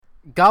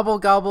Gobble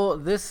gobble,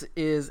 this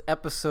is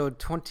episode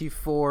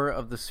 24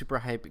 of the Super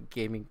Hype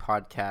Gaming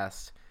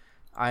Podcast.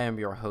 I am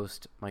your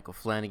host, Michael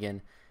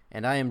Flanagan,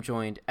 and I am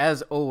joined,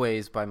 as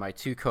always, by my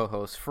two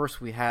co-hosts.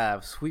 First, we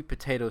have Sweet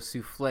Potato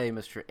Souffle,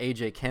 Mr.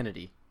 AJ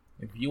Kennedy.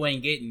 If you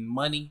ain't getting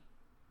money,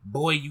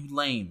 boy, you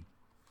lame.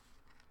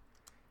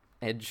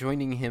 And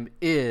joining him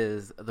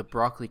is the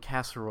broccoli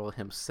casserole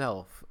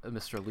himself,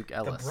 Mr. Luke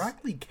Ellis. The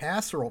broccoli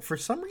casserole. For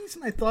some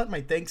reason, I thought my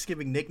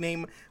Thanksgiving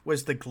nickname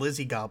was the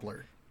Glizzy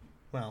Gobbler.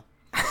 Well,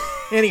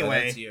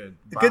 anyway,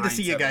 good to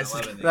see you guys.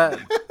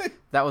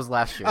 That was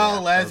last year.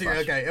 Oh, last year.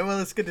 Okay.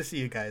 Well, it's good to see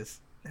you guys.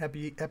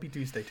 Happy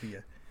Tuesday to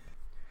you.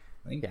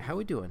 Yeah, how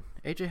we doing?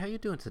 AJ, how you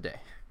doing today?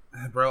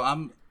 Bro,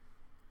 I'm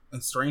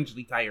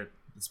strangely tired,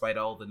 despite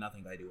all the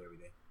nothing I do every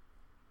day.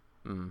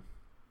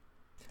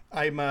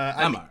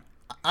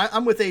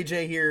 I'm with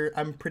AJ here.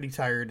 I'm pretty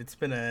tired. It's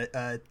been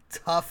a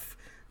tough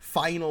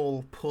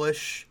final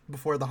push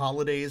before the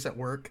holidays at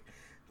work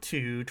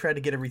to try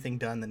to get everything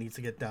done that needs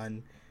to get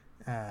done.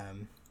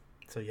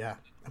 So yeah,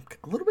 I'm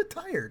a little bit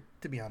tired,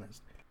 to be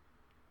honest.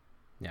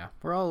 Yeah,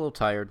 we're all a little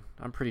tired.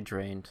 I'm pretty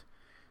drained.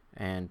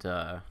 And,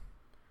 right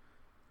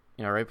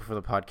before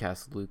the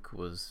podcast, Luke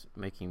was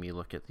making me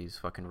look at these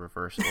fucking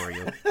reverse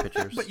Oreo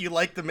pictures. But you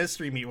like the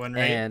mystery meat one,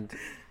 right?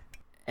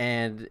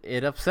 And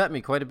it upset me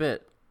quite a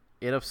bit.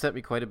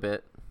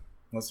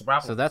 What's the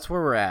problem? So that's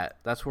where we're at.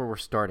 That's where we're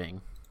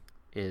starting,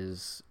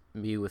 is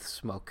me with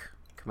smoke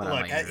coming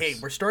out of my ears. Hey,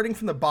 we're starting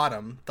from the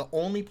bottom. The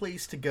only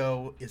place to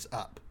go is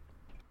up.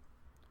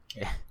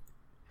 Yeah.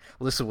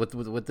 Listen,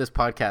 with this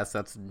podcast,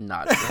 that's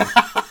not true.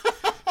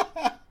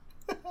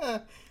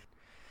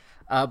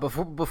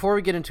 Before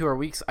we get into our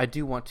weeks, I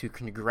do want to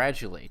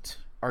congratulate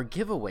our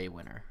giveaway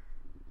winner.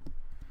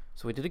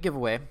 So we did a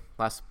giveaway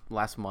last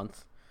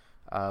month,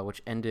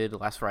 which ended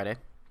last Friday.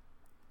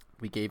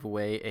 We gave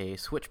away a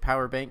Switch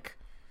power bank,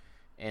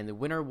 and the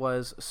winner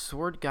was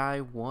Sword Guy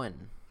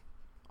 1,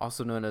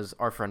 also known as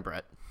our friend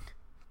Brett.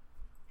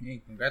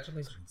 Hey,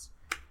 congratulations.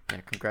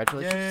 Yeah,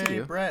 congratulations to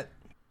you. Brett.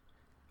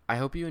 I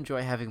hope you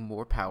enjoy having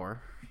more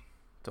power.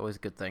 It's always a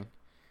good thing.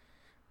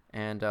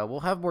 And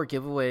we'll have more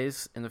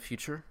giveaways in the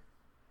future,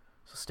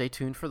 so stay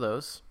tuned for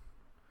those.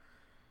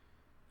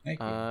 Thank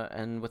you.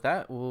 And with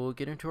that, we'll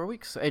get into our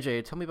weeks. So,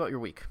 AJ, tell me about your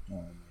week. Oh,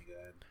 my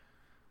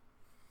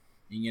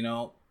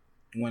God.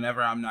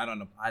 Whenever I'm not on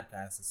the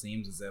podcast, it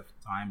seems as if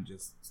time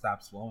just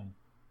stops flowing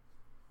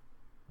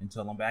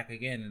until I'm back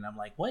again. And I'm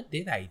like, what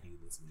did I do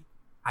this week?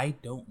 I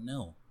don't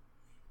know.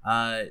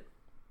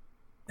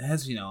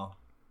 As you know,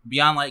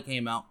 Beyond Light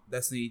came out.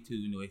 Destiny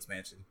 2 new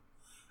expansion.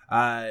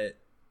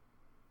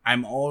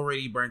 I'm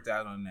already burnt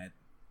out on that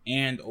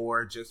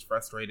or just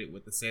frustrated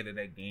with the state of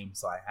that game.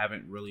 So I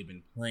haven't really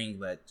been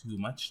playing that too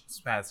much this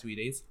past 3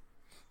 days.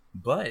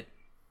 But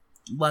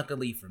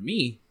luckily for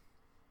me,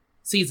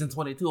 Season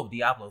 22 of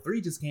Diablo 3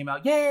 just came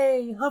out.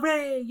 Yay!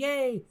 Hooray!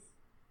 Yay!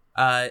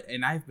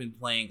 And I've been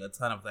playing a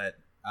ton of that.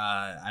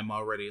 I'm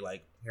already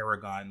like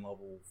Paragon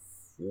level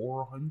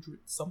 400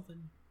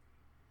 something.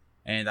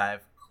 And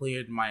I've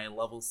cleared my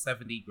level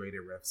 70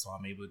 Greater Rift, so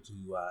I'm able to...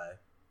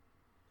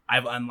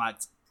 I've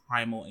unlocked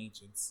Primal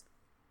Ancients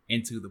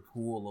into the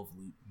pool of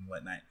loot and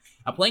whatnot.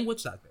 I'm playing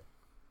Witch Doctor,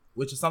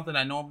 which is something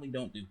I normally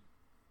don't do.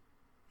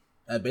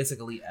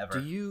 Basically ever.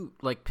 Do you,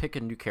 pick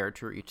a new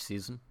character each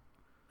season?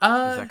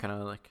 Is that kind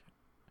of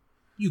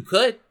You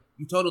could.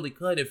 You totally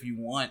could if you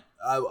want.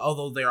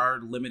 Although there are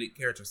limited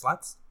character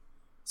slots.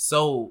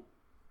 So,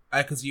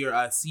 because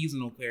your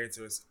seasonal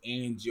characters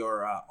and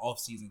your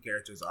off-season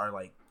characters are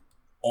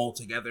all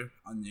together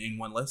in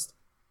one list.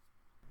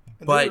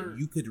 But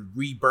you could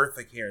rebirth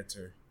a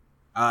character.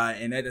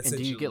 And that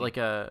essentially... And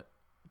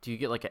do you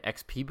get an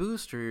XP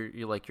boost, or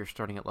you're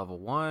starting at level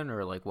 1,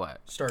 or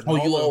what?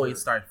 You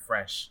always start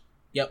fresh.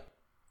 Yep.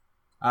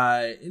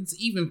 It's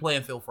even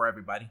playing field for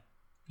everybody.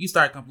 You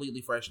start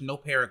completely fresh, no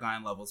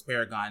Paragon levels.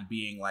 Paragon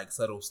being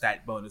subtle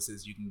stat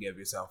bonuses you can give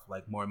yourself,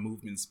 more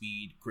movement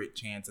speed, crit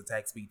chance,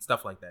 attack speed,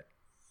 stuff like that.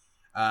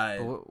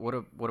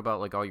 What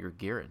about all your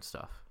gear and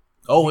stuff?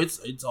 Oh,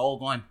 it's all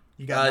gone.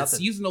 You got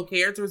seasonal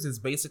characters is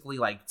basically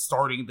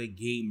starting the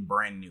game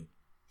brand new.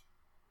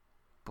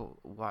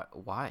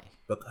 But why?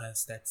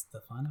 Because that's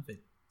the fun of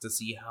it, to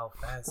see how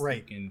fast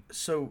you can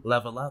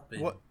level up.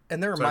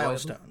 And there are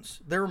milestones.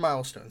 There are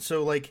milestones.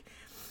 So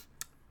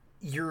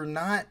you're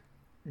not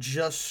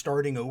just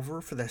starting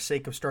over for the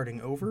sake of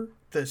starting over.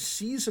 The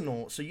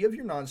seasonal, so you have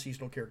your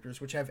non-seasonal characters,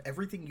 which have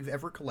everything you've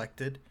ever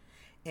collected,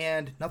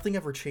 and nothing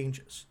ever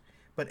changes.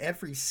 But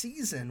every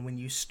season, when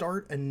you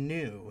start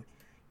anew,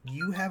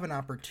 you have an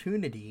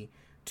opportunity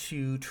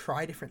to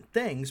try different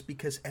things,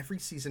 because every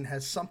season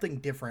has something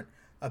different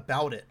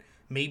about it.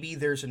 Maybe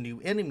there's a new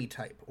enemy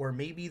type, or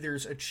maybe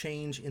there's a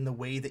change in the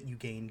way that you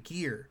gain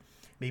gear.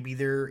 Maybe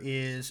there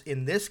is,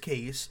 in this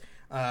case,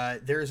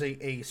 there's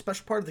a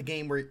special part of the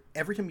game where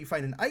every time you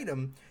find an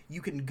item,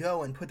 you can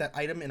go and put that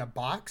item in a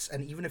box,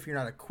 and even if you're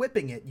not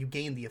equipping it, you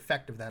gain the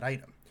effect of that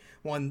item.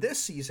 Well, in this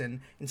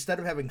season, instead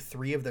of having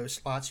 3 of those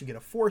slots, you get a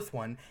 4th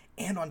one,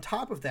 and on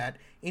top of that,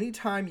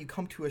 anytime you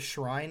come to a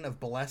Shrine of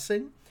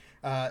Blessing,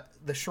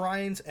 The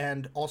shrines,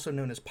 and also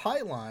known as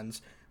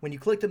pylons, when you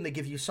click them, they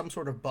give you some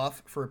sort of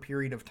buff for a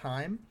period of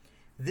time.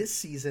 This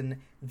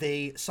season,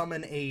 they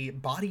summon a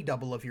body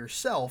double of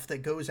yourself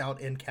that goes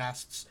out and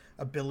casts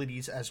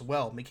abilities as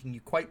well, making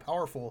you quite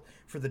powerful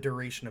for the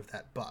duration of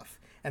that buff.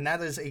 And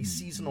that is a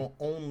seasonal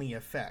only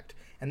effect.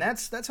 And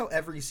that's how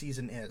every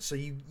season is. So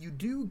you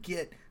do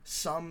get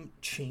some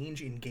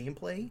change in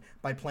gameplay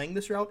by playing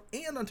this route.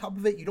 And on top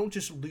of it, you don't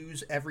just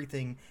lose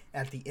everything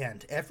at the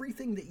end.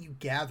 Everything that you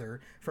gather,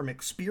 from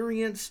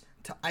experience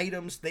to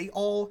items, they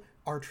all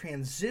are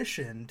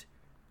transitioned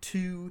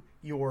to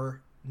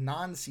your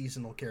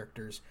non-seasonal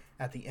characters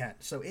at the end.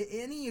 So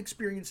any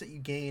experience that you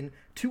gain,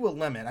 to a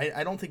limit,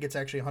 I don't think it's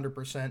actually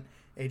 100%,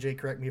 AJ,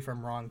 correct me if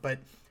I'm wrong, but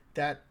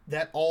that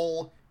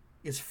all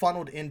is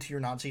funneled into your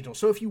non-seasonal.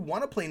 So if you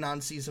want to play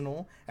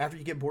non-seasonal after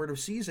you get bored of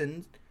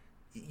season,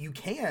 you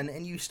can,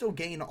 and you still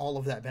gain all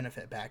of that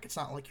benefit back. It's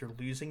not like you're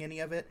losing any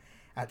of it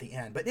at the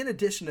end. But in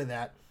addition to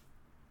that,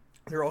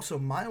 there are also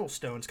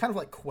milestones, kind of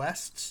like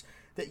quests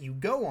that you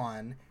go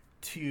on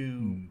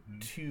to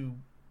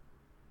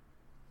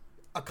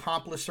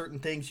accomplish certain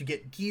things. You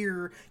get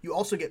gear. You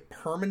also get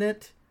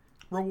permanent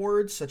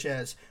rewards, such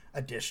as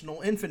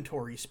additional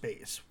inventory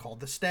space, called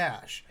the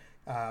stash.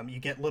 You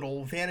get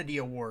little vanity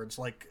awards,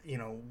 like,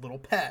 little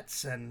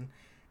pets and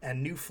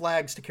new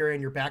flags to carry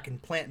on your back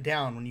and plant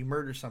down when you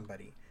murder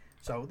somebody.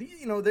 So,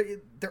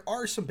 there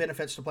are some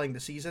benefits to playing the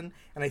season,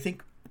 and I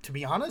think, to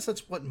be honest,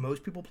 that's what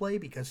most people play,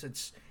 because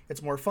it's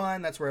more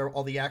fun. That's where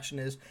all the action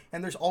is,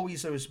 and there's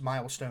always those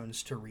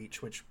milestones to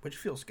reach, which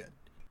feels good.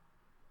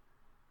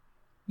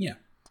 Yeah.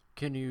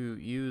 Can you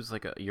use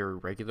your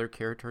regular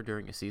character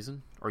during a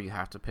season, or you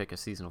have to pick a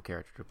seasonal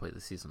character to play the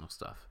seasonal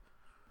stuff?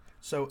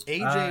 So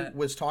AJ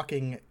was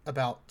talking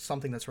about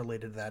something that's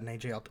related to that, and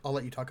AJ, I'll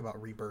let you talk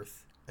about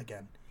Rebirth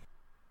again.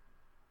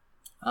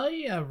 Oh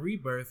yeah,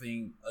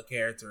 rebirthing a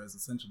character is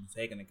essentially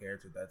taking a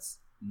character that's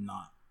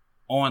not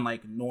on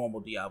like normal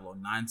Diablo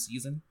 9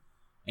 season,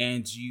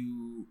 and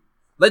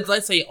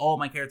let's say all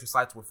my character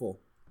slots were full,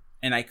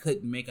 and I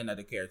couldn't make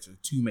another character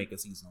to make a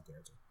seasonal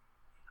character.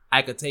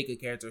 I could take a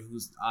character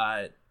who's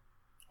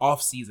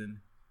off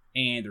season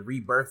and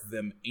rebirth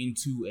them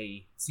into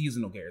a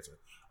seasonal character.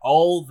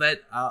 All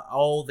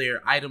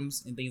their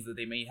items and things that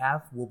they may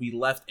have will be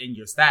left in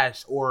your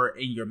stash or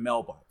in your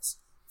mailbox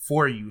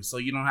for you, so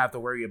you don't have to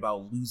worry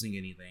about losing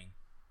anything,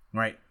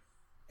 right?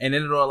 And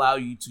then it'll allow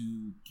you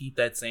to keep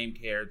that same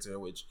character,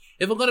 which,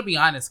 if I'm going to be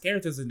honest,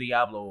 characters in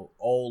Diablo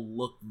all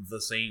look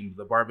the same.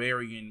 The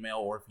barbarian male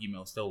or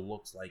female still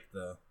looks like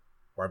the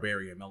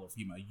barbarian male or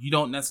female. You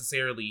don't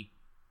necessarily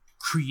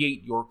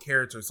create your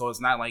character, so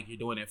it's not like you're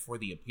doing it for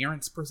the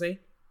appearance per se,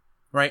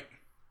 right?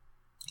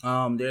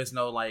 There's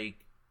no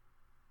like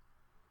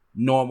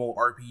normal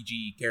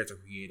RPG character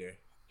creator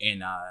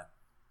in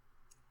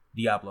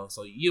Diablo,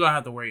 so you don't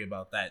have to worry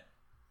about that.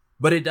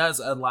 But it does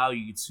allow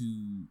you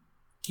to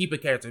keep a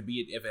character, be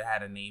it if it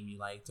had a name you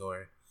liked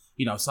or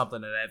something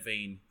of that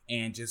vein,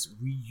 and just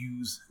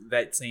reuse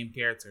that same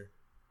character.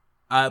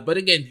 But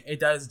again, it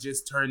does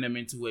just turn them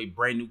into a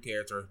brand new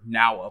character,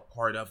 now a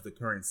part of the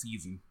current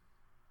season.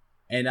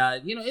 And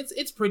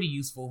it's pretty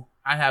useful.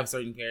 I have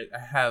certain characters.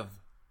 I have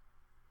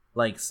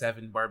like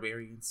 7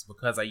 barbarians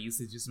because I used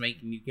to just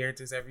make new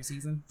characters every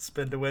season.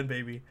 Spin to win,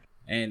 baby.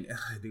 And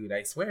dude,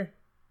 I swear,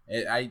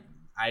 I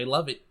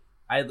love it.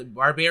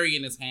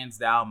 Barbarian is hands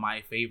down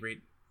my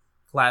favorite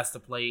class to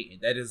play.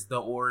 That is the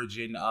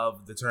origin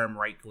of the term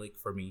right click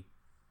for me.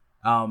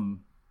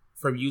 From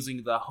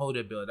using the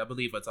Hoda build, I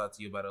believe I talked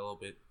to you about it a little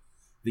bit.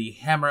 The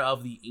Hammer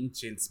of the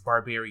Ancients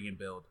barbarian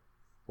build,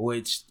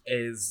 which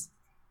is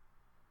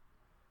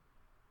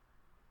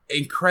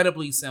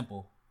incredibly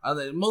simple.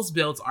 Most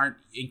builds aren't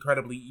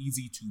incredibly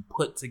easy to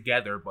put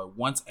together, but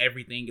once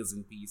everything is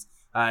in piece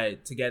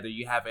together,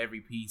 you have every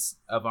piece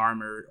of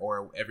armor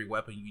or every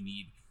weapon you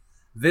need.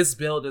 This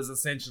build is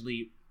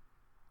essentially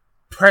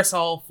press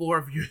all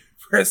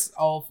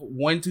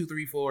 1, 2,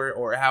 3, 4,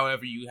 or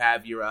however you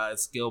have your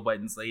skill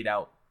buttons laid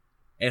out,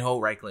 and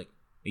hold right click,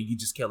 and you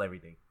just kill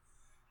everything.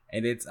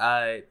 And it's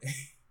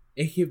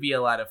it can be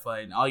a lot of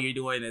fun. All you're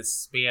doing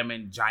is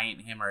spamming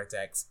giant hammer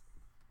attacks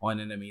on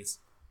enemies.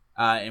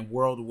 And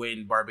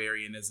Whirlwind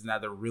Barbarian is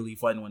another really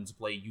fun one to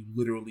play. You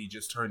literally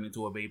just turn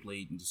into a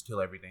Beyblade and just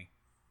kill everything.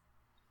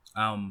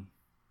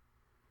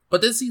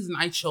 But this season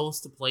I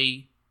chose to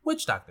play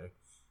Witch Doctor,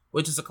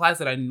 which is a class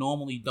that I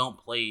normally don't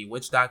play.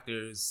 Witch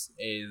Doctors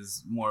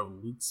is more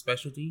of Luke's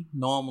specialty,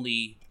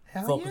 normally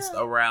focused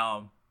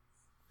around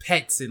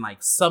pets and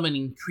like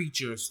summoning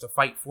creatures to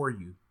fight for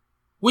you,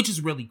 which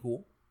is really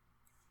cool.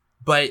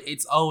 But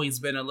it's always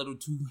been a little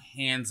too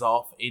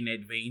hands-off in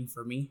that vein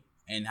for me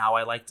and how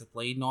I like to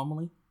play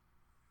normally.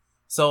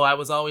 So I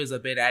was always a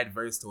bit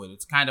adverse to it.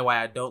 It's kind of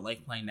why I don't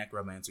like playing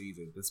Necromancer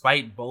either,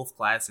 despite both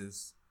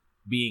classes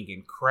being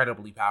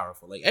incredibly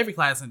powerful. Like, every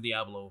class in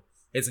Diablo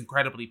is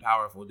incredibly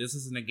powerful. This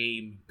isn't a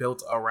game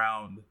built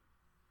around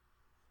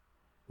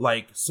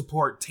like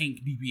support,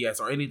 tank,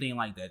 DPS, or anything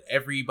like that.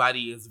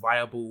 Everybody is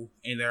viable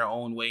in their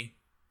own way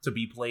to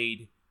be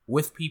played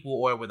with people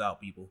or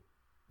without people.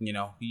 You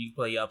know, you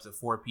play up to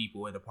 4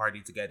 people in a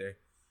party together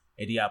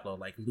in Diablo.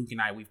 Like Luke and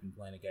I, we've been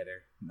playing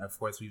together. And of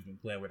course, we've been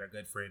playing with our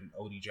good friend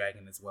OD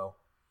Dragon as well.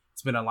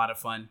 It's been a lot of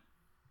fun.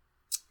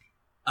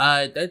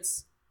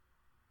 Diablo's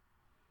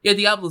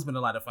been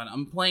a lot of fun.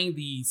 I'm playing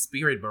the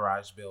Spirit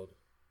Barrage build,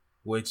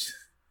 which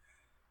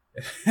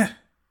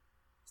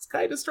it's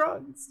kind of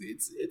strong.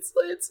 It's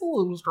a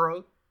little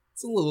strong.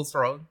 It's a little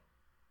strong.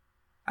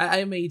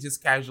 I may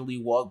just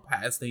casually walk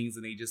past things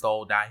and they just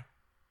all die.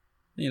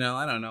 You know,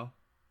 I don't know.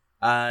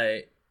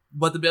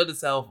 But the build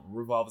itself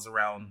revolves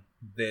around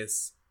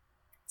this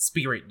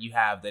spirit you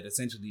have that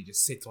essentially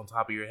just sits on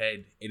top of your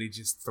head and it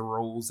just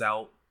throws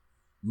out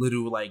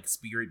little like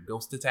spirit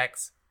ghost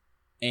attacks,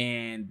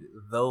 and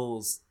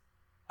those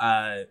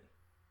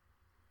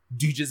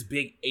do just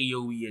big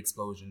AoE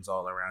explosions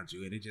all around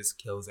you, and it just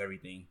kills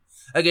everything.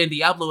 Again,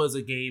 Diablo is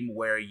a game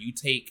where you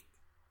take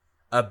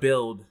a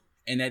build,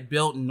 and that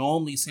build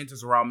normally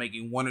centers around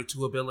making 1 or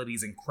 2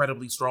 abilities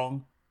incredibly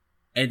strong,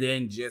 and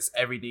then just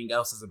everything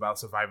else is about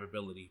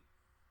survivability,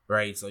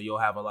 right? So you'll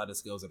have a lot of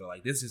skills that are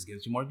like, this just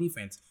gives you more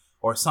defense,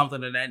 or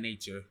something of that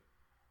nature.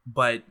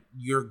 But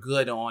you're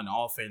good on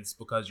offense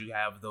because you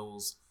have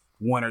those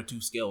 1 or 2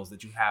 skills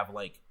that you have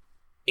like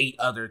 8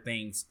 other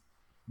things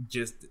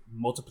just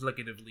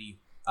multiplicatively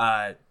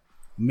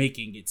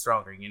making it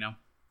stronger, you know?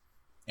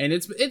 And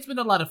it's been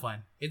a lot of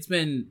fun. It's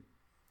been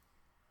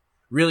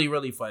really,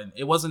 really fun.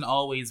 It wasn't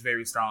always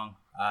very strong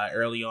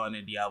early on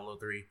in Diablo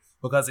 3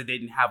 because it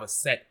didn't have a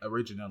set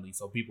originally.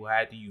 So people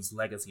had to use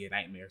Legacy and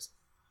Nightmares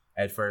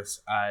at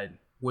first,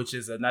 which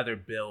is another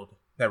build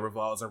that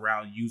revolves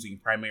around using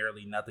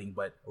primarily nothing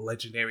but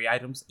legendary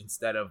items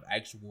instead of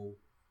actual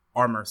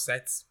armor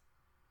sets.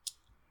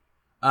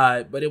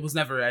 But it was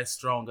never as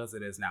strong as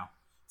it is now.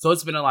 So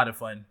it's been a lot of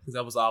fun because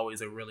that was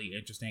always a really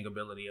interesting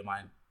ability of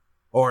mine,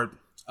 or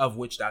of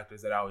Witch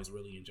Doctors, that I always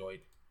really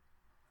enjoyed.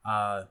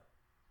 I'm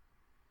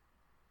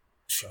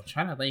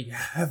trying to think,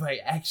 have I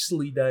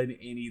actually done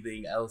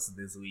anything else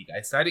this week?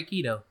 I started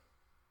keto.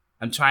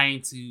 I'm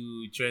trying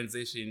to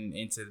transition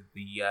into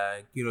the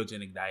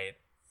ketogenic diet,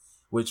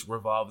 which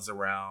revolves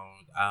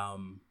around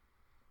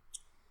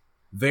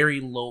very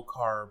low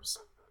carbs,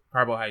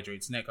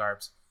 carbohydrates, net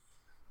carbs,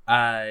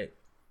 a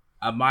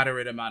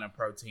moderate amount of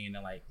protein,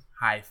 and like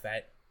high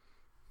fat.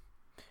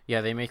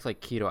 Yeah, they make like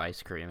keto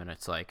ice cream and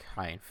it's like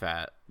high in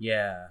fat.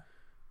 Yeah.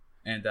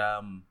 And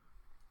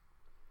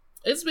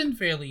it's been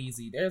fairly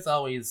easy. There's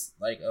always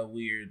like a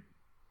weird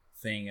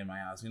thing in my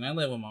house. You know, I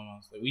live with my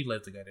mom. So we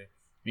live together,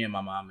 me and my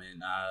mom,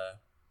 and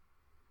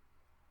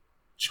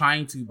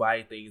trying to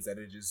buy things that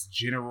are just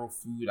general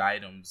food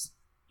items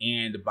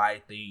and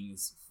buy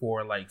things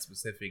for like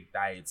specific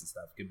diets and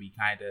stuff could be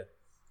kind of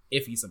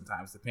iffy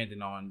sometimes,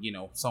 depending on, you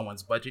know,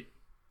 someone's budget.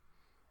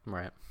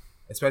 Right.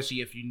 Especially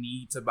if you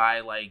need to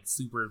buy like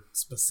super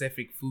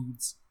specific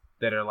foods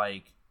that are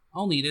like,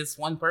 only this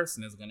one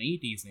person is going to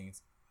eat these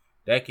things.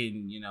 That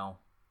can, you know,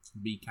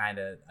 be kind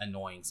of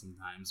annoying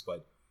sometimes.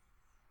 But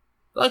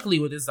luckily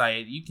with this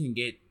diet, you can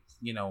get,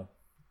 you know,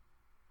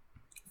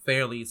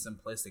 fairly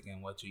simplistic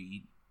in what you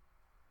eat.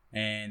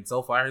 And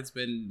so far it's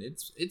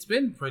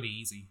been pretty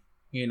easy.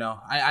 You know,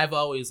 I've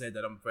always said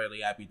that I'm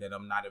fairly happy that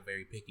I'm not a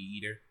very picky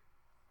eater.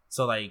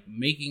 So like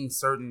making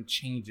certain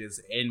changes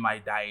in my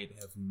diet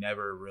have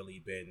never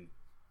really been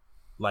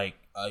like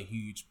a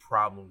huge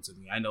problem to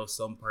me. I know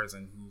some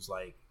person who's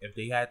like, if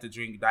they had to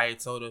drink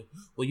diet soda,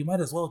 well, you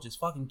might as well just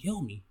fucking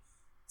kill me.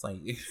 It's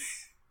like,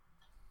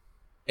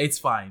 it's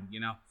fine,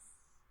 you know?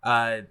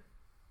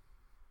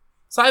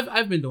 So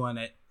I've been doing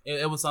it.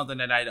 It was something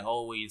that I'd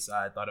always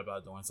thought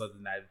about doing,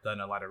 something that I've done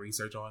a lot of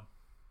research on.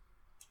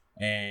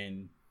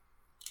 And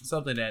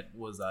something that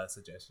was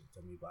suggested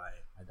to me by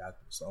my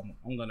doctor. So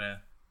I'm going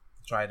to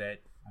try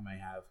that. I might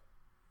have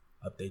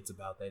updates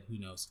about that. Who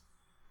knows?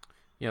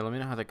 Yeah, let me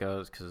know how that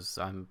goes, because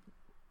I'm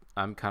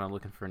kind of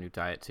looking for a new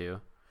diet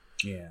too.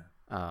 Yeah.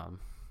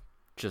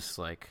 Just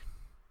like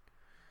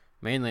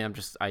mainly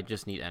I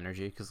just need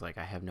energy, because like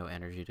I have no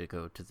energy to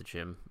go to the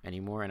gym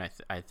anymore, and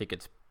I think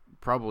it's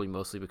probably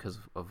mostly because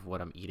of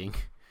what I'm eating.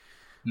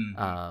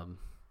 Mm-hmm.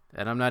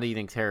 And I'm not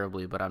eating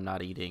terribly, but I'm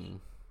not eating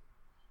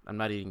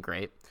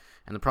great.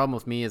 And the problem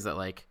with me is that,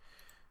 like,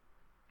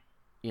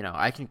 you know,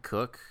 I can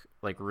cook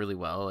like really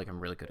well, like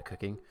I'm really good at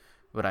cooking,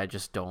 but I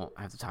just don't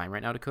have the time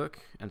right now to cook.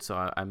 And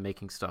so I'm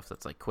making stuff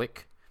that's like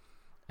quick,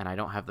 and I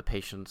don't have the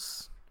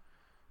patience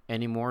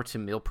anymore to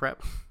meal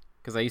prep,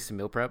 because I used to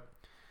meal prep.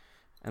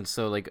 And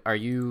so like, are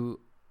you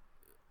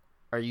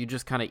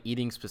just kind of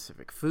eating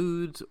specific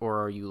foods,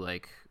 or are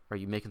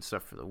you making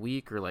stuff for the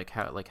week, or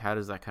how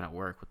does that kind of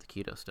work with the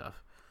keto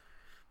stuff?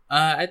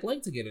 I'd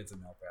like to get into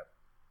meal prep.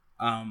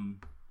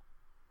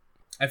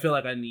 I feel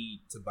like I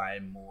need to buy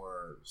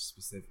more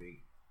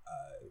specific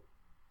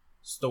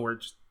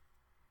storage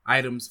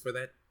items for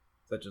that,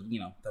 such as, you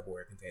know,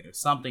 Tupperware containers,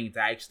 something to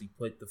actually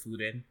put the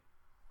food in,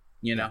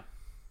 you know.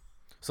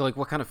 So like,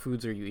 what kind of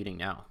foods are you eating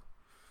now?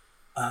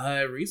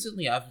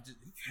 Recently I've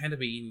kind of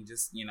been eating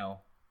just, you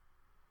know,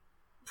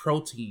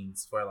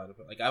 proteins for a lot of,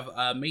 like,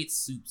 I've made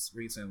soups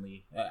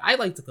recently. I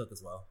like to cook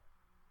as well.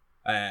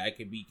 I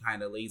could be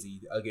kind of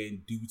lazy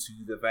again due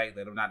to the fact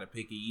that I'm not a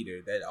picky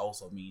eater. That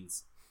also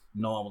means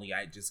normally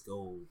I just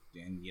go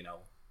and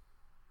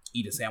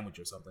eat a sandwich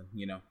or something.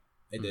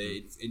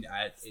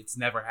 It's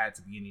never had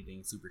to be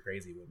anything super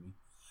crazy with me.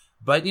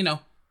 But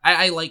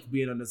I like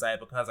being on the diet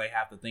because I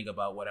have to think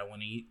about what I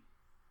want to eat,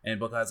 and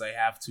because I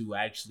have to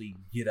actually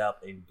get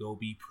up and go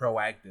be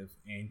proactive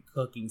in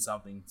cooking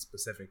something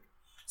specific.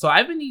 So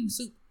I've been eating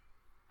soup.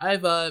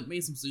 I've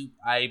made some soup.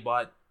 I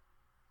bought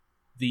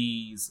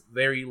these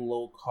very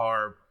low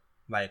carb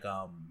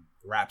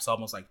wraps,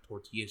 almost like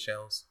tortilla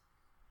shells,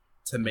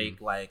 to make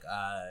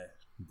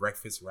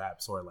breakfast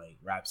wraps or like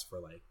wraps for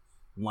like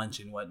lunch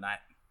and whatnot.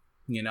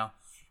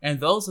 And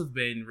those have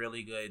been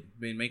really good.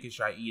 Been making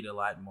sure I eat a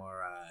lot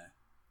more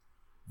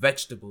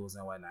vegetables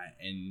and whatnot,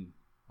 and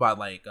bought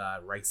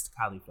rice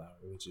cauliflower,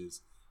 which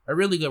is a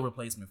really good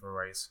replacement for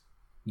rice.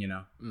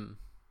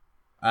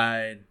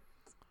 I've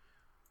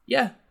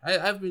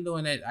been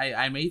doing that.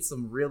 I made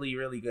some really,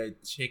 really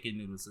good chicken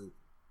noodle soup.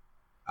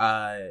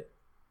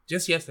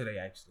 Just yesterday,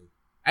 actually.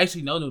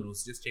 Actually, no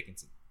noodles, just chicken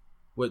soup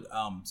with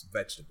some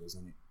vegetables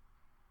in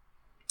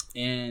it,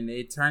 and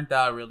it turned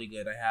out really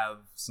good. I have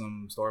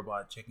some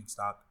store-bought chicken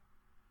stock.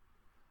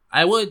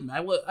 I would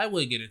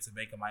get into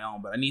making my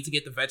own, but I need to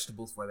get the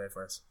vegetables for that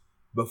first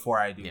before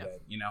I do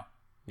that.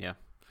 Yeah.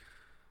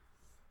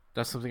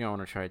 That's something I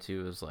want to try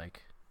too. Is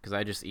because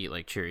I just eat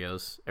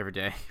Cheerios every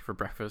day for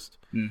breakfast.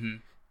 Mm-hmm.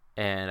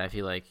 And I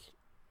feel like,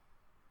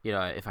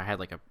 if I had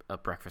a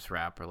breakfast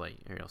wrap or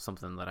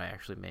something that I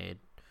actually made,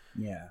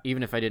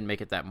 even if I didn't make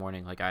it that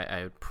morning,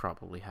 I would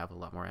probably have a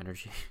lot more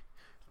energy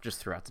just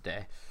throughout the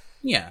day.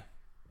 Yeah,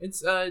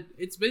 it's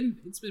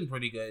been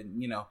pretty good.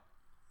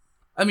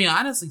 I mean,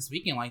 honestly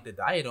speaking, the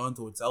diet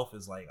onto itself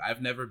is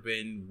I've never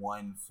been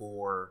one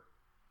for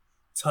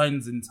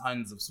tons and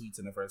tons of sweets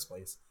in the first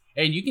place.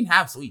 And you can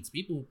have sweets.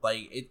 People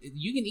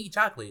you can eat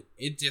chocolate.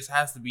 It just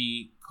has to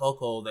be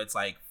cocoa that's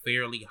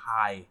fairly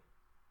high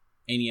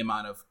in the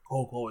amount of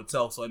cocoa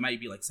itself. So it might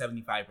be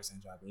 75%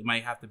 chocolate. It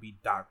might have to be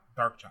dark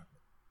chocolate.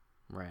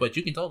 Right. But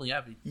you can totally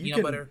have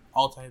peanut butter,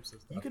 all types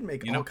of stuff. You can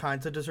make all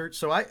kinds of desserts.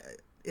 So I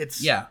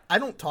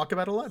don't talk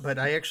about it a lot, but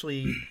I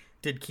actually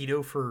did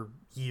keto for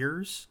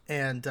years,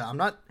 and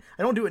I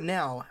don't do it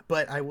now,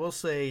 but I will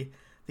say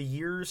the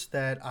years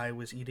that I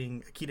was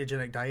eating a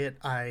ketogenic diet,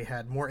 I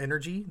had more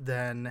energy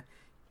than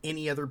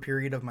any other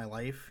period of my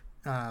life.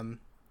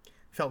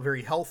 Felt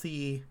very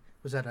healthy,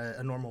 was at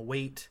a normal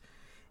weight,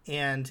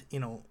 and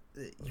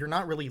you're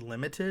not really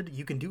limited.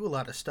 You can do a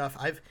lot of stuff.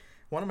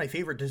 One of my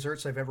favorite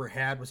desserts I've ever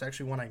had was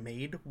actually one I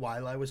made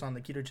while I was on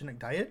the ketogenic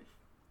diet,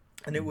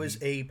 and it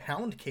was a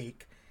pound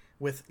cake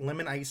with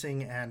lemon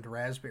icing and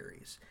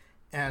raspberries.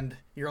 And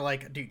you're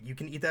like, dude, you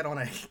can eat that on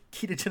a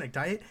ketogenic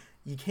diet?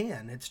 You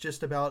can. It's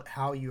just about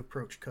how you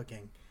approach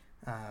cooking.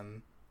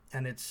 And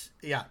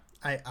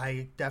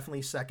I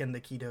definitely second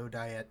the keto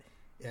diet.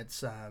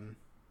 It's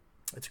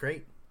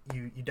great.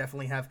 You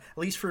definitely have, at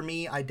least for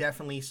me, I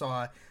definitely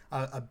saw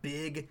a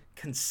big,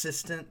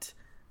 consistent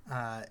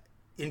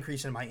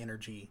increase in my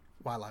energy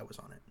while I was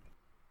on it.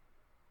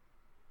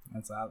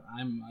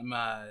 I'm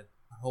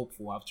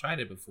hopeful. I've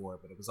tried it before,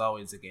 but it was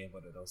always again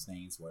one of those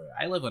things where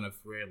I live on a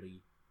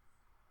fairly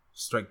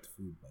strict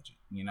food budget,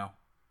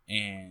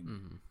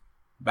 and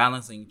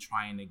balancing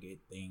trying to get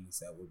things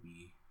that would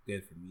be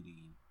good for me to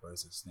eat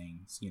versus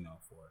things,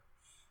 for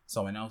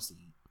someone else to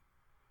eat.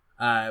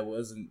 It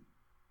wasn't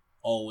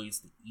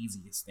always the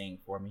easiest thing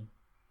for me,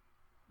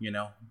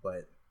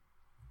 but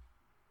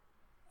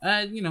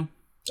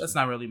that's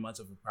not really much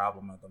of a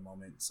problem at the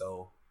moment.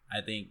 So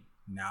I think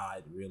now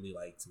I'd really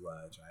like to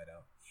try it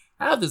out.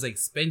 I have this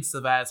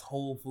expensive ass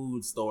Whole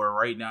Foods store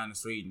right down the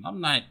street, and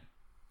I'm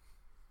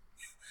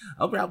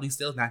probably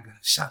still not gonna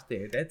shop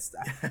there.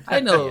 I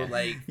know,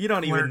 you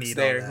don't even need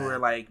there all who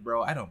that. are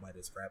bro, I don't buy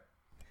this crap.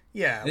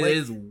 Yeah, it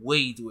is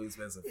way too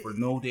expensive for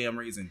no damn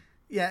reason.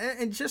 Yeah,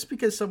 and just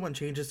because someone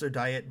changes their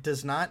diet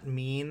does not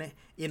mean,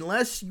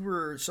 unless you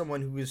were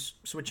someone who is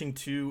switching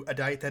to a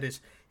diet that is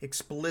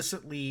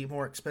explicitly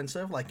more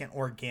expensive, like an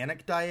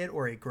organic diet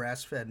or a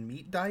grass-fed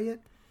meat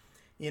diet.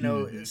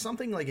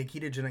 Something like a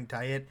ketogenic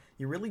diet,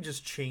 you're really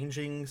just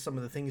changing some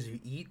of the things you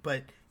eat,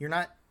 but you're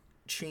not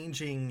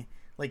changing,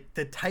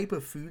 the type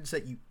of foods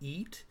that you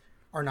eat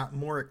are not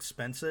more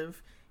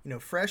expensive.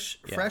 Fresh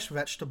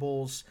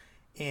vegetables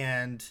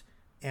and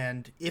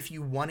if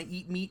you want to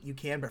eat meat, you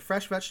can, but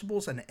fresh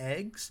vegetables and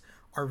eggs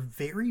are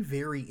very,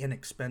 very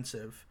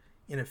inexpensive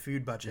in a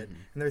food budget.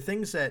 And they're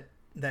things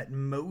that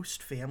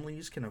most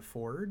families can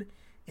afford.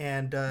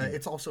 And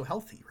it's also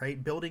healthy,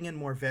 right? Building in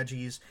more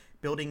veggies,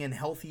 building in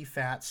healthy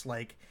fats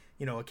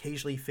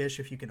occasionally fish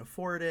if you can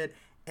afford it,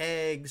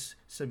 eggs,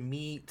 some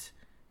meat.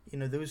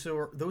 Those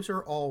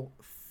are all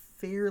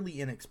fairly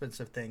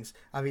inexpensive things.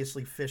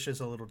 Obviously, fish is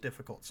a little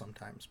difficult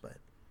sometimes, but...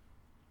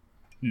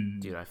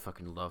 Dude, I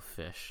fucking love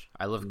fish.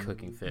 I love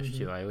cooking fish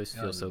too. I always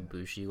feel so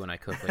bushy when I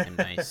cook a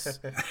nice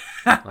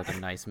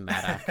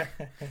maddock.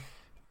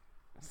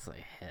 It's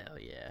hell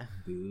yeah.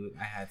 Dude,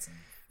 I had some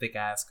thick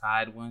ass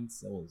cod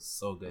once. It was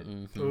so good.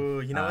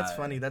 Ooh, what's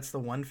funny? That's the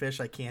one fish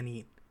I can't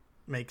eat.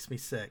 makes me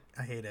sick.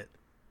 I hate it.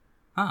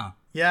 Huh.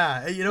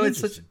 Yeah,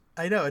 Interesting.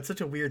 it's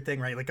such a weird thing,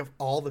 right? Like of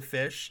all the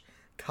fish,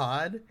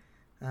 cod,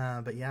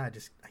 but yeah,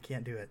 I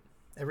can't do it.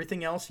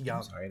 Everything else, I'm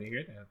yum. sorry to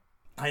hear that.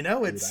 I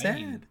know it's Dude, I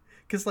mean- sad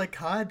because like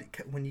cod,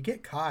 when you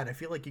get cod, I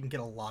feel like you can get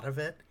a lot of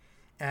it,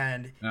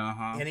 and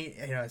Uh-huh.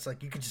 it's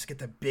like you could just get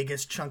the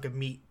biggest chunk of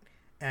meat,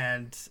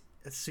 and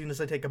as soon as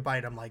I take a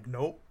bite, I'm like,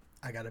 nope,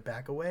 I gotta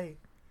back away.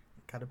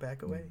 Gotta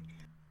back away.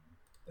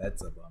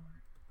 That's a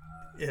bummer.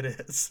 It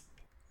is.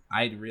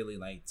 I'd really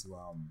like to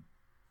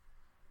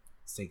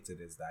stick to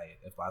this diet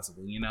if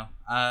possible.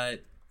 I'm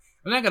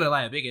not gonna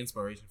lie. A big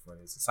inspiration for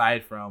this,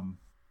 aside from,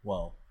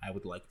 well, I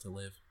would like to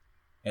live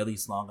at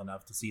least long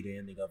enough to see the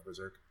ending of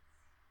Berserk.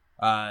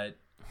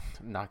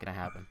 Not gonna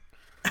happen.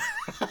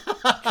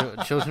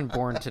 Children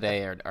born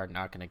today are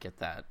not gonna get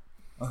that.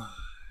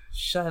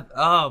 Shut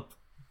up!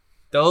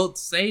 Don't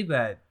say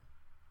that,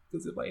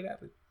 because it might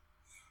happen.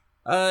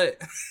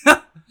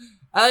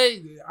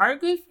 Our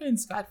good friend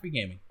Scott Free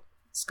Gaming.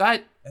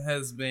 Scott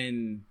has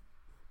been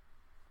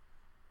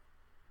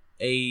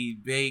a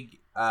big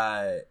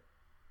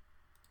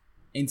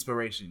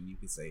inspiration, you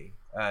could say.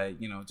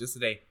 Just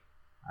today,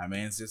 our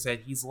man's just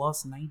said he's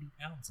lost 90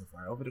 pounds so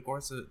far over the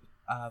course of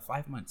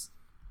 5 months,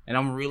 and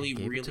I'm really,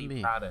 Gave it to really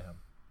me. proud of him.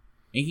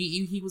 And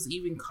he was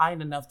even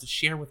kind enough to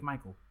share with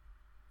Michael.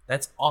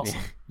 That's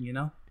awesome,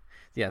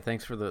 Yeah,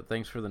 thanks for the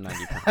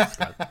 90 pounds,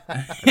 Scott.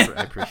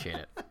 I appreciate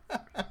it.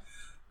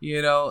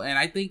 And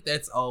I think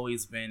that's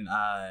always been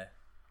a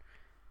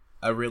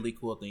really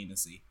cool thing to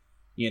see.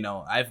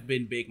 I've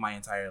been big my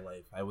entire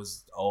life. I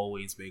was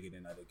always bigger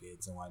than other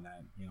kids and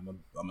whatnot.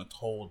 I'm a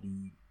tall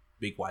dude,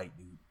 big white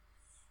dude.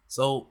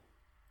 So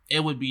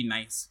it would be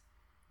nice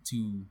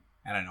to,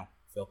 I don't know,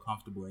 feel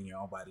comfortable in your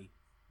own body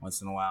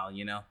once in a while,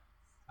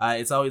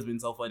 It's always been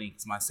so funny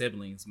because my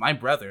siblings, my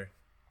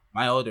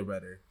older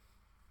brother,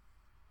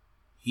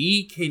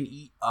 he can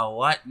eat a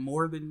lot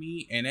more than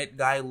me, and that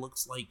guy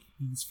looks like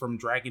he's from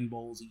Dragon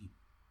Ball Z.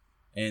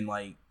 And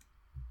like,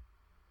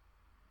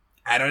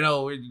 I don't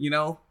know,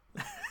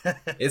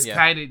 it's Yeah.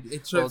 kind of,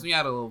 it trips me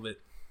out a little bit.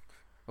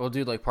 Well,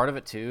 dude, like part of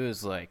it too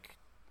is like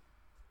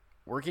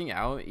working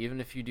out.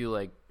 Even if you do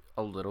like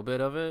a little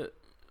bit of it,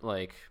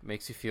 like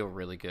makes you feel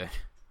really good.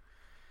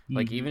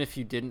 Like Mhm. even if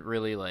you didn't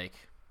really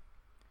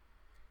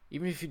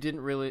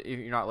if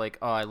you're not like,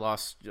 oh, I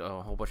lost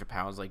a whole bunch of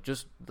pounds, like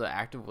just the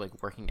act of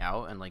like working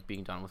out and like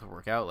being done with a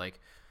workout, like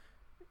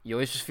you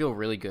always just feel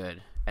really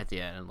good at the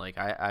end. And like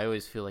I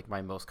always feel like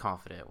my most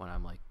confident when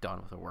I'm like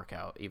done with a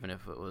workout, even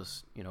if it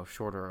was,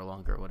 shorter or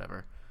longer or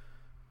whatever.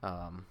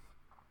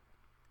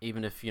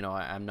 Even if,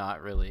 I'm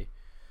not really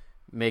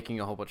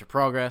making a whole bunch of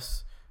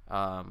progress,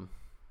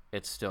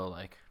 it's still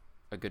like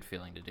a good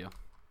feeling to do.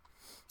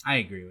 I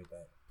agree with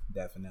that,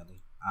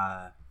 definitely.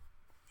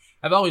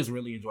 I've always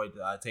really enjoyed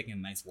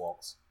taking nice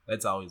walks.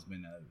 That's always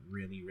been a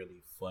really,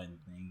 really fun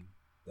thing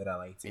that I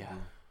like to do.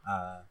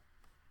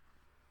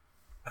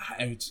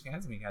 It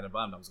has me kind of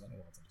bummed. I was going to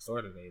walk to the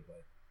store today,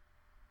 but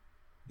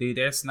dude,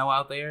 there's snow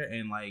out there,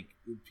 and like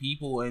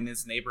people in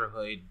this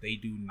neighborhood, they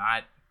do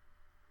not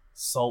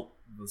salt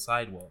the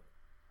sidewalk,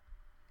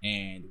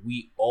 and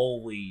we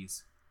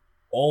always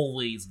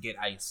get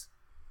ice.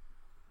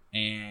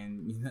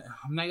 And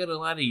I'm not gonna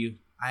lie to you,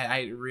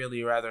 I'd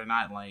really rather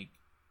not, like,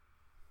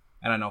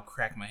 I don't know,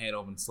 crack my head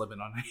open slipping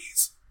on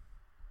ice.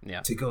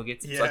 Yeah. To go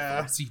get some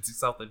Yeah. seats or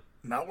something.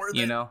 Not worth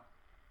it.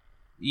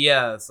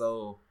 Yeah,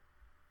 so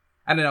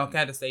I don't know,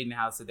 kind of stayed in the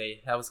house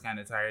today. I was kind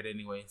of tired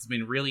anyway. It's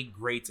been really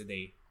great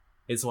today.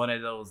 It's one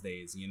of those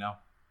days,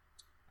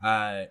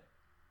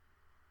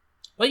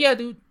 but yeah,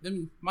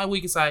 dude, my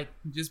week aside,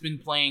 just been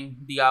playing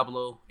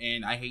Diablo,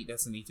 and I hate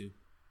Destiny 2.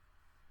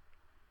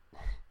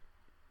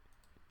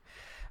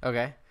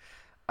 Okay.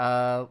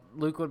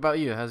 Luke, what about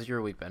you? How's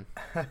your week been?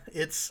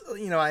 It's,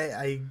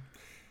 I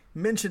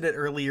mentioned it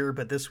earlier,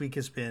 but this week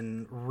has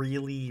been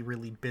really,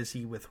 really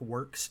busy with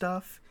work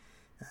stuff.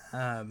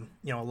 A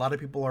lot of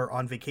people are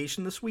on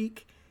vacation this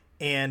week,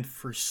 and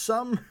for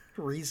some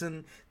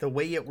reason, the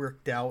way it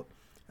worked out,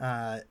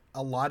 a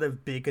lot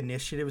of big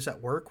initiatives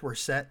at work were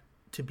set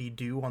to be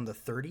due on the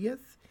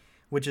 30th,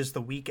 which is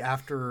the week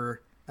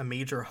after a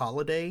major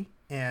holiday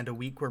and a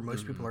week where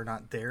most people are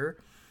not there.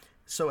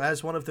 So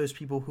as one of those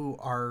people who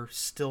are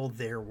still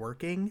there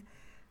working,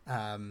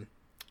 I'm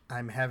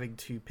having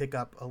to pick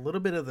up a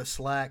little bit of the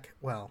slack,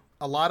 well,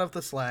 a lot of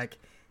the slack,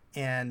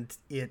 and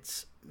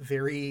it's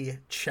very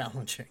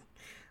challenging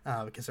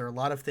because there are a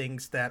lot of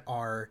things that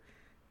are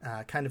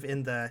kind of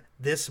in the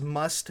 "this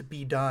must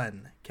be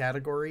done"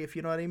 category, if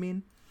you know what I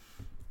mean.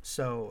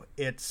 So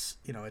it's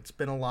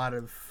been a lot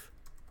of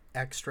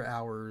extra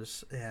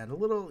hours and a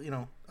little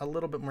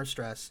bit more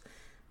stress,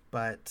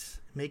 but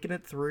making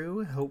it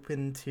through,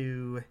 hoping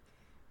to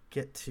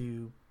get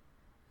to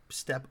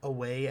step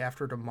away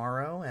after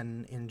tomorrow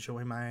and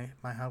enjoy my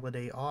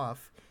holiday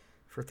off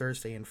for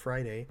Thursday and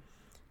Friday.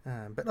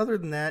 But other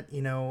than that,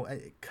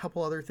 a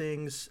couple other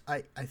things.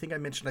 I think I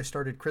mentioned I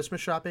started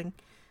Christmas shopping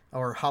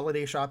or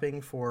holiday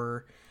shopping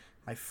for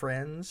my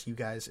friends, you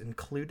guys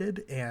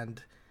included,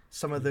 and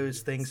some of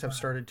those things have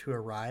started to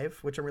arrive,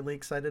 which I'm really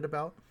excited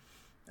about.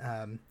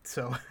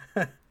 So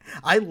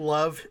I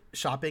love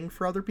shopping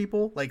for other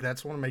people. Like,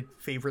 that's one of my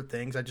favorite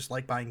things. I just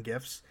like buying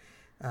gifts.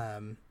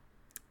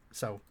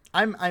 So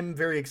I'm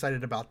very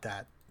excited about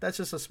that. That's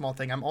just a small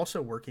thing. I'm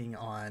also working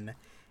on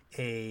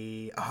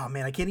oh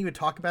man, I can't even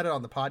talk about it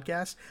on the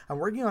podcast. I'm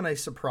working on a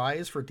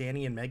surprise for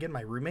Danny and Megan,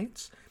 my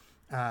roommates,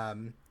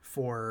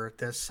 for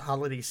this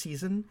holiday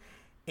season.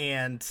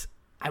 And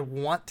I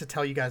want to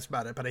tell you guys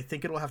about it, but I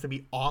think it'll have to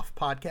be off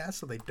podcast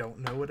so they don't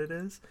know what it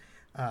is.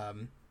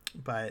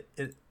 But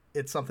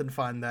it's something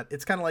fun that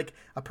it's kind of like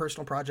a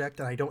personal project,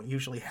 and I don't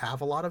usually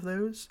have a lot of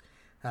those.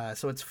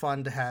 So it's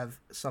fun to have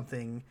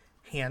something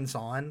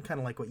hands-on, kind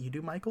of like what you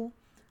do, Michael,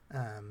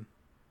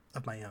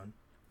 of my own.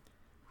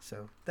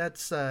 So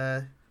that's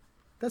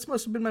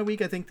must have been my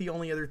week. I think the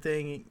only other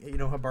thing,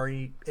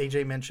 Habari,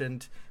 AJ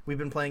mentioned, we've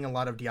been playing a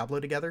lot of Diablo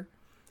together.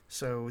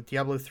 So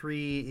Diablo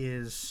 3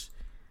 is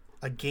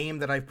a game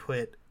that I've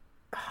put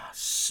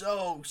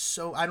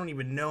so I don't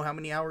even know how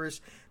many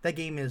hours. That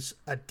game is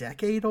a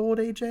decade old,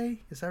 AJ.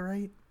 Is that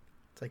right?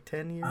 It's like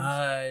 10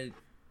 years.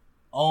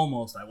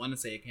 Almost. I want to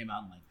say it came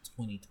out in like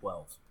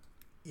 2012.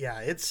 Yeah,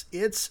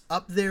 it's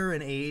up there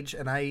in age,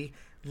 and I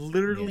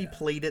literally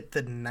played it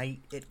the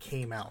night it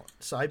came out.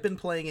 So I've been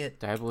playing it.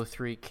 Diablo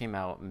 3 came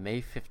out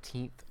May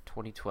 15th,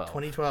 2012.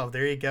 2012,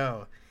 there you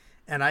go.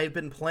 And I've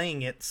been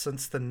playing it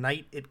since the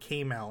night it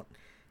came out.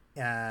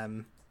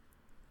 And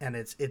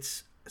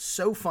it's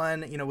so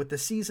fun. With the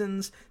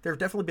seasons, there have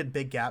definitely been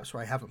big gaps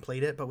where I haven't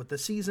played it, but with the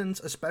seasons,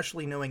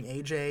 especially knowing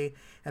AJ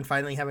and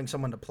finally having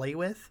someone to play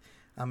with,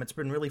 it's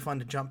been really fun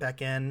to jump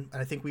back in.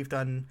 And I think we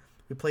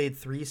played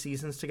 3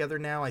 seasons together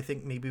now. I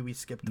think maybe we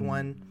skipped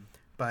one,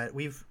 but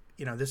we've,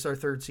 this is our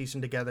 3rd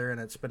season together, and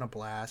it's been a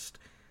blast.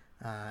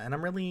 And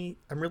I'm really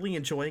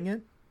enjoying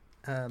it.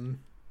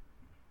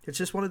 It's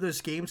just one of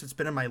those games that's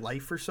been in my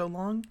life for so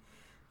long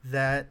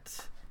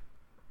that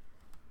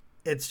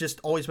it's just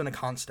always been a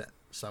constant.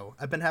 So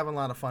I've been having a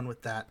lot of fun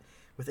with that,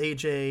 with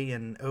AJ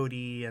and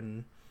Odie,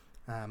 and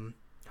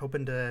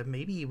hoping to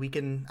maybe we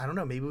can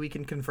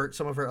convert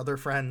some of our other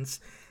friends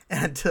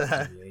and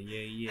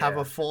have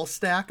a full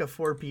stack of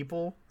 4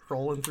 people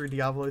rolling through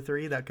Diablo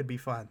 3. That could be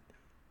fun.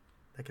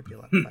 That could be a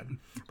lot of fun.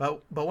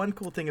 But one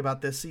cool thing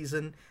about this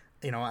season,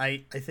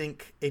 I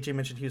think AJ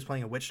mentioned he was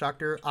playing a Witch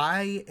Doctor.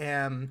 I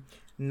am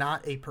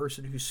not a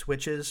person who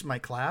switches my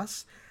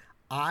class.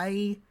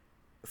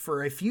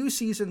 For a few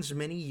seasons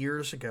many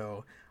years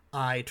ago,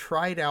 I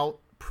tried out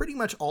pretty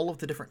much all of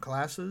the different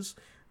classes,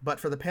 but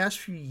for the past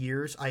few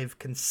years, I've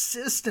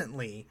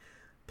consistently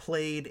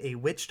played a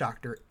Witch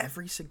Doctor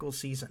every single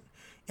season.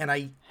 And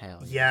I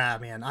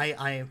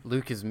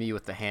Luke is me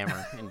with the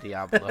hammer in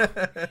Diablo.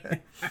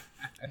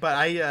 But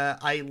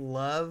I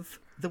love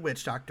the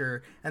Witch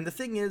Doctor. And the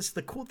thing is,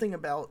 the cool thing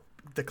about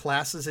the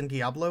classes in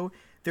Diablo,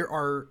 there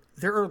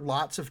are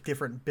lots of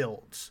different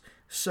builds.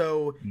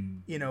 So,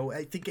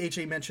 I think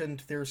AJ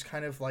mentioned there's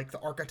kind of like the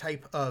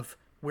archetype of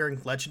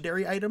wearing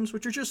legendary items,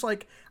 which are just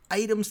like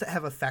items that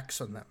have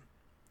effects on them.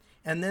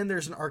 And then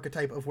there's an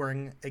archetype of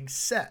wearing a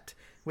set,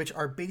 which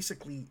are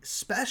basically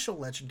special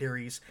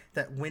legendaries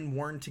that when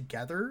worn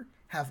together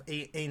have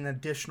an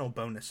additional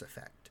bonus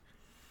effect.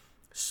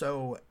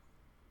 So,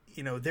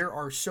 there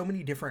are so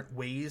many different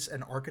ways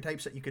and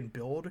archetypes that you can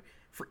build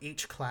for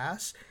each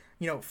class.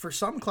 For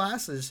some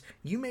classes,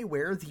 you may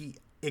wear the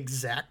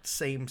exact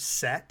same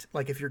set,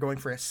 like if you're going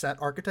for a set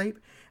archetype,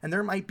 and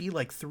there might be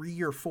like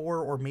 3 or 4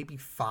 or maybe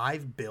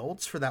 5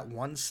 builds for that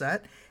one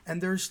set,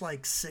 and there's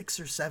like 6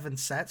 or 7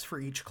 sets for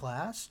each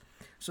class.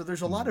 So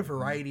there's a lot of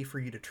variety for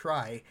you to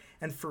try.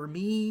 And for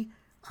me,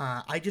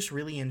 I just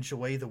really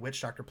enjoy the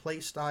Witch Doctor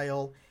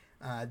playstyle.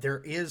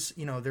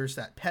 There's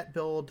that pet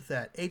build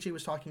that AJ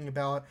was talking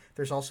about.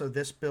 There's also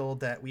this build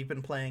that we've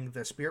been playing,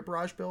 the Spirit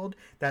Barrage build,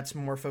 that's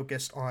more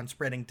focused on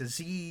spreading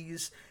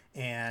disease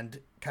and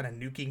kind of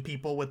nuking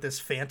people with this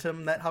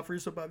phantom that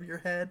hovers above your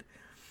head.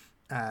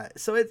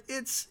 So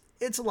it's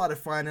a lot of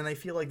fun, and I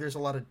feel like there's a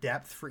lot of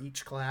depth for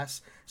each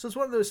class. So it's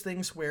one of those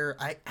things where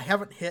I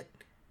haven't hit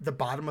the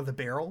bottom of the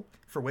barrel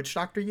for Witch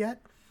Doctor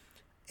yet,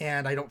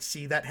 and I don't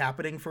see that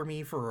happening for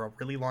me for a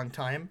really long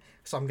time,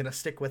 so I'm going to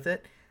stick with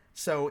it.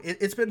 So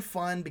it's been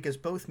fun because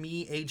both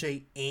me,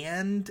 AJ,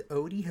 and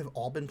Odie have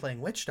all been playing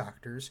Witch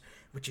Doctors,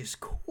 which is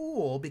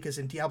cool because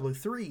in Diablo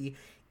 3,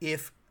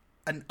 if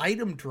an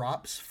item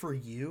drops for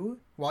you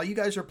while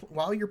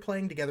you're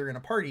playing together in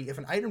a party, if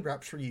an item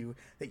drops for you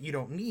that you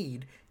don't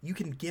need, you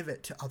can give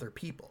it to other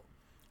people.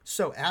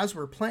 So as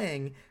we're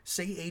playing,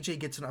 say AJ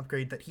gets an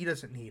upgrade that he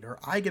doesn't need, or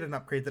I get an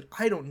upgrade that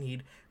I don't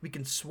need, we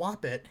can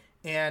swap it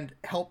and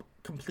help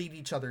complete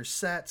each other's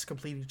sets,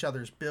 complete each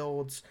other's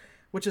builds,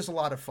 which is a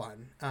lot of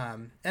fun.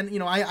 And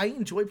I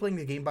enjoy playing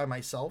the game by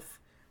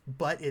myself,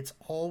 but it's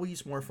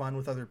always more fun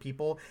with other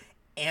people,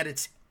 and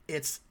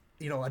it's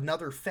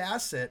another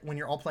facet when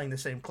you're all playing the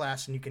same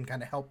class and you can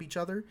kind of help each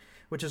other,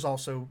 which is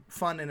also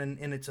fun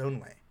in its own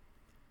way.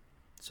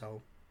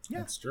 So yeah,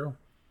 that's true.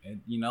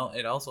 And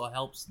it also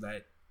helps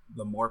that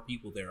the more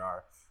people there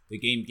are, the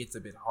game gets a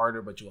bit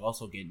harder, but you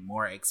also get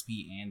more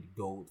XP and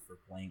gold for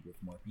playing with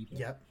more people.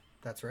 Yep,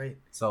 that's right.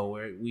 So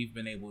we've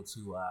been able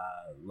to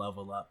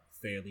level up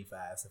fairly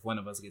fast. If one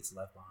of us gets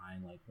left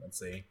behind, like let's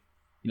say,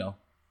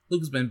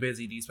 Luke's been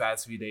busy these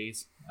past few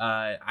days,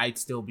 I'd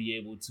still be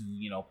able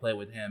to, play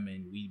with him,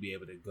 and we'd be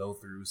able to go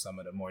through some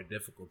of the more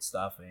difficult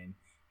stuff, and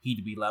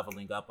he'd be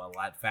leveling up a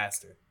lot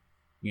faster,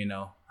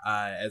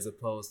 as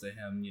opposed to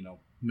him,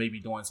 maybe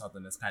doing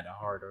something that's kind of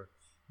harder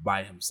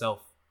by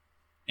himself.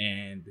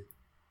 And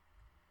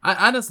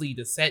honestly,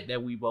 the set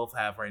that we both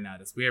have right now,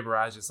 the Spirit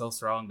Barrage, is so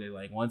strong that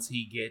like once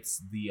he gets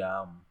the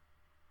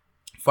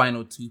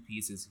final 2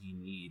 pieces he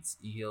needs,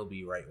 he'll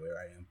be right where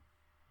I am.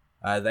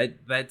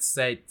 That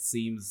set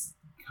seems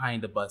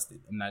kind of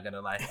busted. I'm not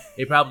gonna lie.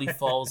 It probably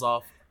falls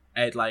off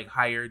at like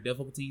higher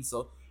difficulty.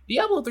 So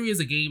Diablo 3 is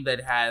a game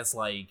that has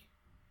like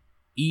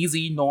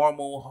easy,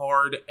 normal,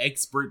 hard,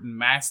 expert, and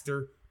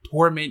master,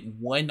 torment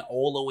 1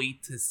 all the way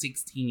to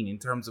 16 in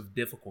terms of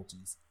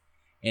difficulties,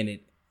 and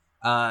it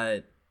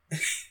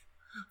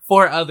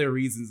for other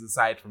reasons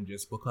aside from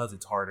just because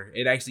it's harder.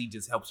 It actually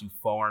just helps you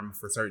farm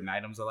for certain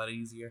items a lot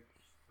easier.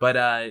 But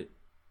our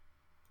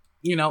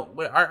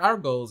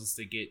goals is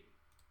to get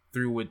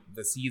through with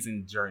the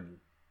season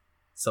journey.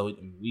 So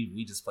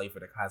we just play for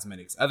the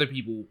cosmetics. Other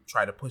people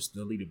try to push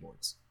the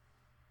leaderboards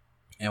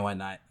and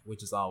whatnot,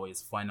 which is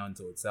always fun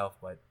unto itself.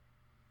 But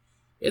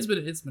it's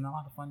been a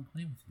lot of fun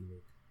playing with you,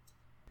 Luke.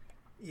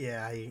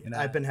 Yeah,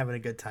 I've been having a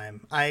good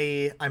time.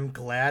 I'm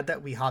glad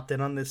that we hopped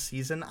in on this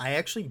season. I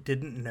actually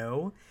didn't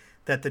know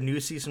that the new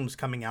season was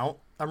coming out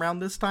around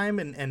this time,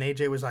 and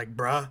AJ was like,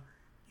 bruh,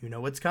 you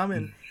know what's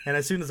coming. And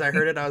as soon as I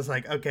heard it, I was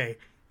like, okay,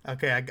 I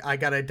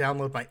gotta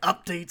download my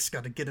updates,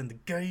 gotta get in the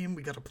game,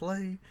 we gotta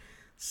play.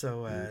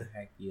 So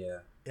heck yeah.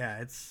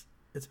 Yeah, it's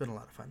been a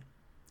lot of fun.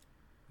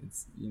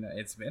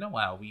 It's been a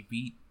while. We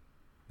beat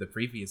the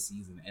previous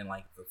season in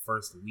like the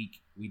first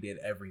week. We did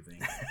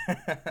everything.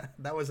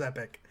 That was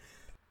epic.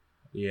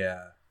 Yeah,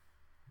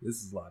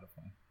 this is a lot of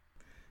fun.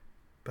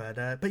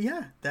 But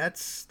yeah,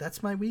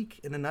 that's my week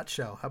in a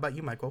nutshell. How about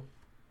you, Michael?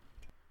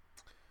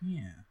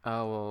 Yeah.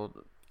 Well,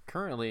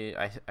 currently,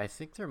 I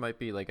think there might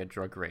be like a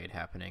drug raid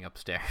happening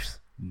upstairs.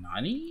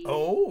 Nani?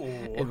 Oh.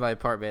 In my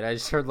apartment, I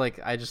just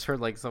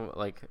heard some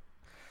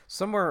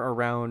somewhere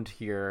around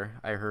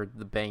here. I heard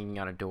the banging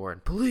on a door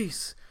and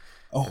police.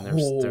 Oh, and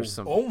there's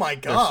some. Oh my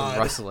God.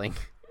 There's some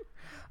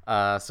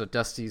rustling. So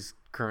Dusty's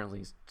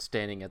currently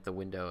standing at the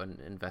window and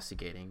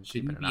investigating.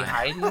 Shouldn't be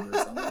hiding or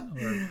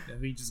something? Or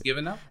have you just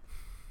given up?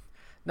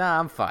 Nah,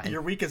 I'm fine.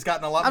 Your week has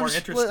gotten a lot more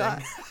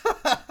interesting.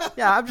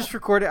 Yeah, I'm just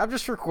recording a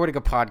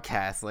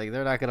podcast. Like,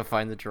 they're not gonna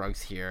find the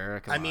drugs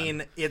here. Come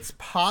on. It's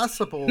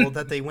possible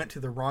that they went to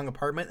the wrong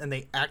apartment and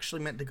they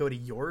actually meant to go to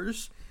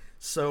yours.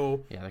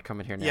 So yeah, they're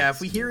coming here next. Yeah, if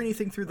we hear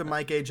anything through the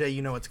mic, AJ,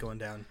 you know what's going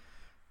down.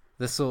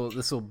 This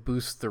will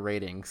boost the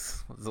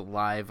ratings. It's a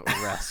live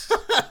arrest.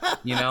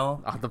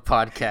 On the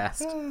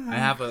podcast. I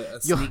have a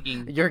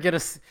sneaking. You're gonna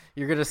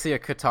see a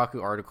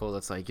Kotaku article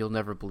that's like, you'll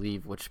never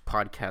believe which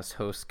podcast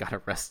host got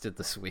arrested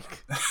this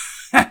week.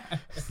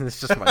 It's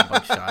just my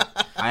mugshot.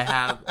 I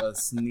have a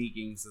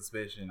sneaking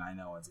suspicion I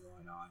know what's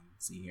going on.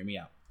 See, hear me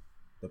out.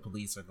 The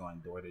police are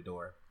going door to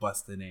door,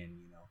 busting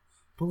in.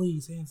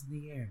 Police, hands in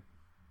the air.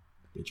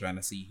 They're trying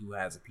to see who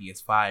has a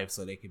PS5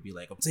 so they could be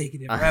like, I'm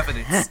taking it for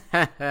evidence.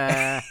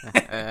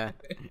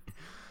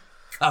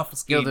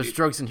 Yo, there's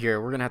drugs in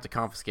here. We're gonna have to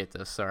confiscate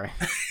this. Sorry.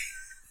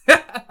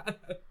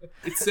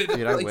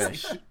 Dude, I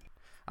wish.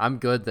 I'm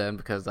good then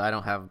because I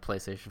don't have a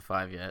PlayStation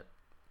 5 yet.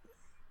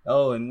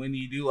 Oh, and when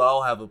you do,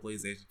 I'll have a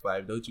PlayStation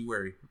 5. Don't you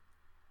worry.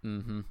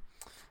 Mm-hmm.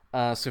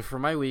 So for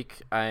my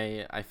week,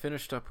 I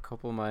finished up a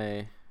couple of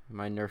my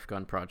Nerf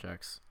gun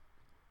projects.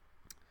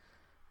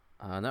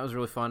 And that was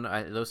really fun.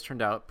 Those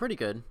turned out pretty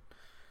good.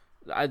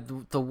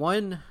 The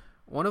one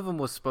of them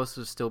was supposed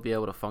to still be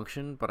able to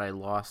function, but I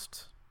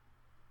lost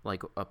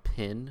like a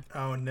pin.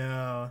 Oh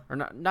no! Or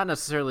not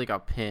necessarily like a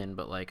pin,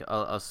 but like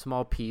a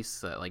small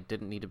piece that like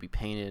didn't need to be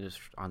painted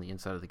on the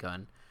inside of the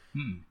gun.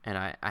 And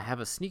I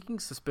have a sneaking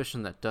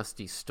suspicion that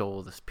Dusty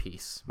stole this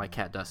piece. My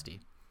cat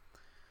Dusty.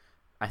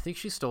 I think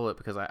she stole it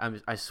because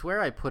I swear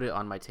I put it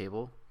on my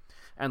table,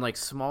 and like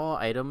small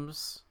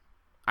items.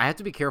 I have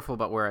to be careful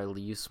about where I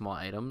leave small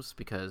items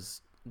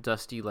because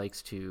Dusty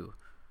likes to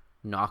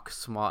knock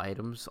small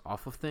items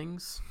off of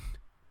things.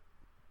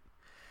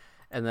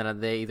 And then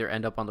they either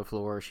end up on the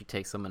floor or she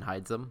takes them and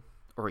hides them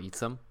or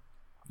eats them.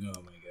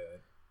 Oh my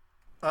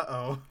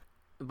God.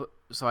 Uh-oh.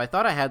 So I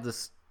thought I had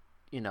this,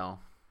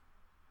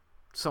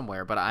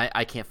 somewhere, but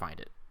I can't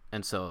find it.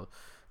 And so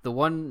the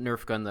one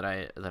Nerf gun that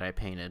I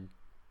painted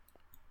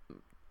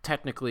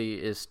technically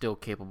is still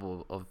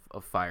capable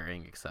of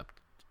firing, except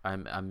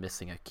I'm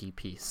missing a key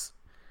piece.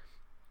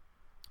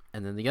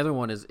 And then the other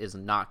one is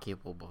not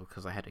capable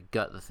because I had to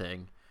gut the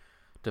thing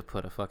to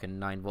put a fucking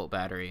 9-volt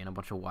battery and a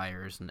bunch of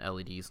wires and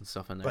LEDs and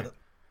stuff in there. But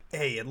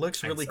hey, it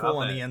looks really cool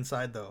on the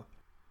inside though.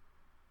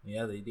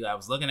 Yeah, they do. I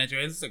was looking at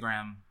your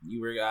Instagram. You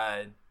were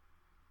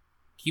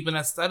keeping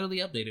us steadily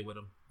updated with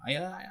them.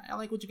 I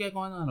like what you got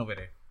going on over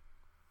there.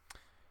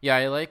 Yeah,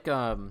 I like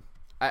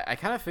I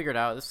kind of figured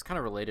out this is kind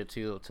of related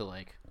to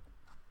like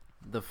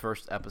the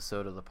first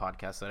episode of the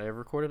podcast that I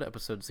recorded,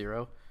 episode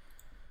 0,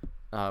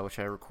 which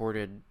I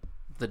recorded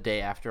the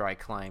day after I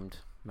climbed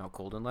Mount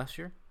Colden last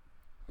year,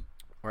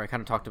 where I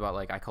kind of talked about,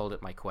 like, I called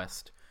it my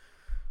quest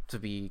to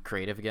be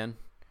creative again.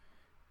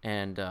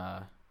 And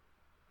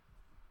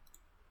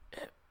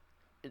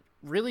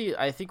really,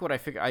 I think what I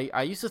figured,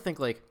 I used to think,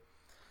 like,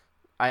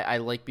 I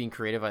like being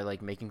creative, I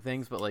like making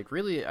things, but, like,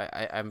 really,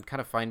 I'm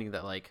kind of finding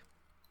that, like,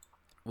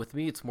 with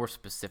me, it's more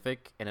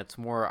specific, and it's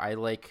more, I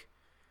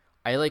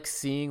like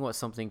seeing what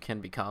something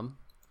can become,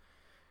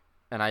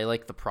 and I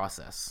like the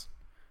process.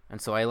 And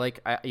so I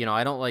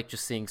don't like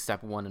just seeing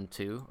step 1 and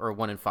 2 or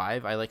 1 and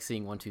 5. I like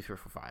seeing 1, 2, 3,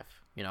 4, 5.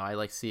 I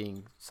like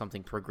seeing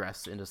something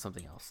progress into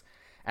something else.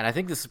 And I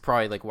think this is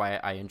probably like why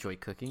I enjoy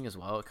cooking as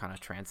well. It kind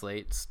of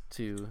translates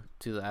to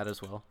that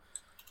as well.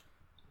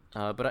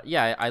 But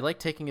yeah, I like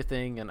taking a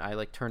thing and I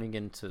like turning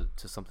into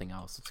something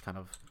else. It's kind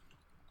of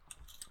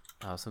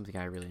something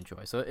I really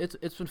enjoy. So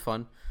it's been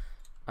fun.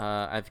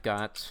 I've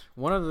got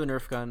one other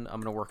Nerf gun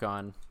I'm gonna work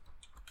on,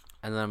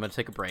 and then I'm gonna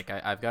take a break.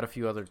 I've got a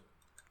few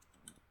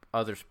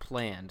others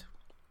planned,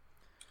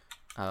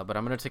 but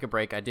I'm gonna take a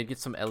break. I did get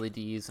some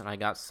LEDs, and I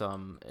got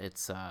some.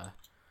 It's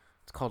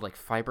called like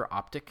fiber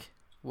optic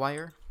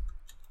wire,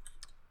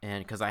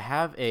 and because I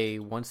have a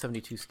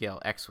 172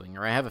 scale X-wing,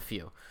 or I have a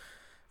few,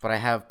 but I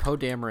have Poe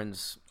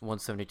Dameron's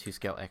 172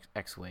 scale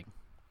X-wing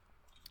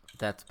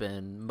that's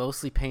been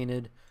mostly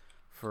painted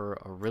for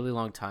a really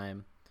long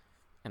time,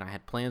 and I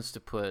had plans to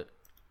put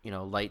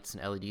lights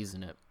and LEDs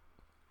in it,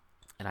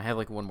 and I have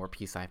like one more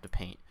piece I have to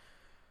paint.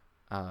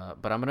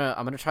 But I'm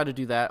gonna try to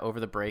do that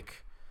over the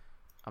break.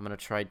 I'm gonna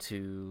try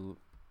to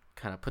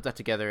kind of put that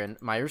together. And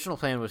my original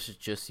plan was to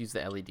just use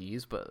the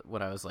LEDs, but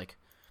when I was like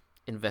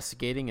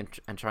investigating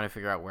and trying to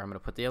figure out where I'm gonna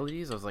put the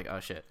LEDs, I was like, oh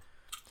shit,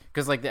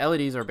 because like the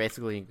LEDs are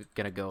basically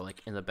gonna go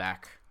like in the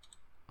back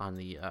on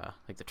the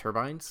like the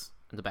turbines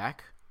in the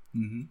back.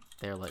 Mm-hmm.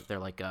 They're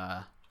like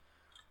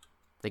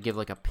they give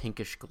like a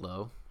pinkish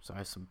glow, so I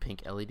have some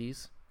pink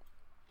LEDs.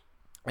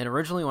 And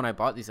originally when I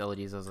bought these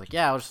LEDs, I was like,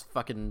 yeah, I'll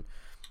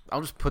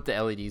just put the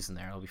LEDs in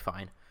there. It'll be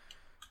fine.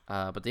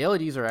 But the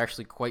LEDs are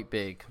actually quite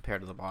big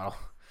compared to the bottle,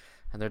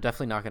 and they're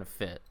definitely not going to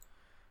fit.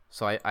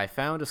 So I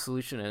found a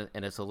solution,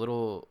 and it's a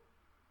little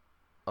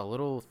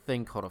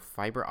thing called a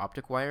fiber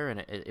optic wire,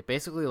 and it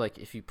basically, like,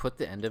 if you put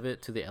the end of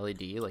it to the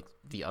LED, like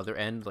the other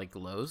end like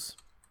glows,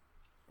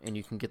 and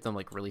you can get them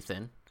like really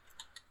thin.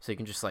 So you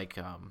can just like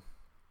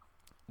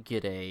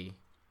get a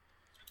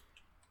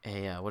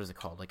what is it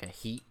called? Like a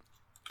heat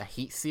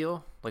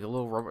seal, like a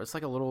little rubber. It's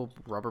like a little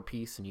rubber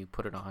piece, and you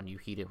put it on. You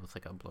heat it with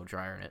like a blow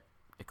dryer, and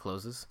it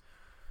closes.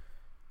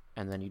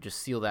 And then you just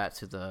seal that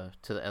to the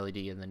LED,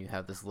 and then you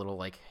have this little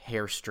like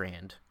hair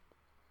strand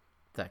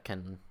that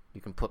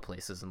you can put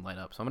places and light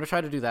up. So I'm gonna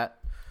try to do that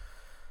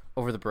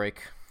over the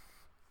break.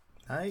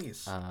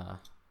 Nice.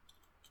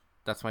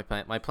 That's my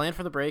plan. My plan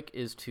for the break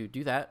is to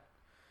do that,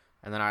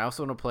 and then I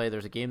also want to play.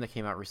 There's a game that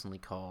came out recently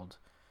called,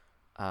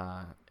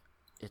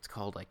 it's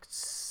called like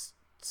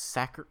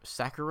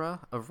Sakura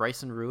of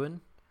Rice and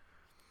Ruin,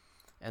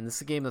 and this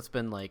is a game that's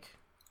been like,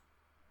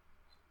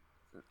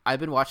 I've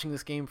been watching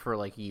this game for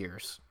like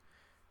years,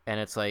 and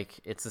it's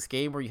this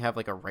game where you have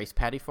like a rice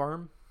paddy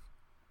farm,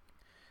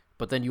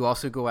 but then you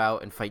also go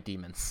out and fight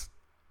demons.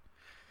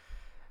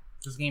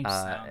 This game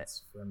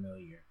sounds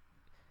familiar.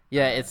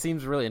 Yeah, it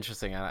seems really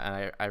interesting,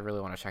 and I really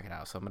want to check it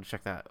out, so I'm going to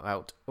check that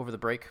out over the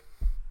break.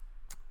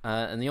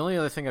 And the only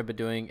other thing I've been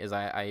doing is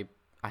I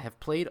have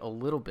played a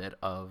little bit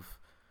of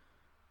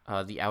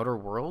The Outer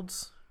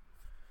Worlds,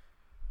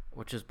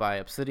 which is by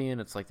Obsidian.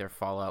 It's like their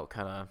Fallout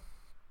kind of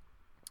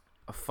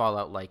a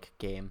Fallout-like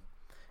game.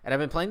 And I've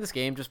been playing this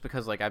game just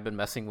because like I've been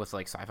messing with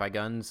like sci-fi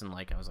guns, and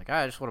like I was like,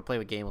 I just want to play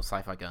a game with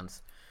sci-fi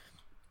guns.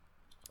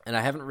 And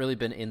I haven't really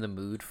been in the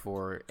mood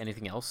for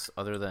anything else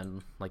other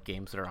than like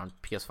games that are on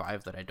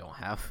PS5 that I don't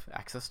have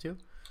access to.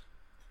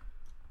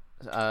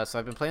 So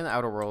I've been playing The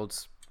Outer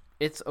Worlds.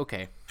 It's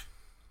okay.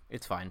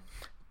 It's fine.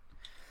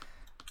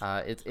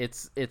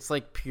 It's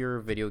like pure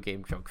video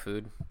game junk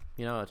food.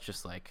 It's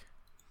just like,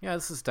 yeah,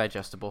 this is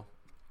digestible.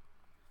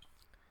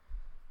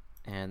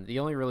 And the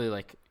only really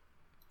like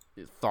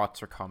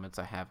thoughts or comments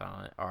I have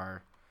on it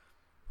are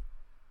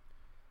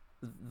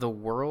the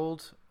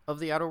world of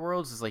The Outer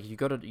Worlds is like you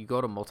go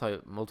to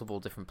multiple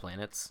different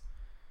planets.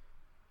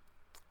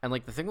 And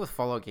like the thing with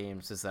Fallout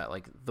games is that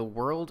like the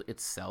world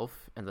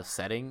itself and the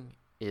setting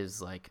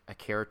is like a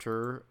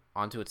character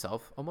onto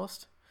itself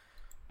almost.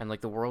 And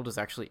like the world is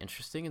actually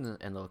interesting, and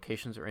the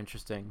locations are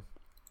interesting.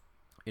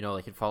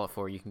 Like in Fallout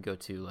 4, you can go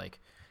to like,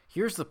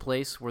 here's the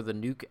place where the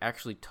nuke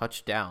actually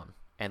touched down,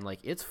 and like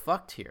it's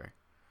fucked here.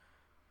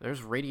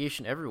 There's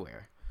radiation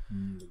everywhere.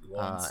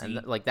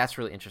 And like that's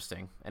really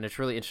interesting, and it's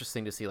really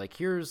interesting to see like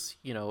here's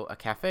a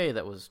cafe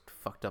that was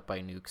fucked up by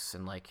nukes,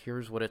 and like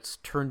here's what it's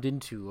turned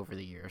into over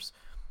the years.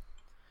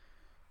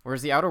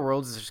 Whereas The Outer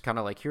Worlds is just kind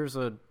of like, here's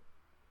a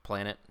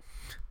planet.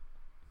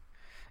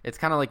 It's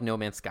kind of like No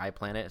Man's Sky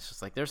planet. It's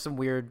just like there's some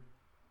weird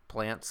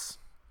plants,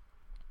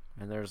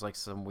 and there's like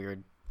some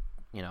weird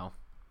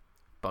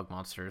bug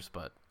monsters,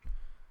 but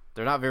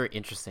they're not very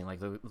interesting. Like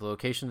the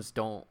locations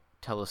don't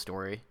tell a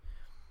story.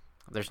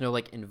 There's no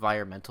like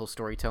environmental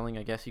storytelling,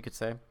 I guess you could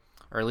say,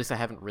 or at least I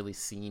haven't really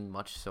seen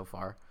much so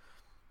far.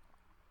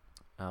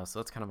 So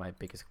that's kind of my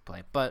biggest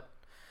complaint. But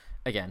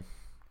again,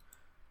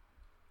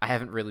 I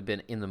haven't really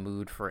been in the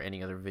mood for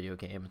any other video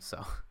game, so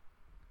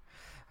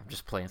I'm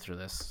just playing through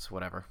this. It's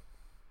whatever.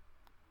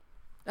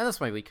 And that's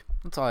my week.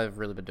 That's all I've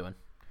really been doing.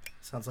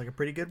 Sounds like a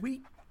pretty good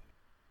week.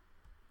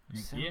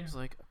 Sounds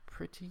like a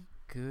pretty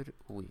good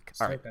week.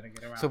 All right.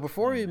 So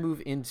before we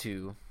move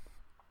into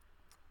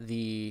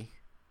the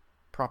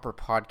proper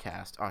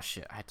podcast, oh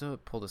shit, I had to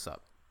pull this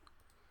up.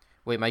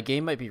 Wait, my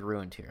game might be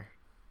ruined here.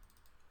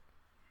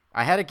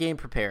 I had a game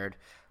prepared,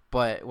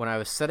 but when I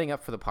was setting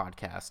up for the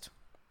podcast,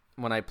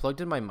 when I plugged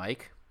in my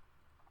mic,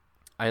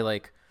 I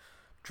like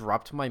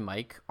dropped my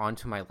mic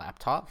onto my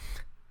laptop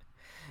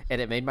and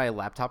it made my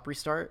laptop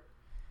restart.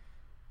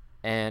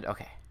 And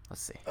okay,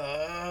 let's see.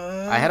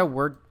 I had a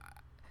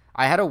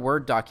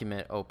Word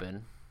document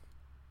open.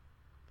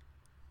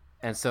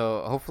 And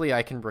so hopefully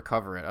I can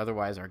recover it.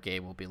 Otherwise our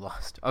game will be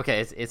lost.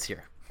 Okay, it's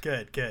here.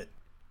 Good.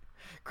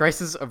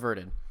 Crisis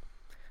averted.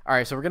 All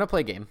right, so we're going to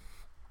play a game.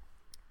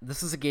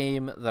 This is a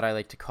game that I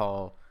like to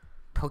call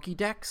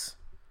Pokédex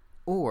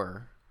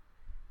or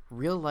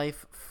Real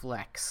Life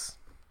Flex.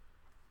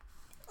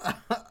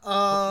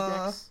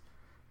 Pokédex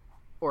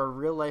or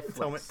Real Life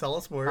Flex. Tell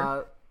us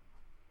more.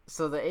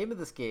 So the aim of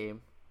this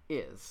game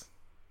is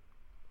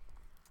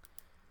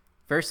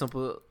very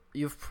simple.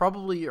 You've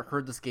probably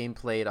heard this game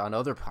played on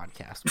other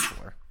podcasts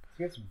before.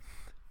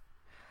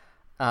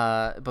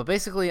 But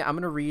basically, I'm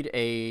gonna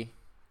read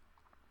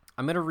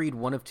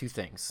one of two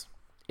things.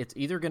 It's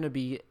either gonna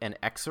be an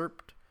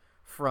excerpt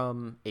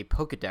from a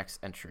Pokédex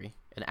entry,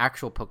 an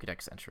actual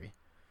Pokédex entry.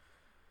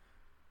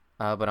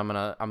 But I'm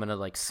gonna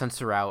like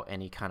censor out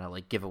any kind of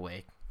like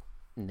giveaway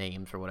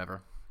names or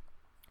whatever.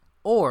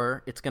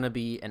 Or it's gonna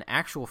be an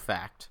actual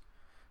fact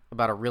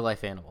about a real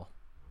life animal.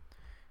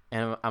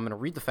 And I'm gonna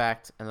read the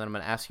fact, and then I'm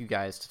gonna ask you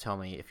guys to tell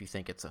me if you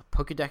think it's a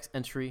Pokédex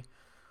entry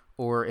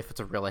or if it's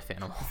a real life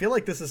animal. I feel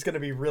like this is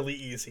gonna be really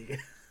easy.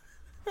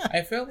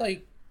 I feel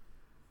like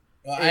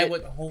I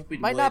would hope it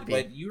might would, not be.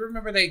 but you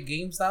remember that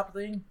GameStop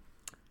thing?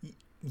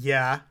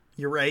 Yeah,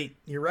 you're right.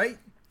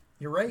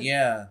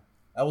 Yeah,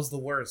 that was the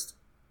worst.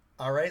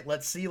 All right,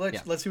 let's see.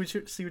 Let's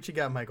see what you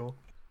got, Michael.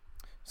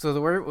 So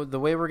the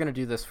way we're gonna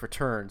do this for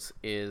turns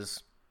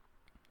is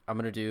we're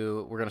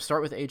gonna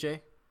start with AJ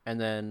and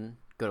then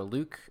go to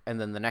Luke,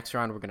 and then the next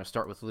round we're gonna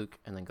start with Luke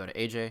and then go to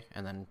AJ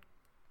and then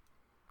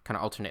kind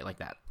of alternate like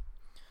that.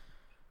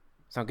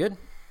 Sound good?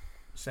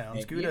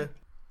 Sounds good. Yeah.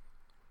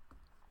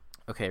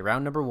 Okay,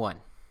 round number 1.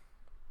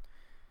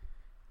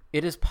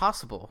 It is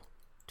possible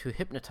to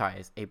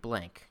hypnotize a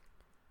blank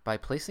by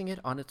placing it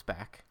on its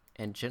back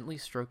and gently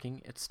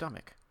stroking its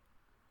stomach.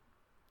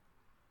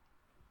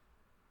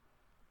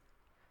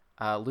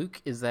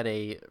 Luke, is that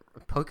a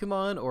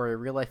Pokemon or a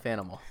real-life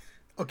animal?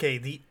 Okay,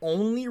 the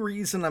only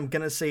reason I'm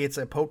gonna say it's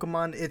a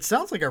Pokemon, it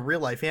sounds like a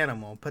real-life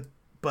animal,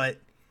 but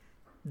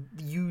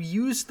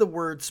you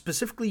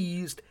specifically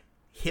used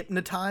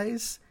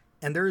hypnotize,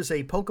 and there is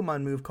a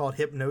Pokemon move called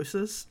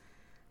Hypnosis.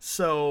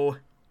 So,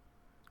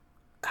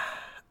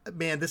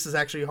 man, this is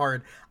actually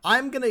hard.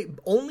 I'm gonna,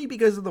 only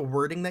because of the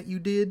wording that you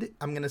did,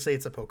 I'm gonna say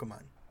it's a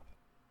Pokemon.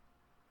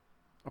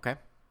 Okay.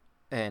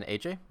 And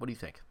AJ, what do you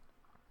think?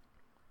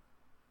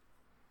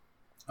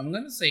 I'm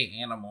gonna say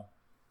animal.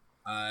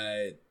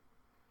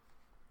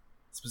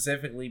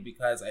 Specifically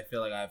because I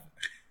feel like I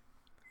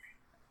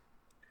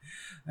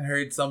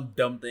heard some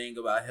dumb thing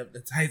about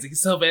hypnotizing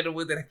some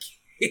animal that I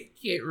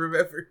can't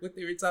remember what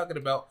they were talking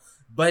about.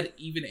 But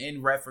even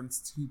in reference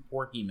to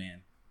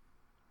Porkyman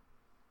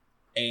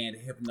and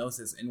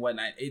hypnosis and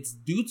whatnot, it's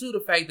due to the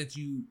fact that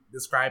you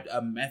described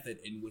a method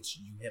in which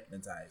you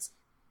hypnotize.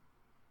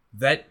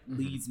 That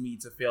leads me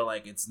to feel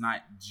like it's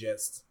not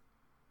just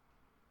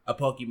a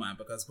Pokemon,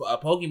 because a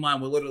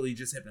Pokemon will literally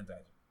just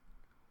hypnotize you.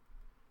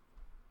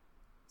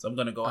 So I'm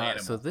going to go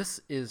animal. So this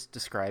is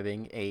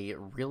describing a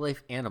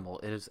real-life animal.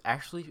 It is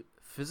actually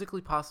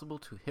physically possible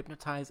to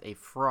hypnotize a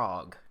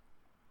frog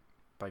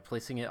by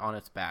placing it on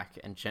its back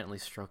and gently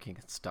stroking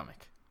its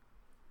stomach.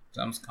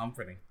 Sounds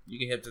comforting. You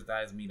can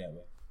hypnotize me that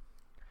way.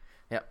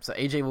 Yep, so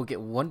AJ will get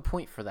 1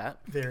 point for that.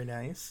 Very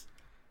nice.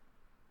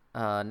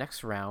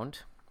 Next round.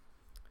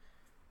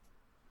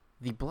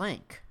 The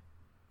blank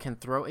can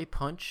throw a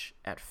punch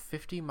at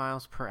 50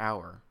 miles per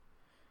hour,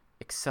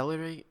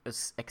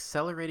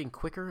 accelerating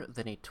quicker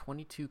than a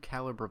 .22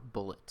 caliber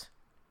bullet.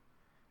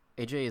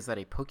 AJ, is that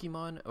a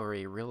Pokemon or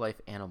a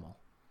real-life animal?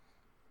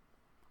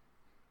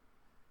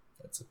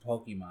 That's a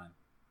Pokemon.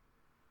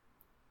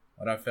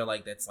 But I feel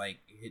like that's like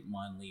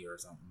Hitmonlee or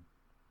something.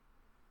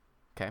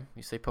 Okay,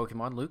 you say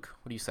Pokemon. Luke,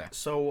 what do you say?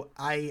 So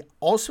I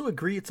also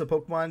agree it's a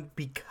Pokemon,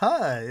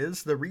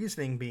 because the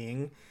reasoning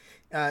being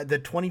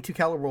the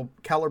 .22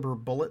 caliber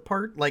bullet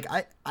part. Like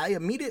I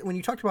immediately, when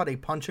you talked about a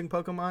punching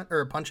Pokemon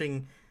or a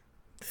punching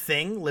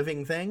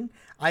living thing,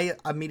 I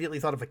immediately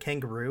thought of a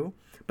kangaroo.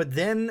 But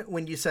then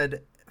when you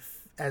said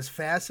as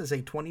fast as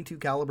a 22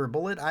 caliber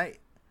bullet,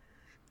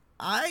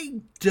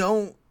 I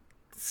don't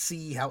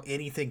see how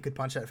anything could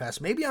punch that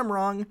fast. Maybe I'm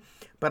wrong,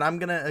 but I'm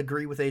gonna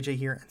agree with AJ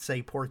here and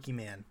say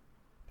Porky-Man.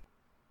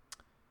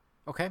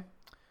 Okay.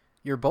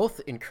 You're both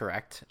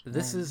incorrect.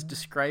 This is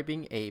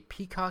describing a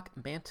peacock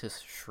mantis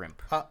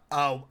shrimp,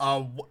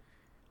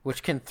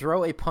 which can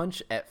throw a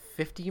punch at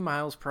 50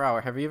 miles per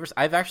hour. Have you ever?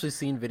 I've actually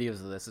seen videos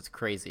of this. It's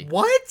crazy.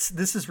 What?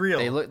 This is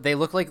real. They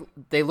look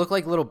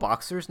like little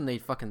boxers, and they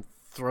fucking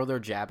throw their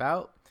jab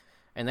out,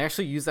 and they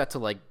actually use that to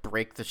like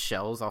break the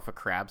shells off of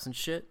crabs and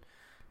shit.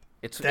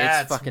 It's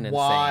fucking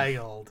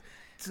wild.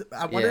 insane.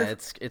 I wonder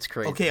it's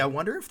crazy. Okay, I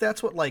wonder if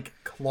that's what like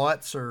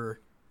Klotzer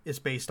is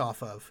based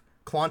off of.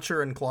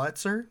 Clauncher and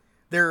Klotzer.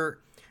 They're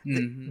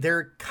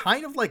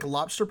kind of like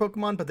lobster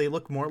Pokemon, but they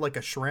look more like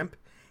a shrimp,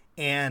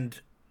 and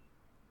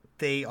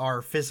they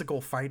are physical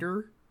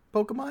fighter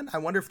Pokemon. I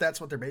wonder if that's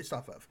what they're based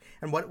off of.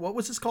 And what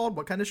was this called?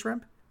 What kind of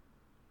shrimp?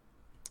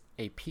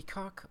 A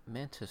peacock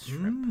mantis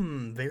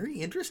shrimp. Very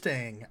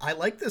interesting. I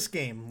like this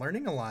game.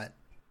 Learning a lot.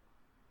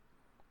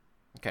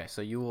 Okay,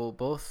 so you will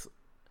both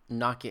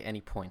not get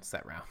any points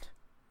that round.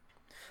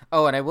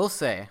 Oh, and I will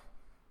say,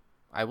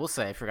 I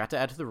forgot to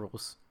add to the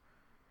rules.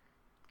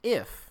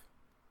 If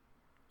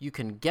you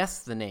can guess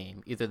the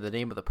name, either the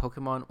name of the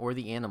Pokemon or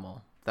the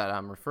animal that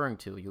I'm referring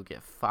to, you'll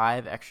get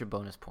 5 extra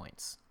bonus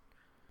points.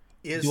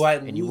 Do I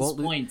lose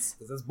points?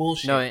 Because that's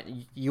bullshit. No,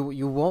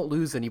 you won't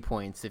lose any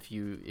points if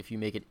you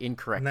make an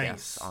incorrect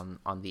Nice. guess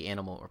on the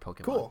animal or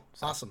Pokemon. Cool.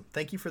 So, Awesome.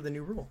 Thank you for the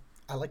new rule.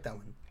 I like that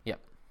one. Yep.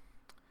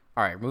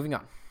 All right, moving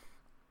on.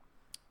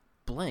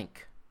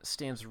 Blank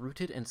stands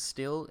rooted and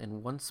still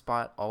in one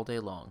spot all day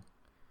long.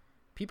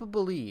 People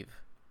believe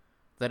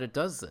that it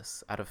does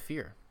this out of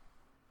fear.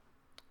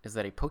 Is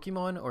that a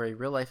Pokemon or a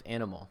real-life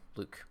animal,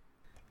 Luke?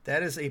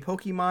 That is a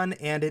Pokemon,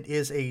 and it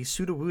is a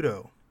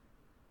Sudowoodo.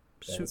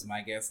 That was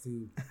my guess,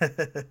 too.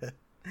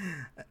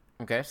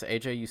 Okay, so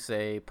AJ, you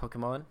say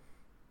Pokemon?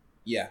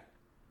 Yeah.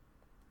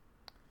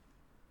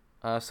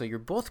 So you're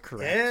both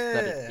correct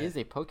that it is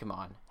a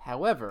Pokemon.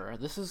 However,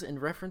 this is in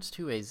reference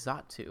to a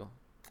Xatu.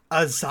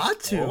 A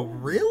Xatu?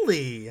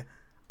 Really?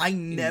 I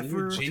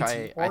never...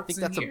 I think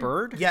that's a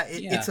bird? Yeah,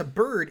 it's a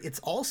bird. It's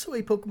also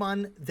a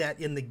Pokemon that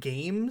in the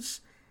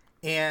games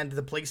and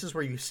the places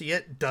where you see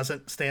it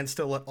doesn't stand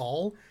still at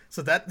all.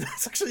 So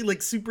that's actually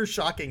like super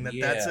shocking that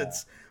that's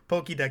its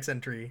Pokédex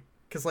entry.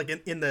 Because like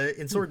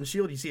in Sword and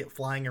Shield, you see it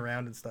flying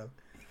around and stuff.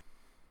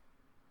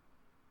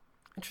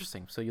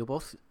 Interesting. So you'll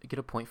both get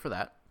a point for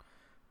that.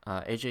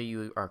 AJ,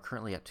 you are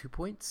currently at 2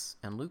 points,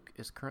 and Luke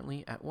is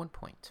currently at 1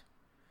 point.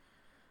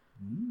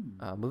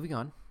 Moving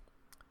on.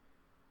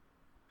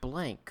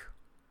 Blank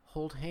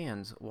hold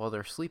hands while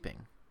they're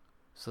sleeping,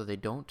 so they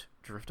don't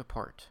drift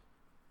apart.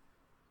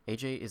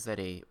 AJ, is that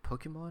a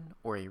Pokemon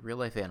or a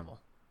real-life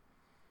animal?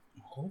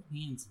 Hold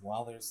hands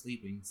while they're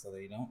sleeping so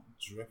they don't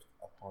drift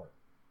apart.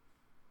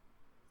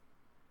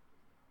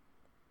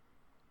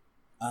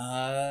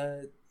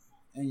 And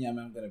yeah,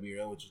 I'm gonna be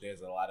real with you. There's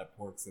a lot of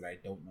porks that I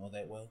don't know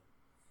that well.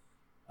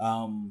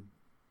 I'm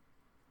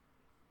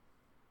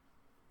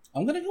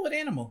gonna go with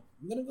animal.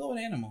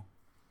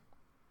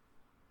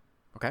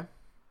 Okay.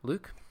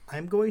 Luke?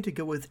 I'm going to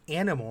go with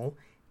animal,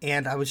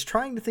 and I was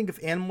trying to think of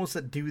animals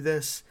that do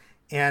this,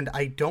 and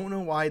I don't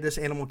know why this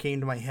animal came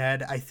to my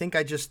head. I think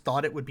I just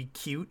thought it would be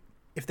cute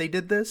if they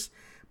did this,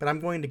 but I'm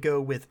going to go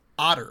with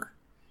otter.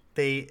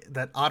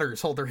 That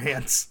otters hold their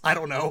hands. I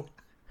don't know.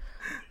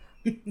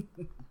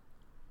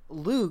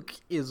 Luke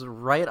is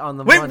right on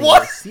the Wait, money.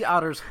 what? Sea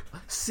otters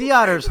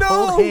No!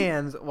 hold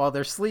hands while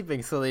they're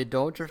sleeping so they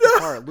don't drift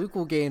apart. Luke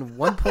will gain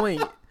 1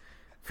 point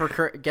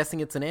for guessing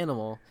it's an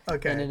animal.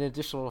 Okay. And an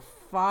additional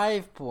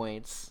 5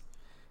 points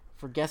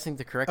for guessing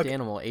the correct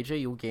animal.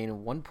 AJ, you'll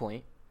gain 1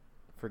 point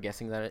for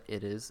guessing that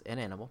it is an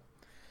animal.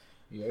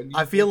 Yeah,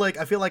 I feel like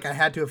I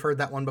had to have heard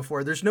that one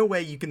before. There's no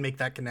way you can make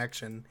that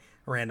connection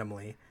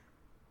randomly.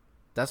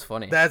 That's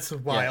funny. That's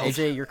wild. Yeah,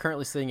 AJ, you're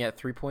currently sitting at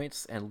 3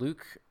 points, and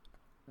Luke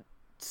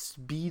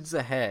speeds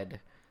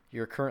ahead.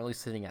 You're currently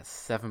sitting at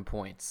 7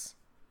 points.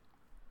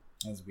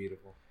 That's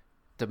beautiful.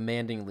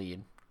 Demanding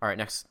lead. All right,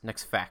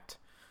 next fact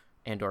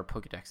and or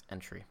Pokédex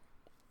entry.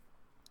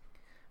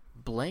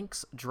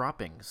 Blank's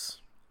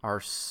droppings are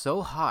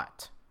so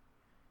hot,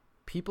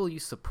 people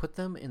used to put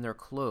them in their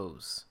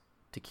clothes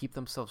to keep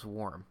themselves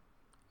warm.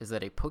 Is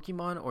that a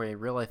Pokemon or a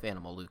real-life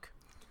animal, Luke?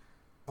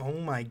 Oh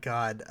my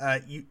god.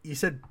 You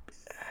said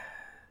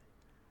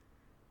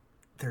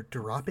their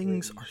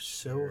droppings are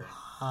so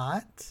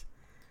hot?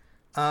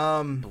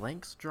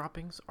 Blank's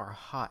droppings are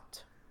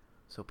hot,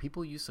 so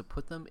people used to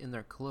put them in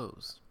their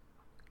clothes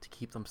to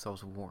keep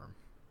themselves warm.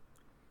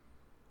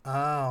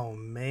 Oh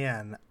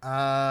man.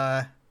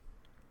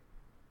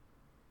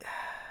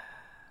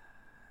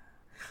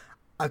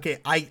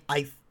 Okay,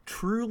 I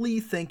truly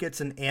think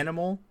it's an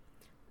animal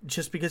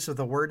just because of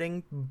the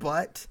wording,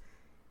 but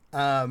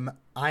I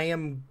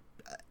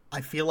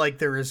feel like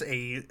there is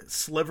a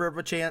sliver of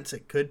a chance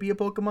it could be a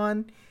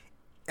Pokemon,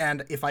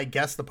 and if I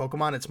guess the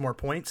Pokemon, it's more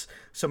points.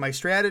 So my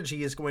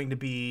strategy is going to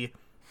be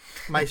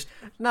My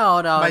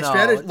No, my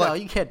strategy. no,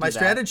 Look, you can't do my that.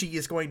 strategy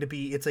is going to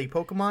be it's a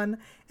Pokemon,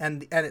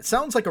 and it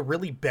sounds like a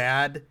really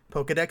bad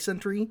Pokedex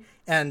entry.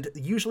 And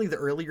usually the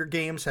earlier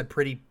games had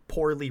pretty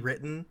poorly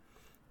written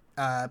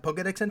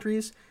Pokedex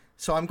entries.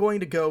 So I'm going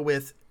to go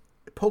with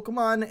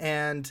Pokemon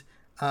and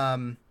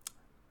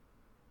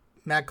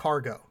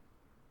Magcargo,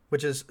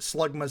 which is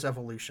Slugma's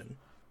evolution.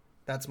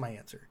 That's my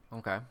answer.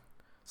 Okay,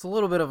 it's a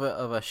little bit of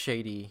a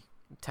shady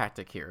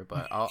tactic here,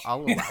 but I'll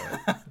allow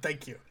it.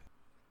 Thank you.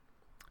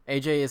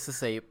 AJ, is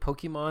this a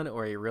Pokemon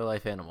or a real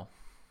life animal?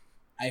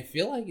 I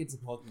feel like it's a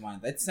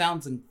Pokemon. That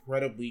sounds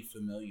incredibly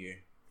familiar,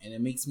 and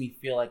it makes me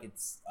feel like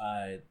it's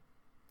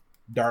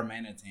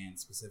Darmanitan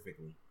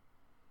specifically.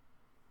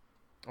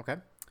 Okay.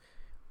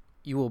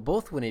 You will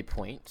both win a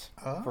point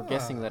for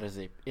guessing that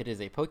it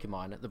is a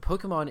Pokemon. The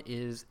Pokemon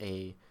is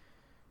a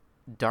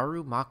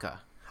Darumaka.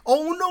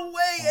 Oh no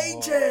way,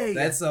 AJ!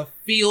 That's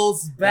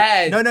feels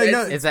bad. No.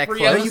 Is that No,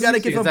 close? you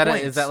gotta give him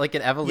points. Is that like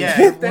an evolution?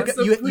 Yeah, That's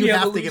a you have to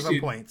pre-evolution. give him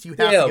points. You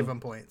have to give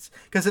him points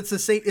because it's the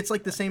same. It's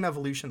like the same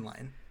evolution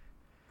line.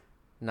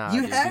 Nah,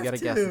 You dude, have you gotta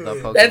to. guess the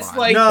Pokemon. That's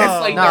like No.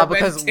 that's like Nah, Darmanitan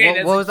because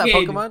as what a was that kid.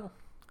 Pokemon?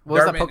 What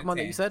was that Pokemon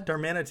that you Darmanitan. said?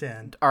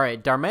 Darmanitan. All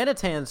right,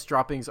 Darmanitan's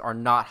droppings are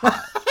not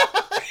hot,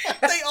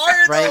 They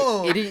are right?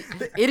 though.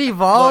 It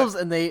evolves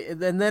and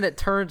then it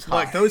turns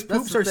hot. Look, those That's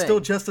poops the are thing. still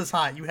just as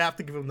hot. You have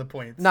to give them the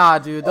points. Nah,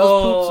 dude,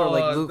 those poops are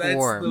like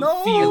lukewarm. No.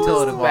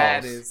 Until it the evolves.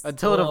 baddest.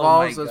 Until it Oh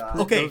evolves, my those, God.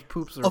 poop, Okay, those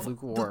poops are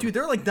lukewarm. Dude,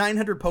 there are like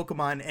 900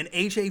 Pokemon, and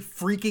AJ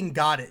freaking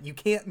got it. You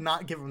can't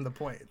not give him the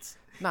points.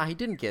 Nah, he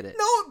didn't get it.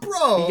 No,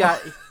 bro.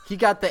 He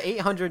got the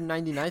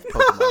 899th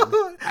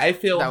Pokemon. I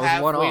feel That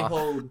was one halfway off.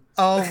 hold.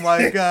 Oh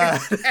my god.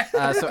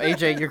 So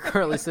AJ, you're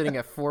currently sitting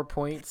at 4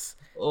 points,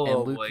 Oh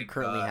and Luke, my you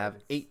currently God. have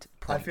 8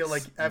 I points. feel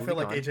like Moving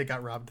on. AJ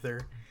got robbed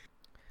there.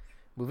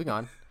 Moving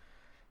on.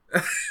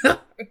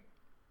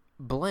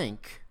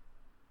 Blank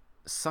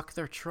suck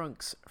their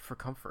trunks for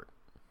comfort.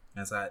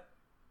 That's that.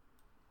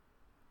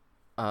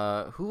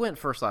 Who went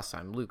first last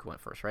time? Luke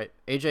went first, right?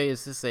 AJ,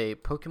 is this a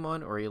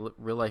Pokemon or a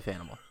real life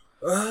animal?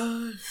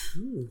 I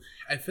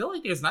feel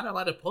like there's not a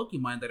lot of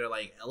Pokemon that are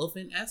like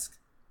elephant-esque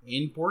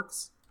in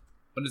porks.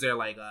 What is there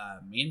like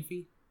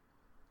Manphy?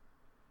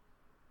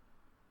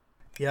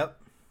 Yep.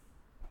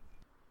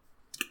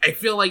 I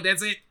feel like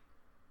that's it.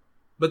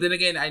 But then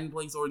again, I didn't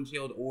play Sword and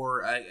Shield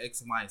or X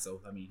and Y,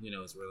 so I mean, who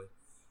knows really?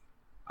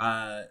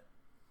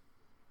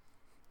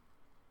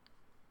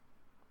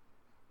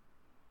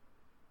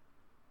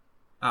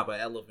 But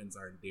elephants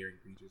are endearing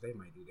creatures. They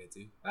might do that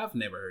too. I've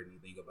never heard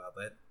anything about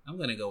that. I'm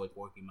gonna go with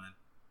Pokemon.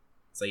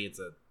 Say it's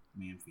a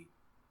Manphy.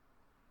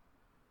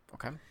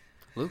 Okay.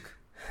 Luke?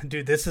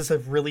 Dude, this is a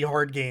really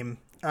hard game.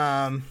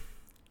 Man.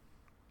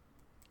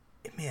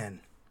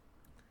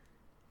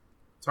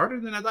 It's harder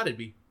than I thought it'd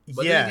be.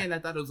 But Yeah. then again, I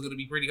thought it was gonna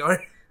be pretty hard.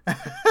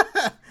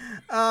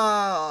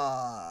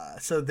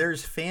 So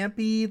there's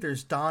Fampy,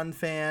 there's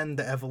Donphan,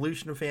 the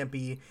evolution of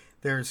Fampy,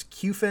 there's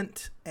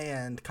Cufant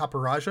and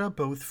Caparaja,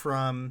 both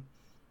from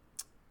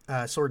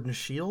Sword and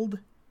Shield.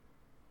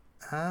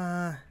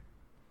 You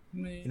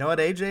know what,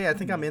 AJ? I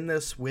think I'm in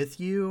this with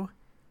you.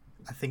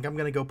 I think I'm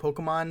gonna go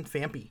Pokemon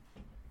Fampy.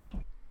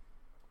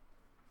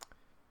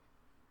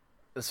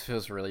 This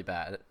feels really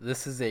bad.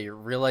 This is a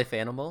real life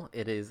animal.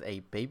 It is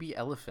a baby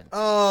elephant.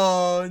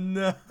 Oh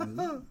no!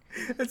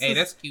 Hey,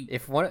 that's cute.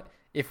 If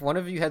one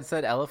of you had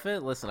said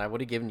elephant, listen, I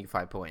would have given you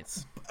 5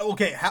 points.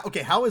 Okay.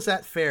 How is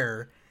that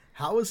fair?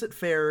 How is it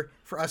fair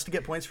for us to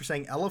get points for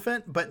saying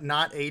elephant, but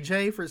not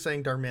AJ for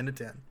saying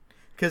Darmanitan?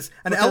 Because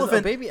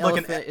A baby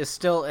elephant is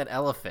still an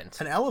elephant.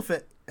 An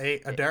elephant, a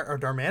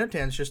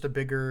Darmanitan is just a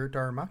bigger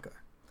Darumaka.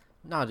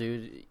 Nah,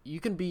 dude, you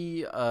can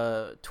be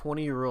a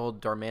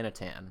 20-year-old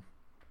Darmanitan,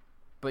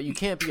 but you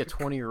can't be a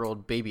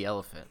 20-year-old baby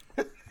elephant.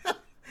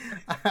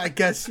 I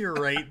guess you're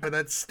right, but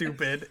that's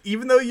stupid.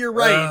 Even though you're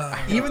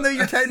right, even though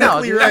you're No,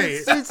 technically dude, right.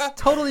 it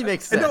totally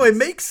makes sense. No, it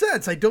makes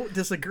sense. I don't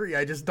disagree.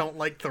 I just don't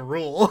like the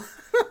rule.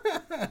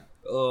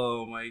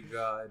 Oh my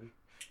god.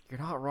 You're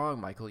not wrong,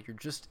 Michael. You're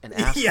just an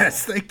asshole.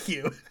 Yes, thank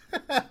you.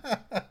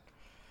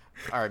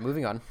 All right,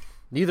 moving on.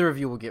 Neither of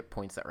you will get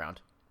points that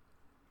round.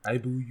 I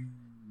boo you.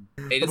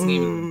 Hey, this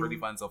game has been pretty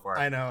fun so far.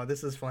 I know,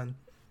 this is fun.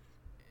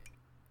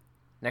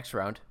 Next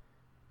round.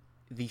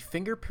 The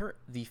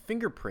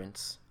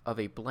fingerprints of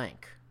a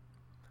blank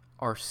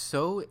are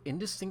so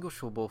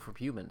indistinguishable from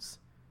humans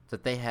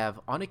that they have,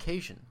 on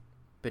occasion,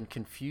 been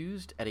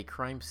confused at a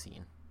crime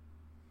scene.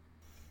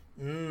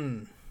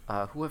 Who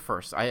went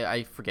first?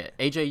 I forget.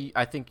 AJ,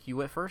 I think you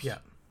went first? Yeah.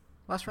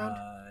 Last round?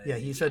 Yeah,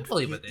 he said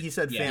he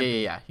said yeah.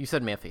 Fampy. Yeah. You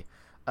said Manphy.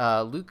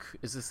 Luke,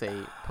 is this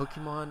a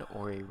Pokemon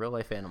or a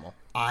real-life animal?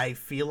 I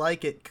feel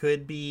like it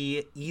could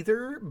be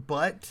either,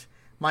 but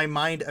my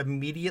mind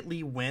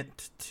immediately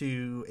went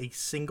to a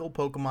single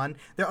Pokemon.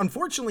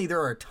 Unfortunately,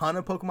 there are a ton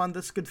of Pokemon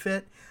this could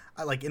fit.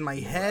 Like in my I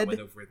head, went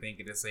over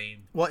thinking the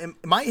same. well, in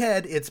my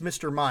head, it's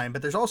Mr. Mime,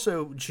 but there's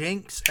also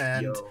Jinx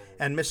and Yo.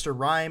 Mr.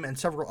 Rhyme and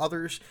several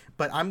others.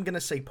 But I'm gonna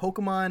say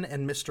Pokemon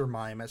and Mr.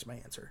 Mime as my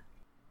answer.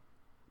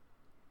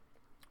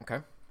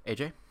 Okay.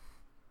 AJ?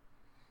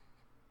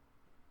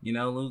 You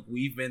know, Luke,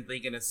 we've been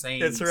thinking the same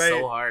That's right.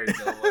 so hard.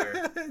 Don't worry.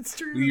 It's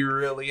true. We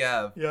really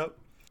have. Yep.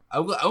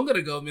 I'm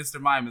gonna go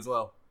Mr. Mime as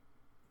well.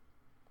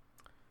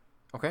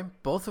 Okay,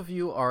 both of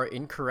you are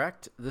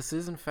incorrect. This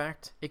is, in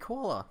fact, a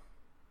koala.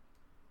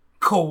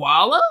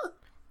 Koala?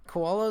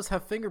 Koalas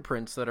have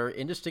fingerprints that are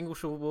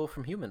indistinguishable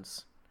from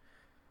humans.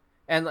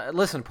 And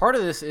listen, part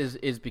of this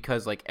is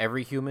because, like,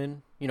 every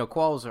human,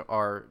 koalas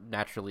are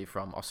naturally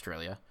from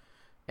Australia.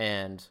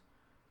 And,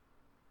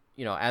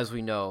 as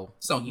we know,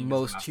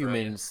 most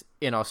humans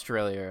in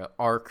Australia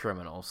are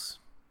criminals.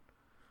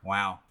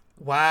 Wow.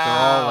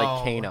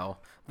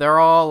 They're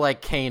all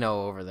like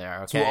Kano over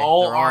there, okay? To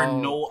all our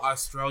no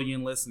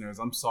Australian listeners,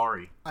 I'm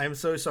sorry. I'm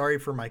so sorry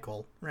for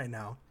Michael right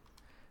now.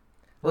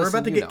 We're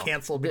about to get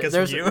canceled because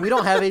of you. We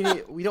don't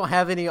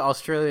have any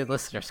Australian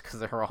listeners because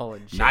they're all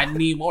in jail. Not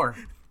anymore.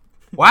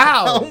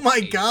 Wow. Oh my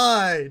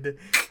god.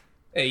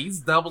 Hey, he's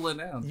doubling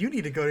down. You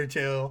need to go to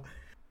jail.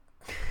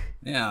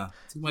 Yeah.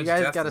 Too much You guys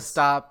justice. gotta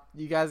stop.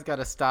 You guys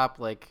gotta stop.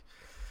 Like,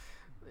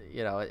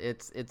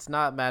 it's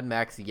not Mad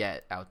Max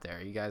yet out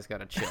there. You guys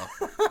gotta chill.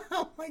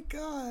 Oh my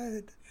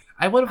god.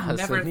 I would have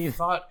never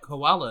thought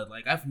koala.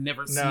 Like, I've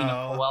never seen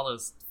a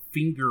koala's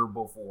finger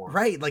before.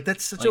 Right. Like,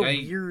 that's such a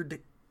weird.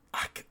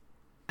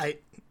 I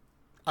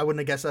wouldn't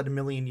have guessed that in a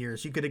million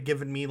years. You could have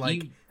given me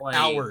like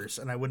hours,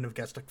 and I wouldn't have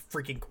guessed a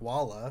freaking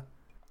koala.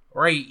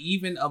 Right.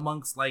 Even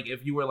amongst like,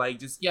 if you were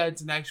like,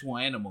 it's an actual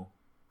animal.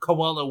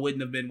 Koala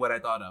wouldn't have been what I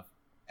thought of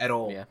at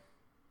all. Yeah.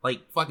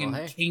 Like fucking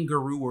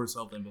kangaroo or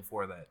something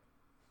before that.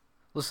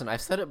 Listen,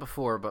 I've said it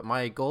before, but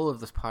my goal of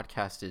this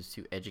podcast is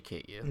to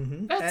educate you.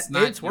 Mm-hmm.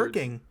 It's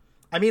working.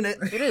 I mean,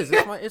 it is.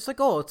 It's a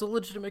goal. It's a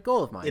legitimate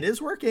goal of mine. It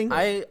is working.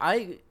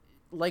 I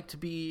like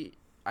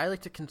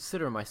to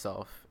consider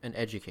myself an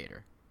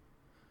educator.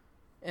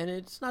 And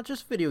it's not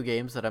just video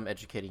games that I'm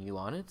educating you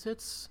on.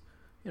 It's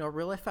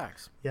real life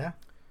facts. Yeah.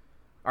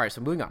 All right, so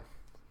moving on.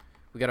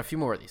 We got a few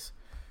more of these.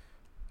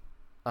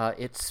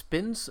 It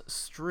spins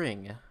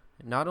string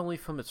not only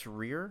from its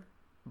rear,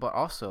 but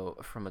also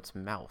from its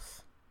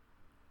mouth.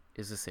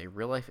 Is this a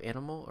real life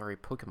animal or a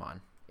Pokemon?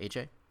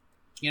 AJ?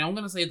 I'm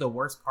going to say the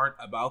worst part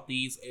about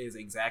these is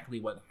exactly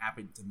what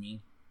happened to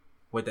me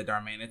with the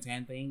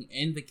Darmanitan thing.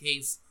 In the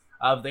case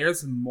of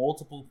there's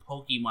multiple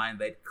Pokemon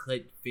that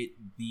could fit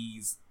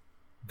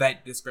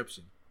that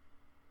description.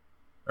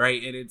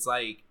 Right? And it's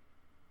like,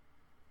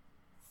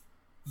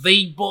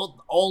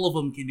 all of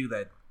them can do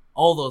that.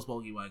 All those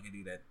Pokemon can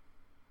do that.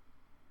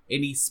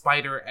 Any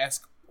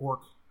spider-esque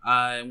pork,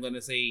 I'm going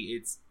to say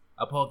it's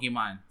a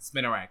Pokemon,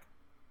 Spinarak.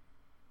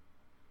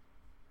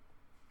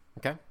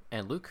 Okay,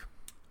 and Luke?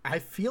 I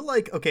feel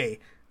like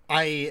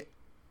I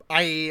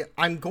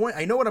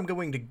know what I'm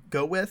going to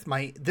go with.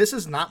 This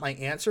is not my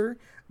answer,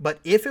 but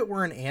if it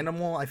were an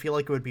animal, I feel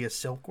like it would be a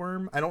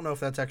silkworm. I don't know if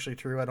that's actually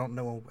true. I don't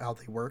know how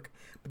they work,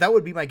 but that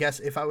would be my guess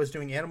if I was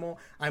doing animal.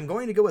 I'm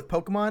going to go with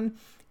Pokemon,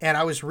 and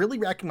I was really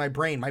racking my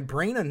brain. My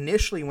brain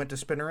initially went to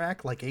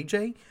Spinarak, like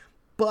AJ,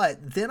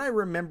 but then I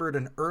remembered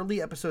an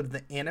early episode of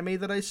the anime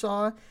that I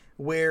saw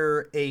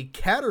where a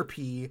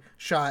Caterpie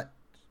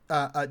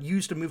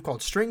used a move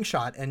called String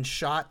Shot and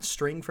shot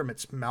string from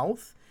its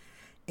mouth.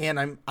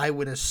 And I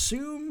would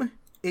assume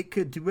it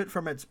could do it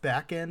from its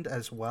back end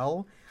as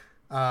well.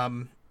 I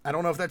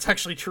don't know if that's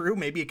actually true.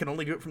 Maybe it can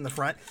only do it from the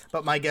front.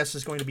 But my guess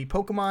is going to be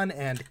Pokemon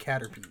and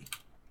Caterpie.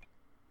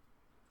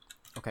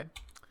 Okay.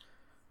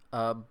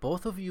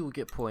 Both of you will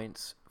get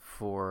points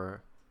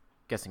for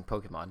guessing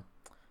Pokemon.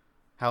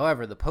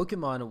 However, the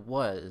Pokemon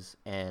was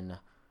an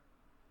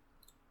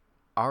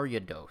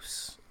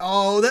Ariados.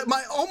 Oh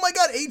my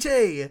god,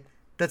 AJ!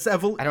 That's the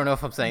I don't know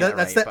if I'm saying that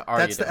right, but Ariados.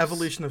 That's the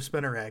evolution of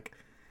Spinarak.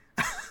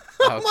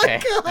 Oh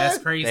my god. That's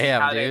crazy.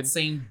 Damn, how dude. that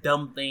same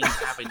dumb thing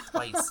happened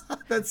twice.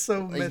 That's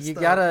so messed you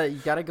up. You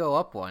gotta go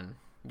up one.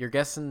 You're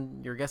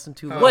guessing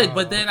too low. What?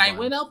 But then I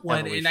went up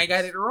one and I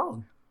got it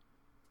wrong.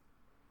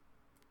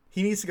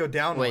 He needs to go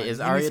down one. Wait, is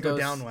he needs to Ariados? go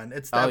down one.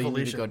 It's the evolution.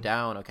 You need to go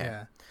down. Okay.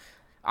 Yeah.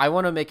 I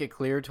want to make it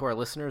clear to our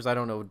listeners, I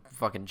don't know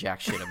fucking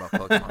jack shit about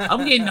Pokemon.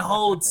 I'm getting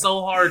hold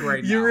so hard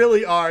right now. You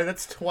really are.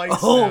 That's twice.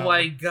 Oh now.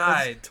 my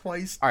god. That's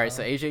twice. All right,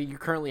 so AJ, you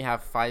currently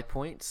have 5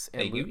 points,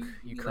 and Hey, Luke,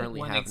 you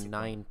currently have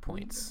 9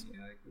 points. Yeah,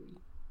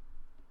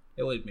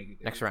 it would make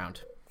it Next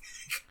round.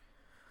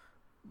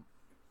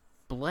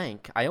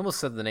 Blank. I almost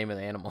said the name of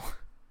the animal.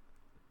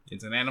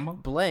 It's an animal?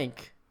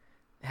 Blank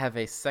have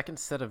a second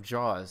set of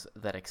jaws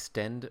that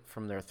extend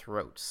from their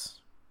throats.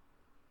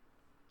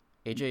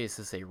 AJ, is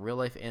this a real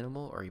life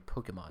animal or a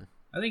Pokemon?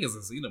 I think it's a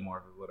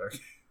xenomorph is what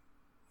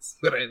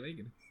I think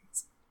it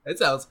is. That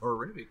sounds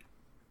horrific.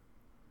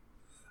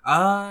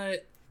 I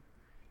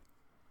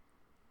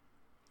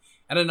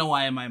don't know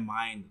why in my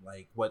mind,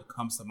 like, what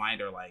comes to mind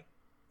are, like,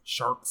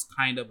 sharks,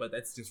 kind of, but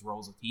that's just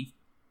rows of teeth.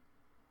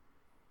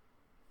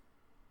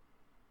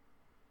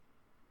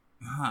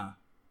 I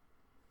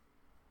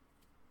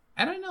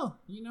don't know.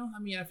 I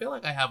mean, I feel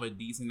like I have a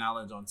decent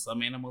knowledge on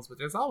some animals, but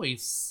there's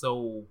always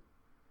so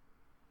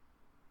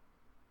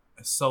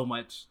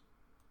much,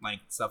 like,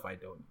 stuff I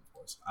don't, of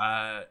course.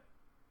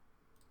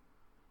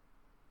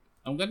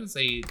 I'm gonna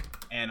say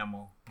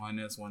animal on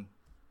this one.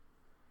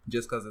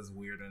 just because it's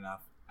weird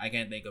enough. I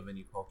can't think of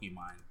any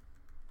Pokemon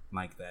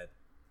like that.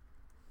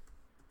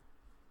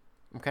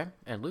 Okay,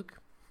 and Luke?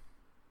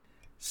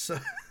 So,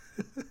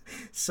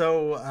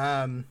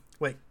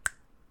 wait,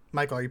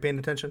 Michael, are you paying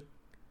attention?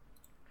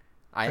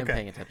 I am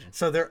paying attention.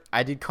 So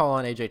I did call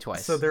on AJ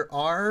twice. So there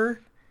are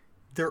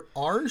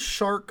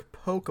shark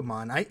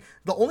Pokemon.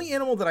 The only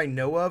animal that I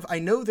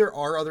know there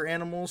are other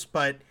animals,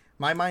 but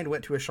my mind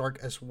went to a shark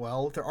as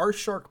well. There are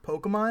shark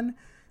Pokemon,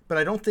 but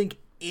I don't think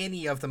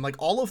any of them, like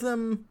all of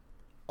them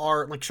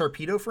are, like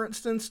Sharpedo, for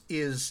instance,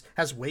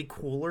 has way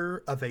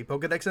cooler of a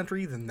Pokedex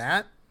entry than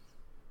that.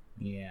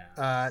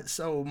 Yeah.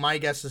 So my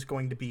guess is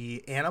going to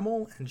be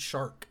animal and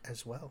shark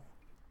as well.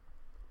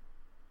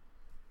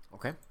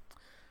 Okay.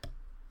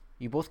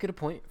 You both get a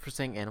point for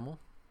saying animal.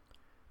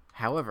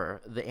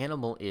 However, the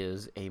animal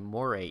is a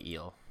moray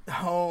eel.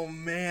 Oh,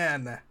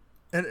 man.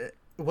 And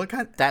what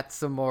kind?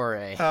 That's a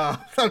moray.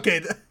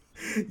 Okay.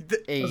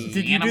 Did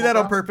you do that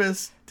on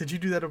purpose?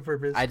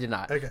 I did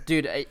not. Okay.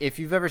 Dude, if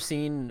you've ever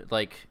seen,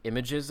 like,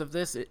 images of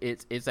this,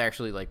 it's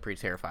actually, like, pretty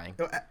terrifying.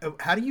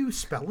 How do you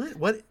spell it?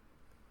 What?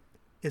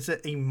 Is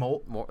it a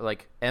More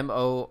like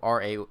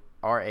Moray.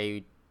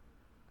 Moray.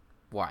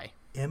 Moray.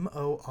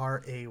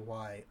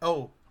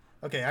 Oh,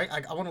 okay.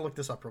 I want to look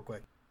this up real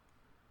quick.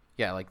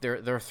 Yeah, like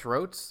their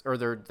throats, or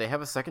they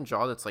have a second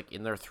jaw that's like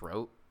in their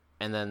throat,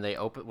 and then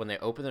when they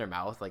open their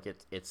mouth, like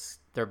it's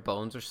their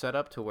bones are set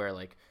up to where,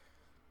 like,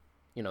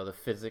 you know, the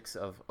physics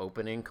of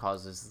opening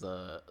causes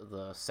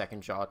the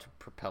second jaw to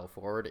propel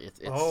forward. It's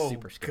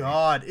super scary. Oh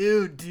God,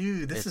 ew,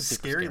 dude, this is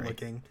scary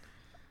looking.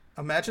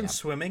 Imagine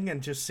swimming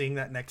and just seeing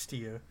that next to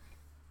you.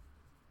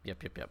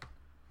 Yep.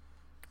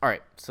 All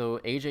right, so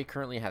AJ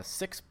currently has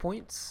 6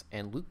 points,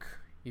 and Luke,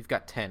 you've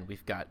got 10.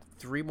 We've got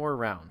 3 more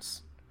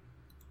rounds.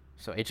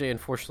 So AJ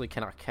unfortunately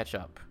cannot catch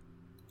up,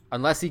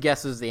 unless he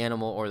guesses the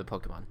animal or the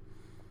Pokemon.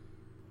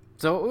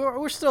 So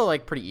we're still,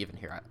 like, pretty even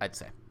here, I'd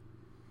say.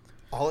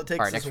 All it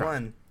takes is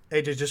one.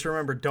 AJ, just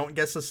remember, don't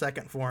guess the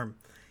second form,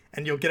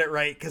 and you'll get it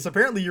right, because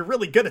apparently you're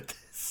really good at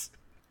this.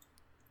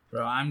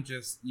 Bro, I'm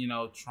just,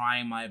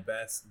 trying my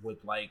best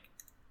with, like,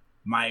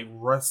 my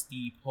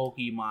rusty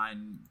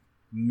Pokemon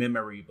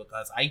memory,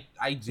 because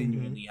I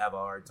genuinely have a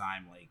hard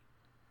time, like,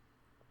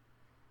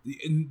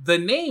 the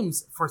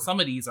names for some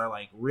of these are,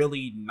 like,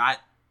 really not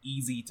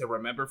easy to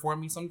remember for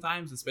me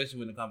sometimes, especially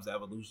when it comes to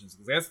evolutions,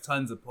 because there's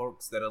tons of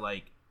pokes that are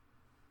like,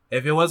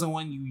 if it wasn't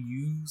one you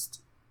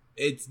used,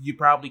 you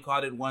probably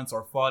caught it once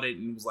or fought it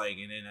and it was like,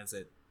 and then that's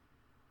it.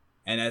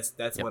 And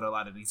that's what a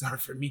lot of these are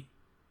for me.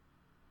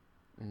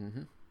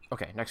 Mm-hmm.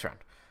 Okay, next round.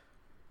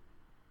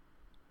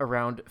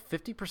 Around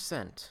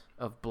 50%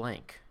 of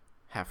blank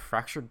have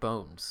fractured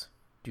bones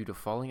due to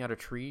falling out of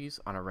trees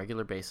on a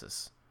regular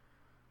basis.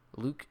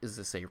 Luke, is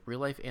this a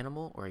real-life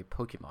animal or a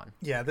Pokemon?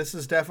 Yeah, this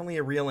is definitely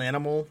a real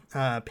animal.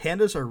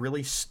 Pandas are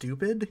really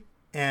stupid,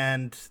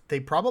 and they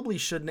probably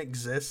shouldn't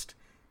exist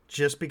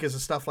just because of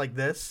stuff like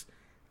this.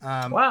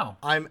 Wow.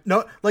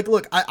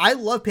 Look, I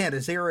love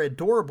pandas. They are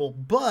adorable,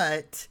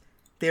 but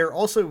they're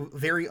also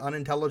very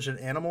unintelligent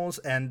animals,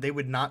 and they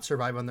would not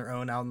survive on their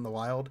own out in the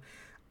wild.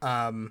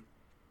 I'm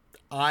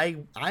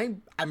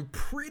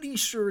pretty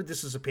sure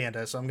this is a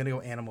panda, so I'm gonna go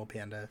animal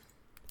panda.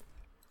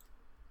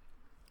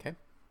 Okay,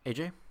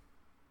 AJ.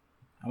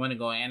 I want to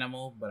go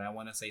animal, but I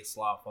want to say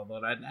sloth.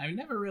 Although I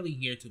never really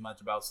hear too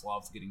much about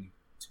sloths getting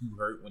too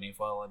hurt when they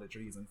fall out of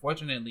trees.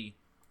 Unfortunately,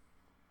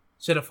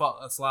 should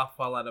a sloth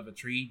fall out of a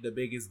tree, the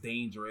biggest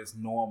danger is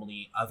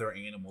normally other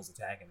animals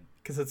attacking it.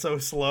 Because it's so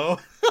slow.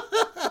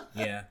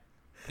 Yeah.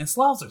 And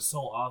sloths are so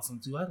awesome,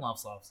 too. I love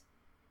sloths.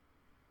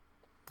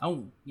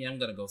 I'm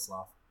going to go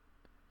sloth.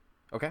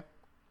 Okay.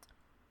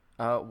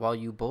 While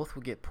you both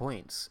will get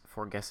points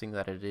for guessing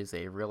that it is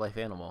a real-life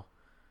animal,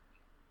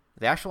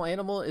 the actual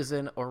animal is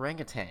an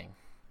orangutan.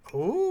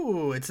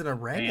 Ooh, it's an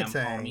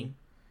orangutan. Damn,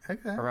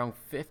 okay. Around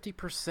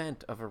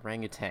 50% of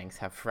orangutans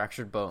have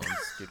fractured bones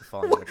due to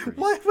falling out of trees.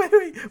 What?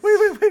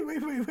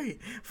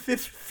 Wait.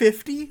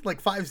 50?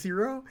 Like 50?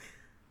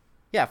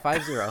 Yeah,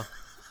 50.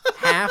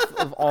 Half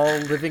of all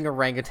living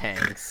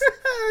orangutans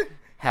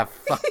have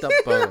fucked up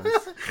bones.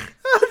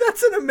 Oh,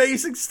 that's an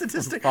amazing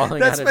statistic.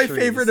 That's my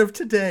favorite of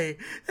today.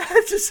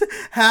 Just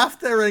half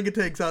the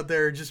orangutans out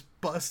there are just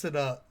busted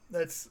up.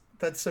 That's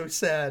so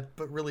sad,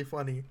 but really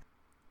funny.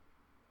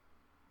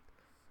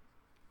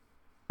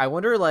 I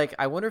wonder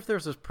if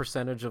there's a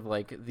percentage of,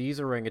 like,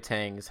 these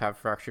orangutans have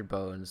fractured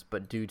bones,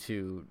 but due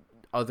to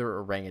other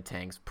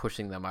orangutans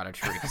pushing them out of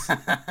trees,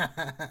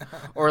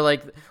 or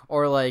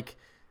like,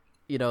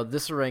 you know,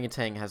 this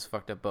orangutan has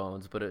fucked up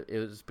bones, but it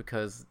was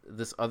because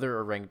this other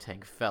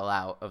orangutan fell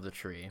out of the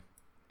tree,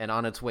 and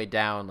on its way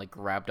down, like,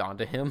 grabbed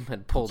onto him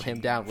and pulled him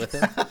down with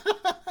him.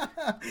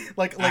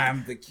 like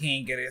I'm the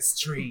king of this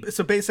tree.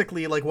 So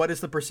basically, like, what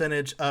is the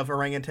percentage of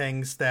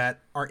orangutans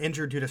that are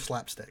injured due to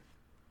slapstick?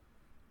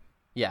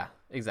 Yeah,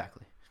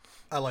 exactly.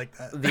 I like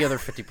that. The other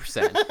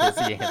 50% is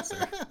the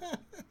answer.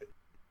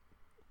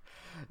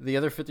 The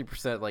other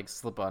 50%, like,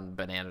 slip on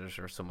bananas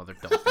or some other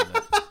dumb thing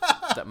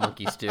that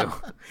monkeys do.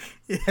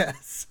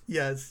 Yes.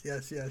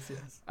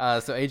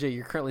 So AJ,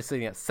 you're currently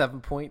sitting at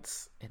 7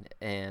 points,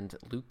 and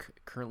Luke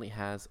currently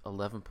has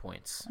 11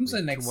 points. I'm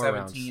sitting next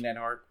 17 at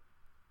heart.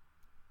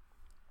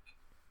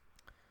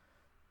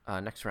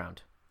 Next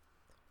round.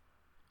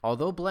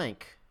 Although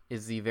blank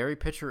is the very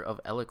picture of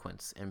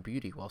eloquence and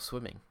beauty while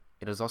swimming,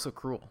 it is also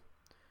cruel.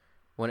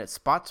 When it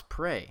spots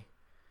prey,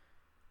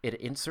 it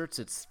inserts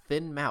its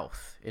thin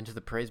mouth into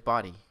the prey's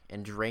body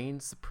and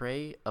drains the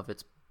prey of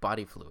its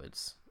body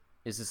fluids.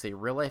 Is this a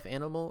real-life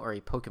animal or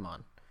a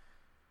Pokemon?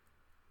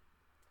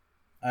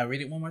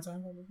 Read it one more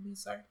time,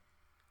 please. Sorry.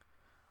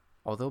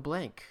 Although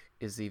blank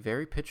is the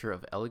very picture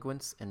of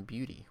eloquence and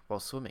beauty while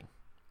swimming,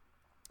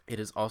 it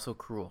is also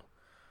cruel.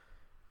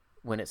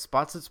 When it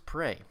spots its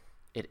prey,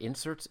 it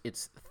inserts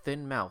its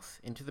thin mouth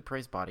into the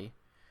prey's body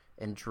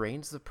and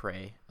drains the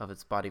prey of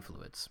its body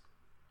fluids.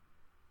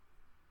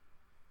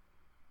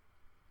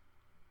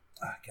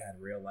 Oh,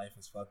 God, real life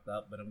is fucked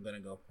up, but I'm gonna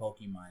go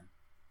Pokemon.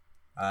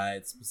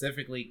 It's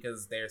specifically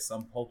because there's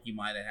some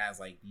Pokemon that has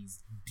like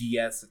these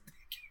DS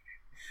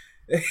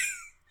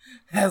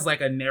has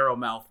like a narrow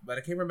mouth, but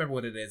I can't remember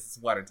what it is. It's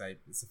water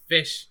type. It's a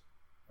fish,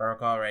 if I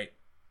recall right.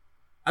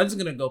 I'm just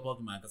gonna go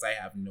Pokemon because I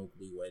have no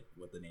clue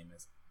what the name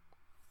is.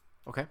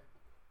 Okay.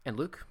 And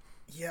Luke?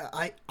 Yeah,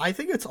 I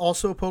think it's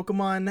also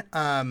Pokemon.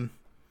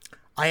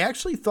 I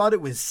actually thought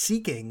it was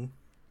Seeking,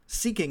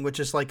 which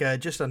is like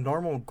just a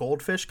normal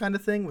goldfish kind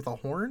of thing with a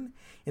horn.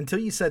 Until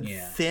you said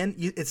thin,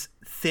 it's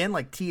thin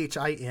like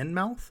THIN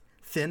mouth,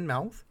 thin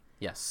mouth.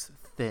 Yes,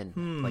 thin,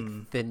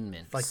 like Thin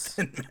Mints. Like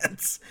Thin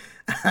Mints.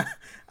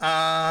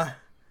 Oh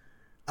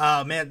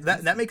man,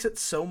 that makes it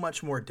so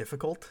much more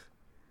difficult.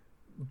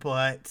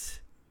 But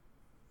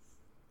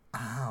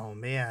oh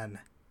man,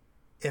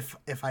 if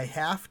I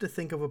have to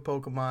think of a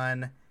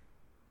Pokemon.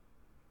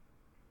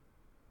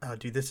 Oh,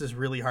 dude, this is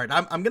really hard.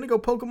 I'm going to go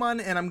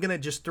Pokemon, and I'm going to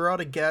just throw out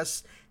a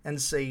guess and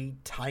say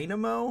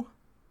Tynamo.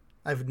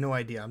 I have no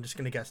idea. I'm just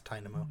going to guess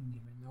Tynamo. I don't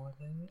even know what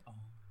that is. Oh.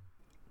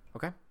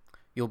 Okay.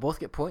 You'll both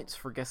get points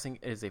for guessing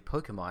it is a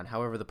Pokemon.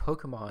 However, the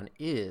Pokemon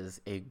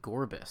is a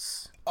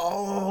Gorbis.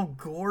 Oh,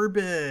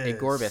 Gorbis. A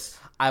Gorbis.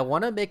 I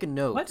want to make a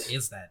note. What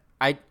is that?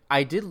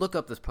 I did look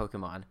up this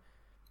Pokemon.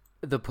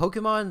 The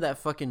Pokemon that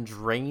fucking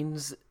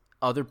drains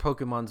other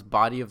Pokemon's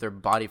body of their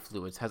body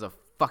fluids has a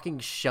fucking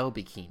shell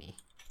bikini.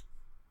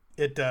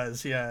 It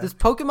does, yeah. This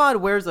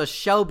Pokemon wears a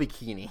shell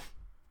bikini.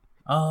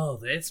 Oh,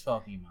 this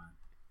Pokemon.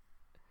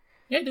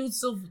 Yeah, dude,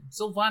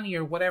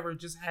 Sylvania or whatever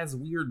just has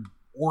weird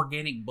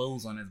organic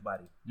bows on his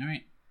body. All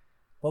right,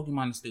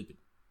 Pokemon is stupid.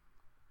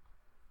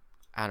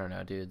 I don't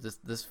know, dude.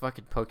 This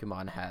fucking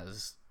Pokemon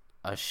has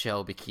a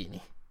shell bikini.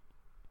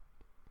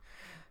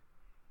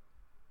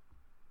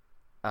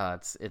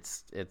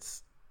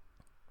 It's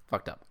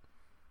fucked up.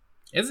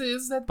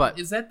 Is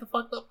that the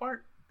fucked up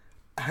part?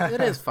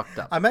 It is fucked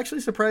up. I'm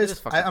actually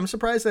surprised. I'm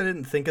surprised I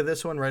didn't think of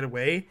this one right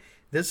away.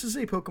 This is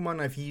a Pokemon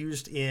I've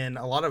used in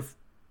a lot of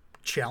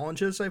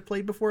challenges I've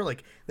played before.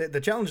 Like the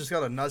challenge has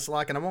got a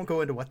Nuzlocke, and I won't go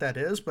into what that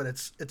is, but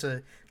it's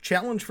a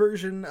challenge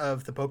version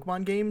of the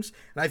Pokemon games,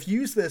 and I've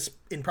used this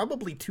in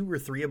probably 2 or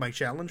 3 of my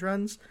challenge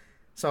runs.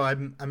 So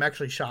I'm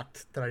actually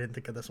shocked that I didn't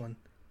think of this one.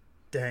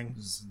 Dang.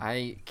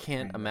 I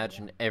can't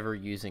imagine ever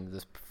using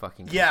this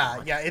fucking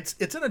Pokemon. Yeah,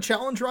 it's in a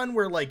challenge run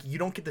where like you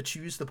don't get to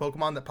choose the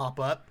Pokemon that pop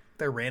up.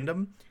 They're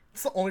random.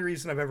 It's the only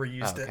reason I've ever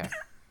used it.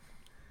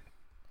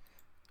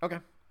 Okay.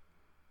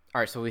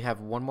 All right, so we have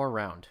one more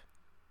round.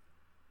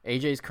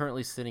 AJ is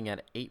currently sitting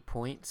at 8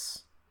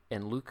 points,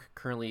 and Luke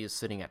currently is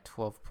sitting at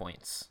 12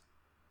 points.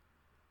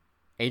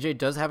 AJ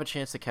does have a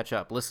chance to catch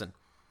up. Listen,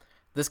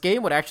 this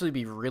game would actually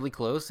be really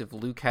close if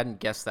Luke hadn't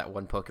guessed that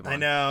one Pokemon. I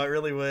know, it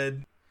really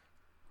would.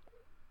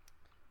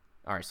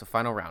 All right, so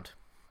final round.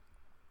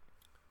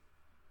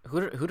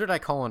 Who did I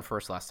call on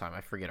first last time?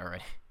 I forget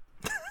already.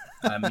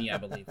 Me, I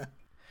believe.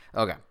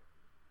 Okay.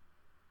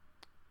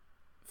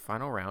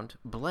 Final round.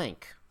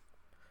 Blank.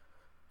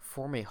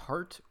 Form a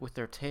heart with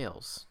their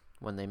tails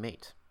when they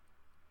mate.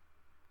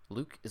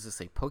 Luke, is this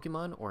a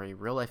Pokemon or a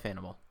real-life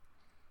animal?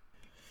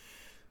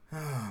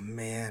 Oh,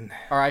 man.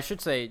 Or I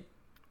should say...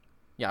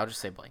 Yeah, I'll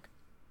just say blank.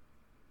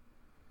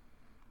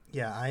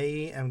 Yeah,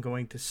 I am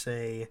going to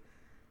say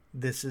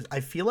this is...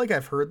 I feel like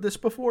I've heard this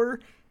before,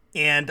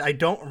 and I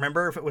don't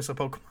remember if it was a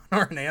Pokemon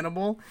or an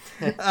animal.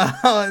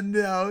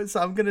 No,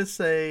 so I'm going to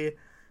say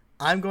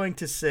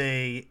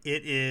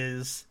it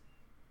is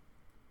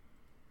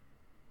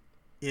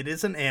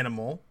an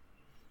animal,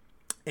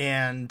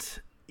 and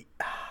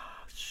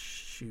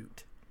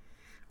shoot,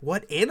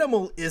 what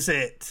animal is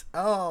it?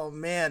 Oh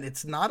man,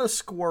 it's not a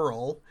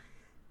squirrel.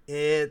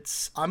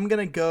 I'm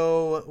gonna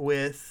go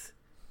with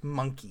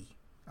monkey.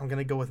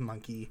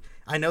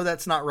 I know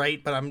that's not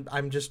right, but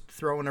I'm just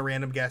throwing a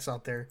random guess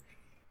out there.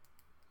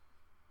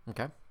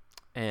 Okay.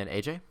 And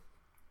AJ?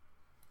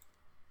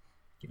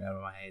 Get out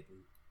of my head, dude.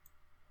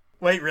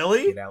 Wait,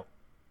 really? Get out.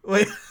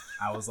 Wait.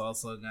 I was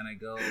also gonna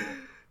go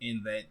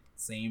in that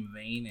same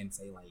vein and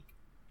say like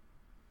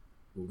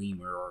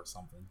lemur or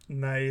something.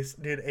 Nice.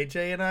 Dude,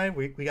 AJ and I,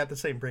 we got the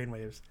same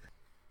brainwaves.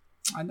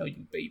 I know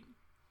you, baby.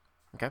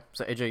 Okay,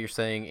 so AJ, you're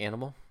saying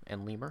animal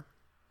and lemur.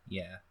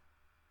 Yeah.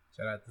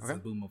 Shout out to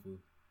Zabumafu.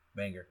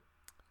 Banger.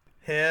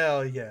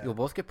 Hell yeah. You'll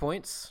both get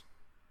points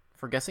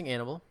for guessing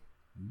animal.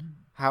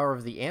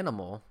 However, the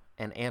animal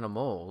and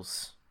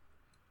animals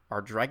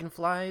are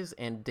dragonflies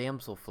and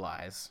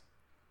damselflies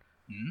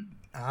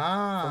from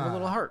a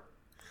little heart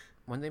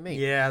when they mate.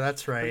 Yeah,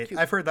 that's right. cute.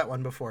 I've heard that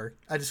one before.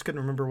 I just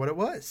couldn't remember what it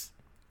was.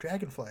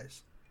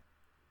 Dragonflies.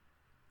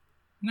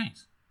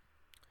 Nice.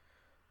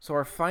 So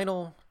our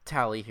final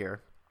tally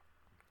here,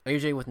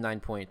 AJ with 9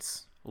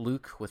 points,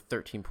 Luke with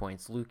 13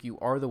 points. Luke, you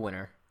are the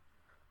winner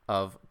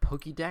of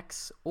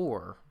Pokédex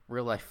or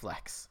Real Life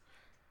Flex.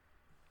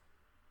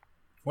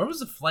 Where was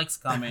the flex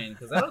come in?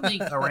 Because I don't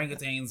think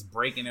orangutans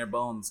breaking their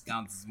bones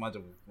counts as much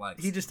of a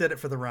flex. He just did it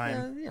for the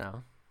rhyme. You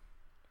know,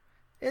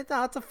 it's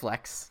a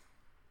flex.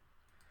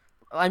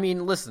 I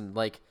mean, listen,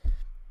 like,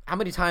 how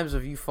many times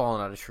have you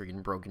fallen out of a tree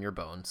and broken your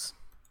bones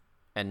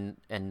and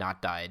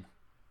not died?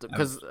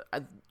 Because,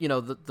 you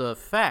know, the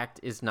fact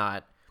is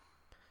not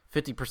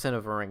 50%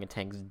 of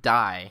orangutans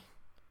die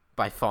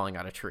by falling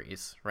out of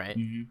trees, right?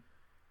 Mm-hmm.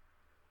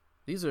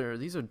 These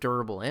are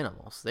durable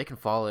animals. They can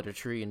fall out of a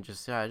tree and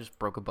I just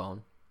broke a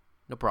bone.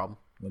 No problem.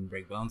 Wouldn't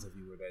break bones if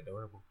you were that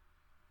durable.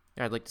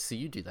 Yeah, I'd like to see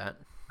you do that.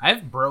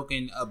 I've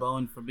broken a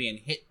bone from being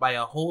hit by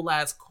a whole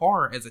ass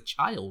car as a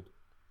child.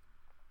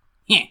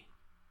 Yeah.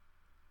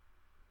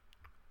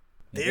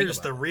 There's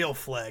the real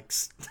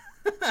flex.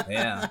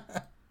 Yeah.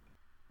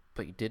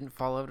 But you didn't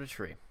fall out of a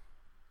tree.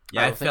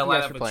 Yeah, I fell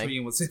out of a tree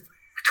and was hit by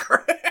a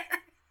car.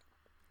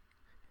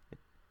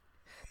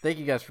 Thank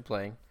you guys for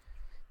playing.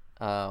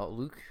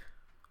 Luke,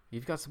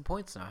 you've got some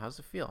points now. How's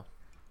it feel?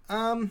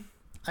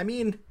 I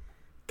mean,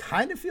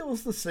 kind of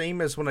feels the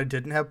same as when I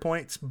didn't have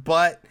points,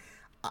 but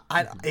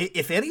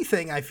if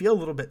anything, I feel a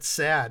little bit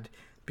sad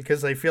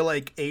because I feel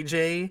like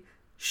AJ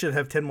should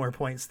have 10 more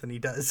points than he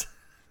does.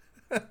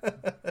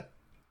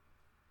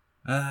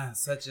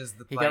 Such as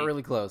the He plight. got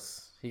really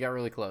close.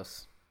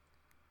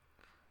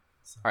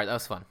 All right, that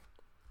was fun.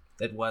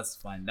 That was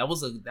fun. That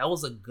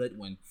was a good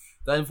one.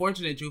 The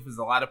unfortunate truth is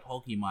a lot of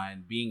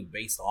Pokemon being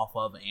based off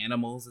of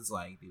animals. It's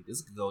like, dude,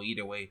 this could go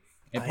either way.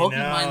 And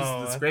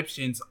Pokemon's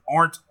descriptions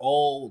aren't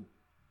all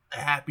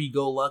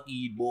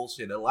happy-go-lucky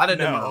bullshit. A lot of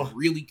them are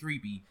really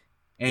creepy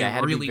and I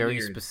had really to be very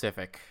weird.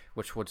 specific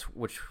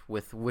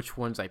which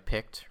ones I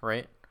picked,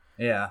 right?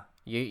 Yeah.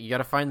 You got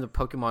to find the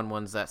Pokemon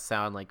ones that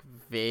sound like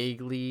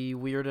vaguely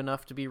weird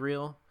enough to be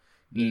real.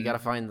 And you got to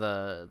find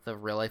the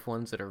real life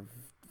ones that are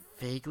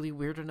vaguely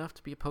weird enough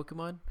to be a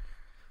Pokemon.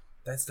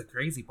 That's the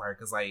crazy part,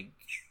 because like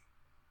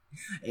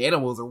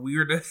animals are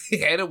weird.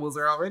 Animals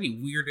are already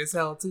weird as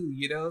hell too,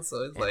 you know.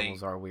 So it's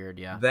Animals are weird,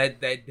 yeah. That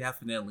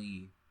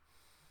definitely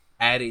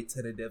added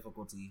to the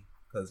difficulty,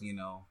 because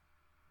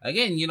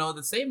again,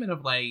 the statement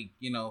of like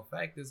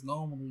fact is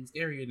normally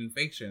scarier than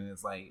fiction.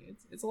 It's like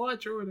it's a lot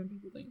truer than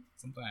people think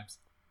sometimes.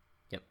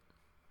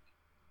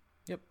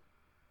 Yep.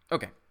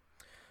 Okay.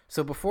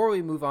 So before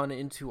we move on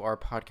into our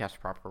podcast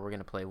proper, we're going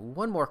to play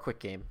one more quick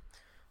game.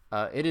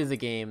 It is a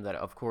game that,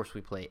 of course,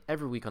 we play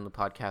every week on the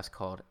podcast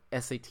called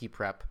SAT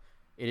Prep.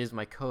 It is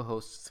my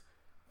co-host's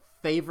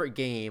favorite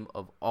game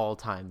of all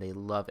time. They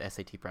love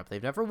SAT Prep.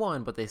 They've never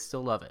won, but they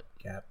still love it.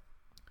 Cap.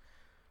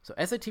 So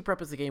SAT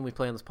Prep is a game we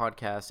play on this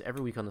podcast,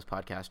 every week on this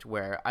podcast,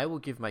 where I will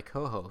give my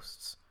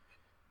co-hosts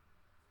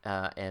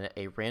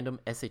a random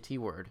SAT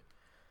word.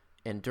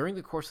 And during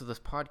the course of this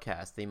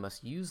podcast, they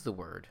must use the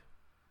word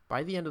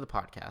by the end of the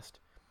podcast.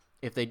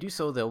 If they do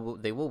so,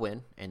 they will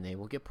win, and they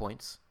will get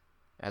points.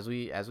 As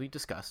we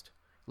discussed,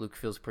 Luke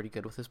feels pretty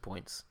good with his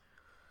points.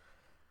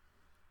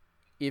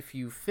 If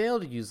you fail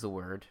to use the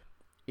word,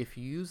 if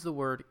you use the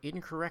word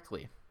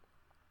incorrectly,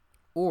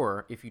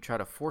 or if you try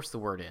to force the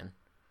word in,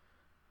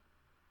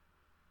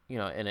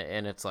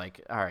 and it's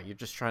like, all right, you're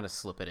just trying to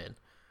slip it in,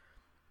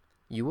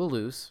 you will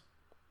lose,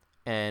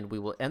 and we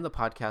will end the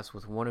podcast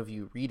with one of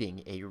you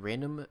reading a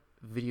random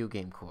video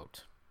game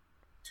quote.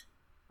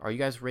 Are you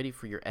guys ready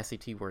for your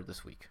SAT word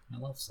this week? I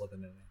love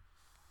slipping it in.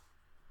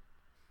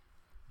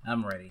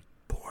 I'm ready.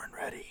 Born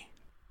ready.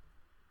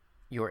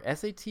 Your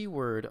SAT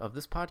word of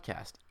this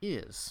podcast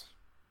is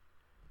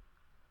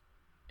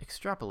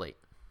extrapolate.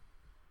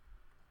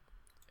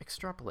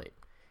 Extrapolate.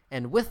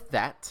 And with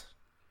that,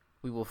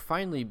 we will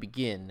finally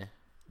begin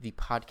the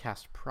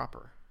podcast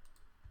proper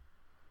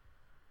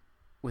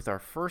with our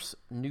first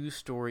news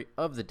story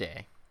of the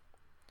day.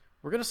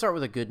 We're going to start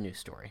with a good news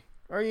story.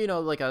 Or,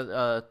 like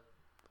I'll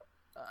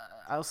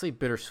say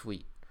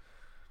bittersweet.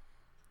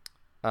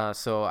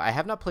 So I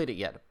have not played it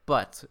yet,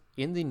 but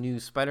in the new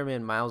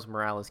Spider-Man Miles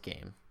Morales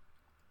game,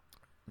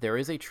 there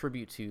is a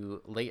tribute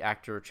to late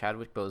actor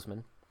Chadwick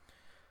Boseman,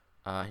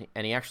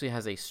 and he actually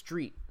has a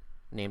street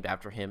named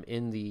after him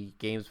in the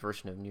game's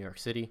version of New York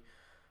City.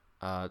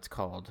 It's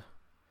called,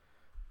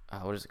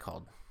 what is it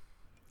called?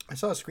 I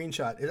saw a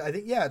screenshot. I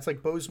think, it's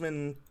like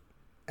Bozeman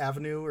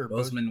Avenue or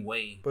Bozeman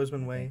Way.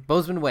 Bozeman Way.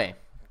 Bozeman Way.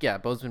 Yeah,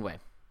 Bozeman Way.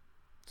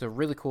 So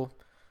really cool.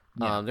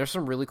 Yeah. There's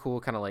some really cool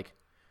kind of like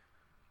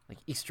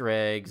Easter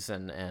eggs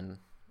and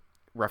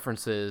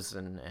references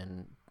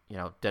and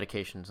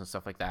dedications and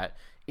stuff like that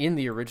in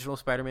the original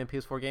Spider-Man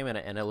PS4 game,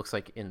 and it looks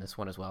like in this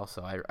one as well.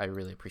 So I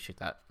really appreciate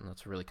that, and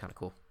that's really kind of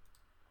cool.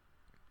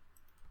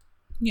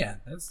 Yeah,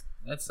 that's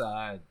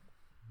a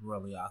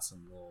really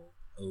awesome little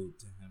ode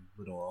to him,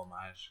 little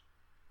homage.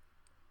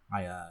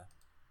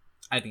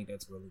 I think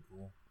that's really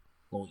cool.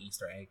 Little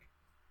Easter egg.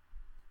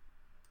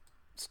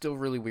 Still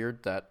really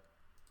weird that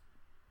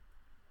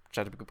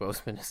Chadwick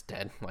Boseman is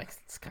dead. Like,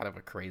 it's kind of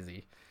a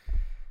crazy.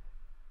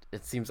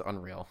 It seems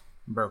unreal.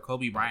 Bro,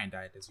 Kobe Bryant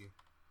died this year.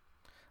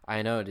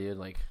 I know, dude.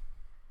 Like,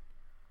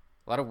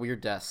 a lot of weird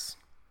deaths.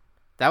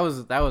 That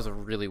was a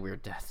really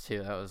weird death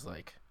too. That was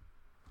like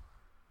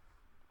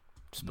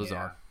just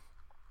bizarre.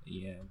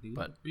 Yeah, dude.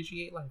 But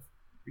appreciate life.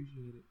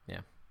 Appreciate it. Yeah,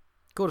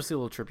 cool to see a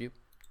little tribute.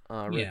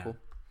 Really cool.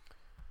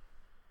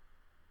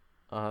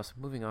 So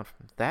moving on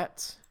from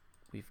that,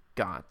 we've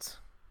got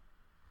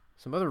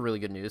some other really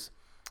good news.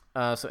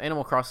 So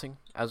Animal Crossing,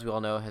 as we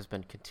all know, has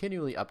been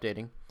continually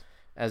updating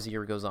as the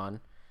year goes on.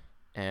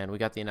 And we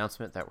got the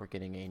announcement that we're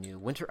getting a new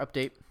winter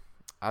update,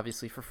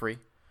 obviously for free.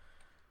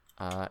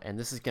 And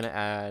this is going to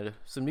add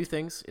some new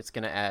things. It's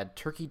going to add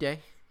Turkey Day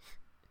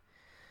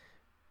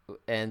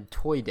and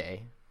Toy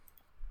Day,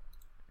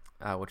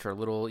 which are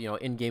little,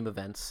 in-game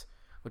events,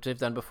 which they've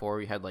done before.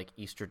 We had like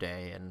Easter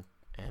Day and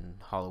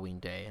Halloween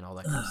Day and all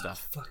that kind of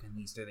stuff. Fucking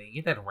Easter Day.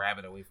 Get that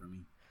rabbit away from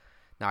me.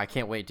 No, I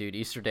can't wait, dude.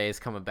 Easter Day is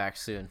coming back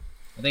soon.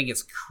 I think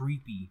it's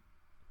creepy.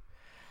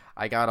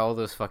 I got all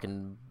those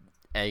fucking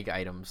egg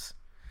items.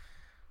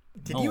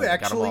 Did you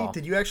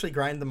actually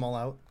grind them all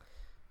out?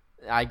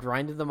 I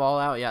grinded them all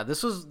out. Yeah,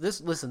 this was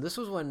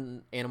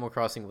when Animal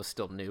Crossing was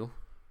still new.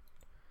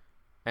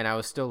 And I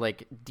was still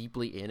like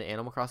deeply in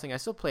Animal Crossing. I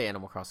still play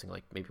Animal Crossing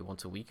like maybe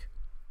once a week.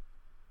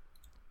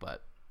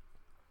 But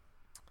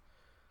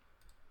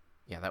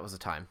yeah, that was the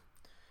time.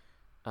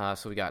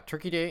 So we got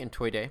Turkey Day and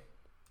Toy Day.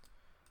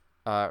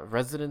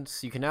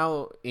 Residents, you can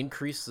now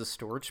increase the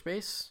storage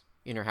space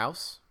in your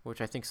house, which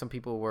I think some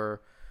people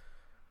were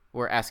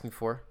asking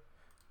for,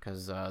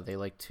 because they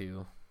like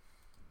to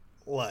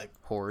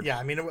hoard. Yeah,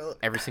 I mean,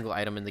 every single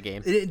item in the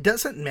game. It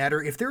doesn't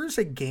matter if there is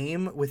a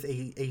game with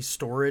a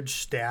storage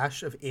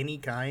stash of any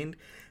kind.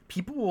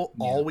 People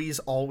will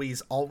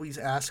always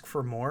ask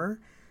for more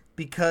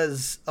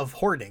because of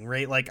hoarding,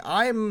 right? Like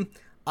I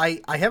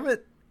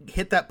haven't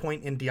hit that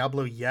point in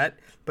Diablo yet,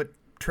 but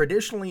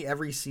traditionally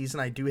every season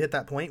I do hit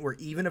that point where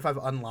even if I've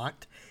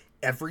unlocked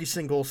every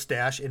single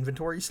stash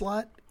inventory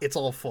slot, it's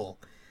all full.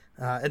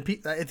 And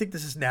I think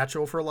this is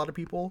natural for a lot of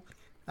people.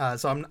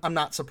 So I'm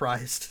not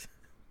surprised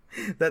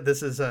that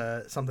this is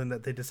something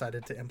that they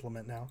decided to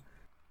implement now.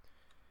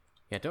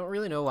 Yeah, don't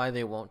really know why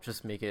they won't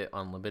just make it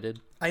unlimited.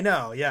 I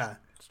know, yeah.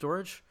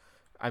 Storage.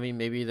 I mean,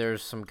 maybe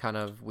there's some kind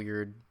of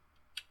weird.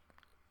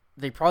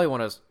 They probably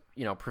want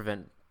to,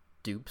 prevent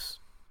dupes.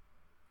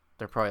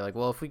 They're probably like,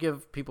 well, if we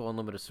give people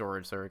unlimited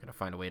storage, they're going to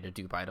find a way to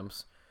dupe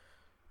items.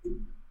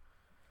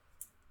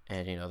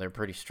 And, they're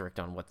pretty strict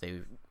on what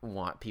they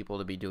want people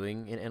to be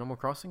doing in Animal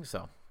Crossing,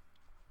 so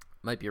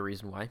might be a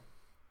reason why.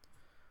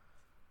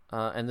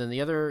 And then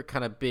the other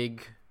kind of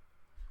big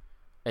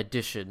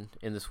addition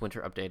in this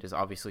winter update is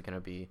obviously going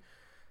to be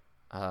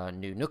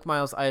new Nook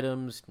Miles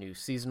items, new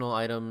seasonal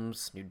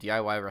items, new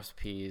DIY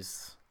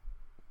recipes,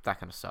 that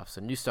kind of stuff.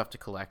 So new stuff to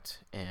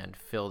collect and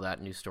fill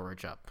that new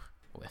storage up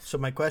with. So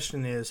my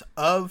question is,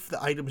 of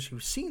the items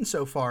you've seen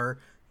so far,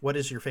 what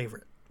is your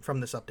favorite from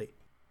this update?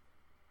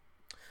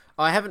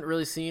 I haven't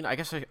really seen. I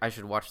guess I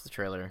should watch the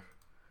trailer.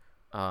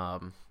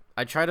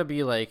 I try to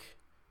be like,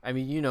 I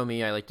mean, you know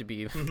me, I like to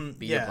be a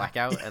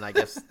blackout, and I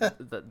guess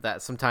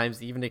that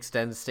sometimes even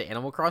extends to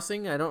Animal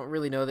Crossing. I don't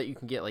really know that you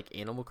can get like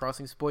Animal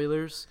Crossing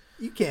spoilers.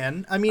 You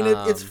can. I mean,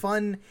 it's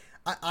fun.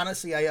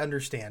 Honestly, I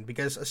understand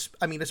because,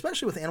 I mean,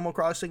 especially with Animal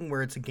Crossing,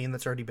 where it's a game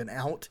that's already been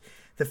out,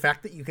 the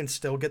fact that you can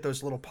still get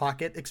those little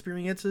pocket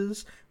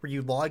experiences where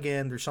you log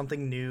in, there's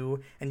something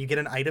new, and you get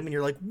an item, and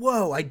you're like,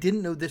 whoa, I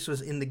didn't know this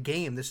was in the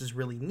game. This is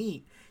really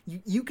neat.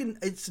 You can.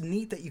 It's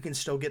neat that you can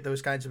still get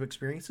those kinds of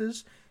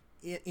experiences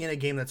in a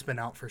game that's been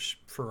out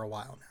for a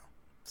while now.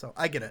 So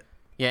I get it.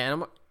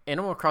 Yeah,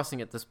 Animal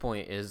Crossing at this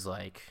point is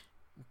like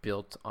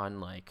built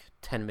on like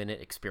 10-minute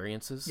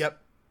experiences.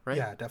 Yep. Right?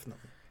 Yeah,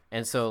 definitely.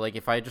 And so, like,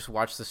 if I just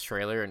watched this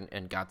trailer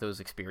and got those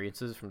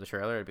experiences from the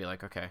trailer, I'd be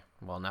like, okay,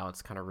 well, now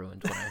it's kind of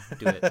ruined when I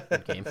do it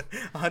in game.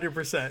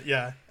 100%.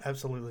 Yeah,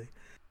 absolutely.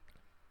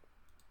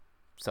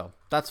 So,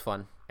 that's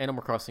fun.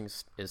 Animal Crossing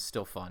is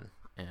still fun.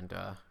 And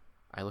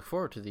I look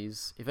forward to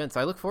these events.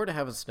 I look forward to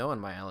having snow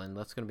on my island.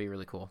 That's going to be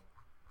really cool.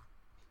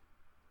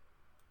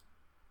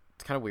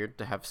 It's kind of weird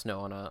to have snow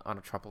on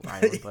a tropical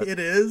island. But it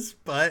is,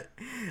 but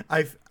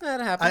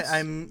that happens.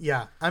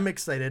 I'm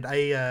excited.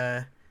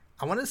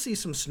 I want to see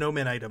some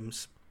snowman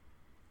items.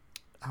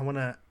 I want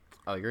to.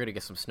 Oh, you're gonna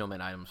get some snowman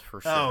items for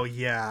sure. Oh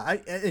yeah,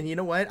 and you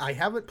know what? I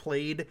haven't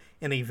played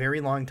in a very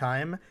long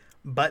time,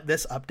 but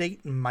this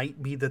update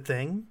might be the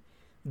thing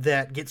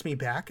that gets me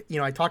back.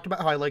 I talked about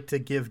how I like to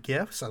give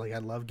gifts. I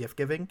love gift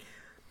giving.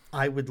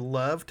 I would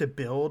love to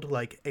build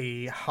like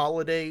a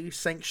holiday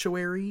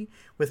sanctuary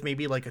with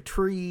maybe like a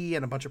tree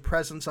and a bunch of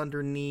presents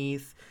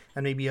underneath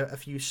and maybe a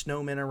few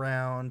snowmen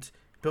around.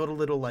 Build a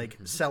little like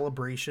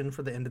celebration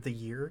for the end of the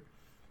year.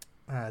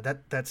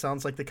 That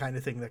sounds like the kind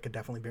of thing that could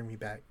definitely bring me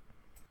back.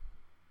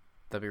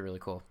 That'd be really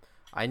cool.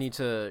 I need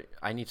to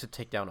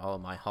take down all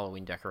of my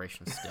Halloween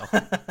decorations still.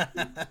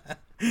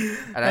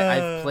 And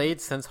I've played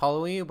since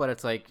Halloween, but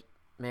it's like,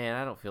 man,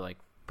 I don't feel like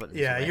putting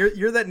these away.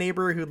 You're that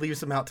neighbor who leaves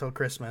them out till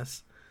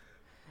Christmas.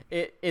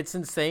 It's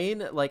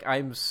insane. Like,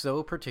 I'm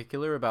so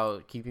particular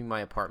about keeping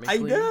my apartment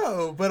clean. I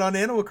know, but on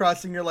Animal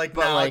Crossing, you're like,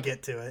 I'll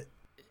get to it.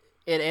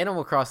 In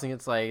Animal Crossing,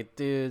 it's like,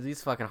 dude,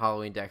 these fucking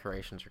Halloween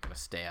decorations are gonna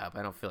stay up.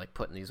 I don't feel like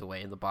putting these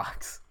away in the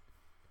box.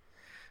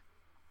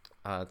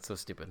 It's so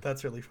stupid.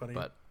 That's really funny.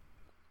 But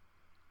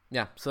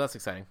yeah, so that's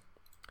exciting.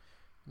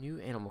 New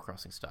Animal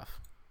Crossing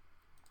stuff.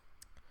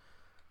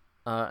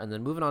 And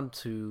then moving on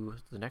to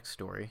the next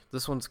story.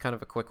 This one's kind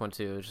of a quick one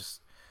too.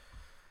 It's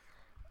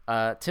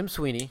just Tim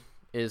Sweeney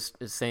is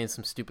saying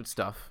some stupid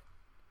stuff.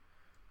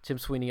 Tim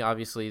Sweeney,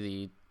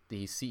 obviously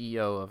the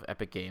CEO of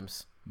Epic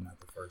Games. Not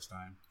the first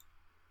time.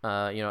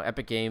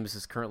 Epic Games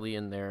is currently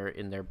in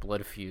their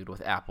blood feud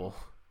with Apple.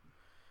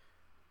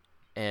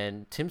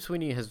 And Tim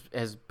Sweeney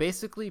has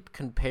basically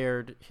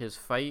compared his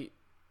fight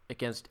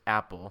against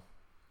Apple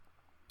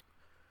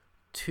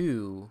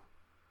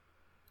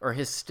or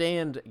his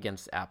stand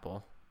against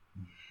Apple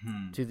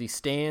to the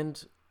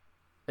stand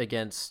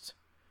against,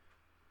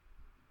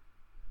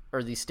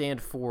 or the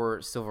stand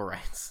for civil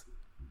rights.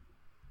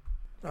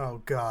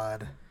 Oh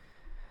God.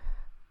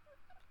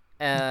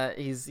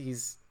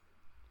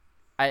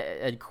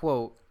 I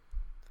quote,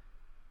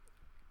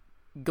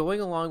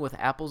 going along with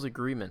Apple's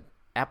agreement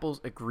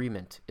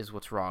is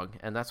what's wrong,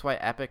 and that's why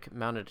Epic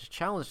mounted a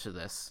challenge to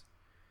this.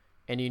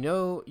 And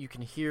you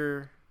can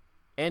hear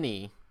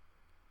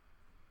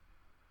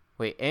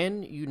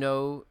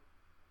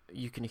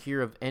you can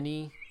hear of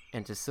any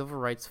anti-civil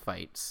rights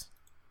fights.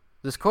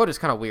 This quote is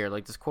kind of weird.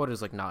 Like, this quote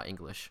is like not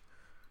English.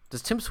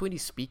 Does Tim Sweeney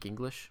speak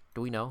English?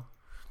 Do we know?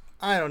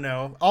 I don't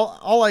know.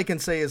 All I can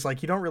say is,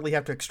 like, you don't really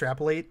have to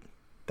extrapolate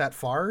that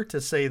far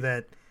to say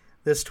that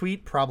this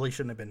tweet probably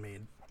shouldn't have been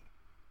made.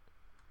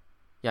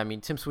 Yeah, I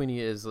mean, Tim Sweeney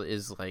is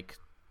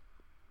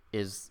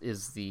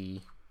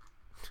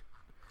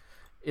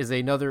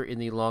another in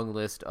the long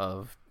list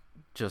of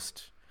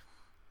just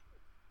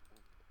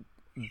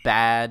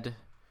bad,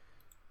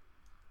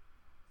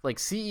 like,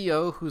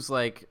 CEO who's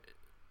like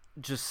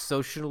just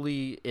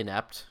socially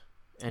inept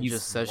and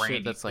just says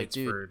shit that's like,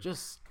 dude,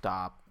 just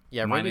stop.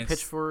 Yeah, Randy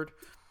Pitchford,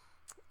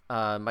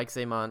 Mike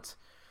Zaymont.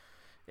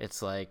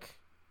 It's like,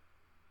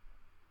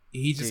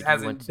 he just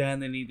hasn't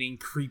done anything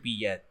creepy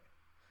yet.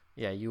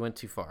 Yeah, you went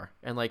too far.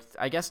 And like,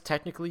 I guess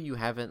technically you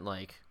haven't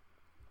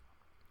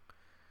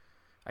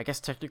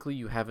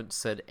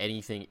said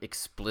anything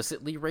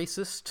explicitly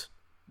racist.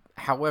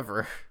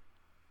 However,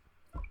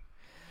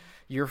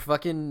 your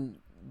fucking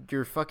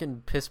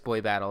piss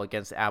boy battle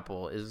against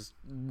Apple is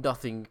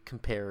nothing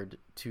compared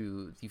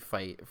to the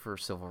fight for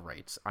civil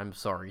rights. I'm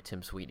sorry,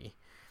 Tim Sweeney.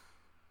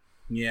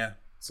 Yeah,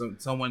 so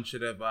someone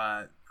should have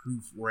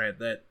proofread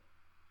that.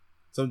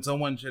 So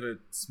someone should have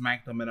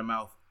smacked him in the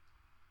mouth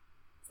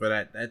for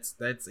that. That's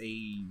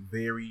a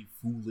very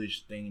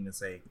foolish thing to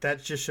say.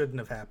 That just shouldn't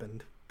have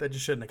happened. That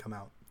just shouldn't have come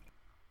out.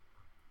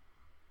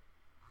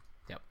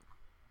 Yep.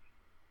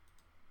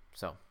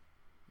 So,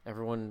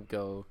 everyone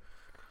go,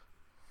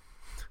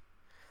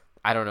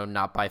 I don't know,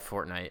 not buy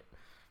Fortnite.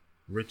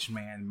 Rich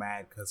man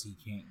mad because he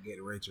can't get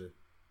richer.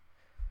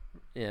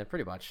 Yeah,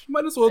 pretty much.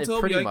 Might as well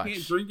tell me I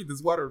can't drink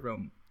this water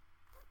from.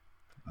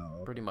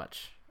 Oh. Pretty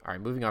much. All right,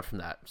 moving on from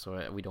that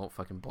so we don't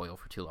fucking boil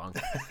for too long.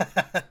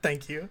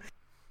 Thank you.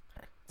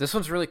 This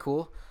one's really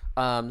cool.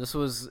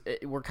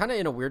 We're kind of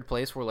in a weird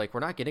place where, like,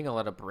 we're not getting a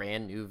lot of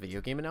brand new video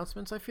game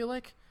announcements, I feel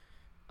like.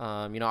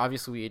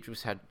 Obviously we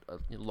just had a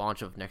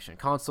launch of next-gen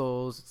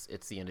consoles.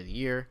 It's the end of the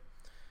year.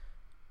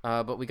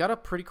 But we got a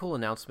pretty cool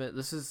announcement.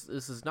 This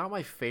is not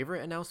my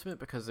favorite announcement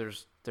because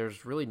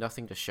there's really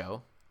nothing to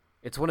show.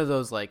 It's one of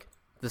those, like,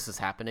 this is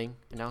happening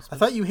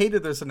announcements. I thought you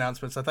hated those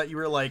announcements. I thought you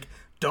were like,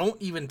 don't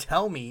even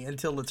tell me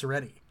until it's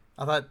ready.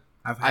 I've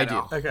had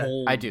a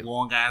whole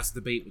long ass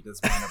debate with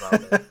this man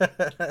about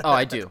it. Oh,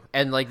 I do.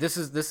 And like, this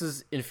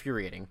is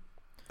infuriating.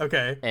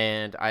 Okay.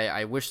 And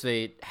I wish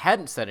they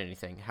hadn't said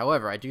anything.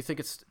 However, I do think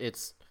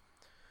it's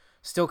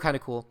still kind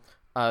of cool.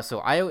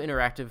 So IO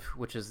Interactive,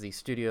 which is the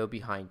studio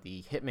behind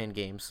the Hitman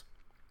games,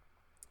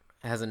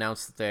 has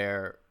announced that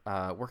they're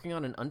working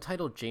on an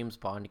untitled James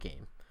Bond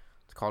game.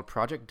 It's called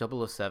Project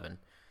 007,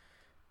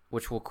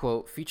 which will,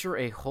 quote, feature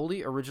a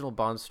wholly original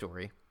Bond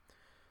story.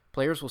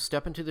 Players will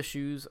step into the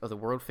shoes of the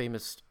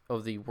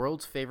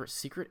world's favorite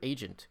secret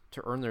agent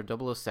to earn their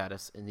 00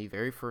 status in the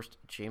very first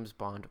James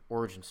Bond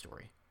origin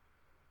story,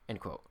 end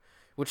quote.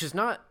 Which is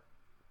not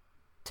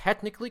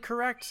technically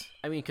correct.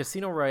 I mean,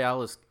 Casino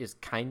Royale is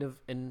kind of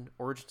an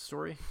origin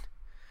story.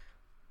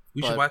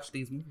 We should watch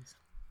these movies.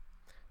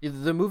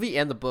 The movie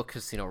and the book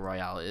Casino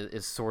Royale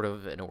is sort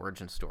of an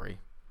origin story.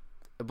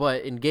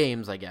 But in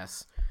games, I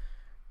guess,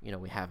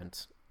 we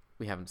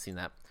haven't seen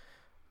that.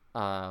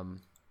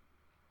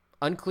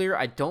 Unclear.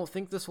 I don't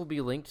think this will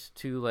be linked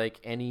to like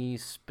any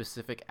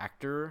specific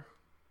actor.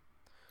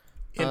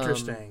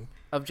 Interesting.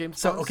 Of James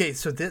So Bond's. okay,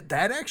 so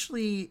that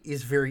actually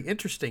is very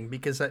interesting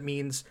because that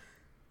means,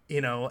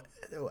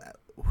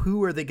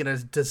 who are they going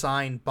to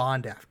design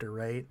Bond after,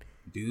 right?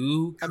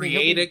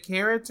 Create a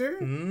character?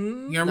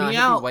 Hear Nah, me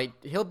he'll out. be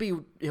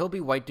white. He'll be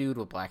white dude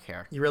with black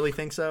hair. You really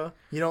think so?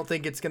 You don't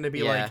think it's going to be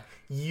Yeah. like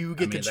you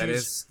get to That choose?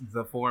 is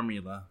the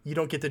formula. You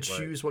don't get to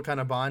choose what kind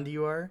of Bond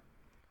you are.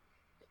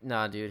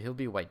 Nah, dude, he'll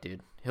be white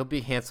dude. He'll be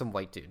handsome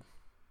white dude,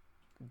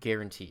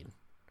 guaranteed.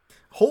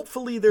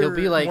 Hopefully, they're He'll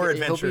be like more he'll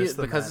be adventurous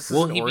than because that. this is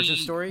Will an he origin be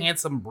story.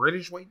 handsome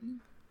British white dude?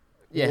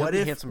 Yeah, What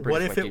he'll if- be handsome what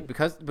British if white it- dude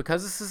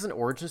because this is an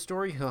origin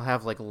story. He'll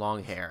have like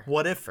long hair.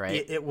 What if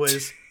right? it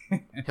was?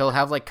 He'll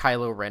have like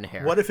Kylo Ren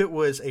hair. What if it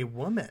was a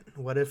woman?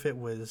 What if it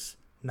was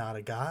not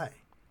a guy?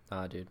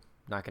 Dude,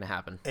 not gonna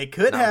happen. It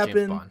could Not with James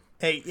happen. Bond.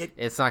 Hey,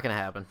 It's not gonna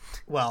happen.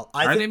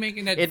 Are they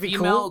making that it'd be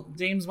female cool.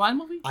 James Bond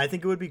movie? I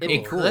think it would be cool.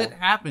 It'd It be cool. could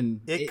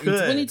happen. It In could.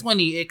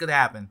 2020, it could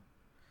happen.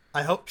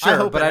 I hope. Sure, I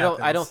hope but it I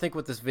don't happens. think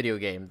with this video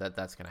game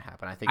that's gonna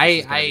happen. I think this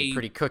is gonna be I-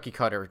 pretty cookie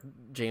cutter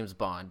James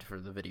Bond for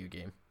the video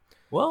game.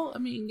 Well, I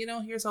mean,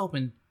 here's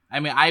hoping.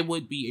 I mean, I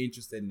would be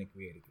interested in the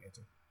creative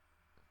character.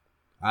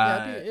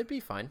 Yeah, it'd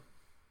be fine.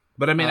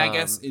 But I mean, I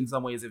guess Um, in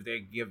some ways, if they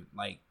give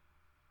like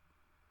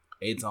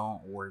its own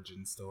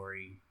origin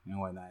story and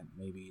whatnot,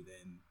 maybe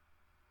then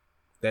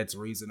that's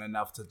reason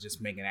enough to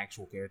just make an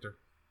actual character.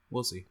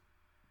 We'll see.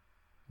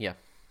 Yeah.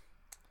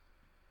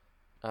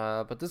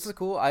 But this is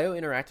cool. IO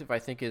Interactive, I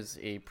think, is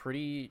a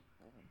pretty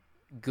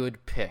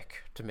good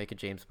pick to make a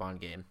James Bond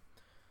game.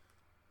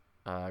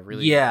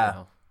 Really,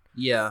 Yeah.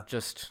 Yeah.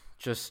 just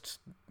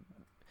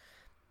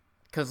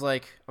because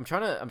like I'm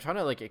trying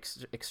to like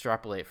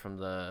extrapolate from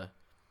the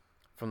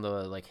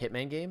like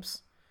Hitman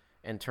games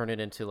and turn it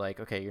into like,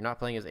 okay, you're not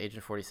playing as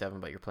Agent 47,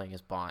 but you're playing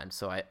as Bond.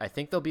 So I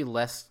think there'll be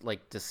less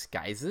like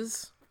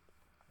disguises.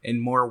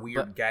 And more weird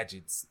But-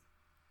 gadgets.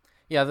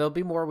 Yeah, there'll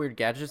be more weird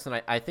gadgets,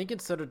 and I think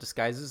instead of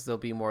disguises, there'll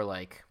be more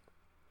like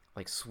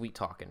sweet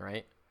talking,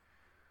 right?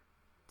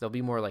 There'll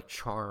be more like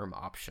charm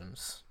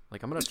options.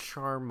 Like, I'm gonna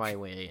charm my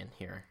way in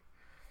here.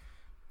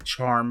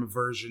 Charm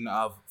version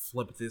of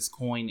flip this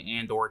coin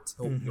and or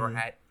tilt your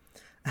hat.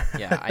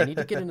 Yeah, I need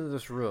to get into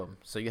this room,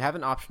 so you have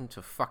an option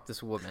to fuck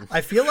this woman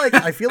I feel like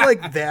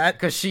that.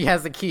 because she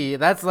has a key.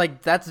 That's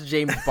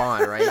James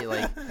Bond, right?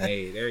 Like,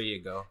 Hey, there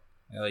you go.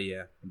 Hell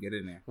yeah, get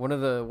in there. one of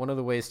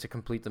the ways to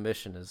complete the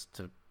mission is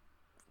to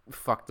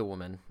fuck the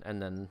woman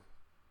and then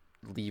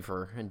leave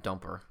her and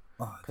dump her,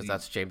 Oh, because dude.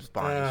 that's James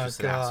Bond. He's Oh just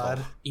an God!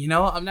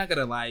 asshole. I'm not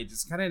gonna lie,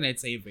 just kind of in that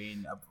same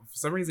vein. For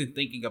some reason,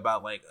 thinking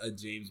about like a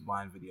James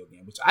Bond video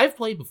game, which I've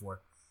played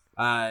before,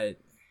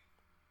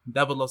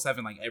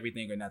 007, like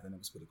Everything or Nothing. It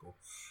was pretty cool.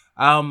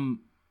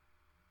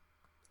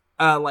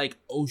 Like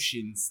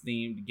Oceans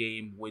themed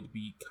game would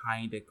be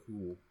kind of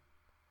cool.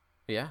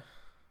 Yeah,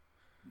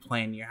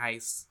 Plan your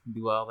heist,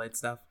 do all that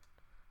stuff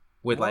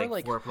with more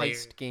like 4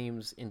 players. heist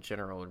games in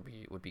general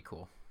would be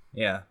cool.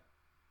 Yeah,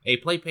 hey,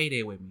 play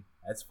Payday with me.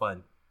 That's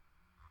fun.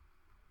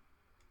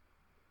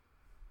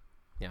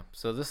 Yeah,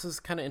 so this is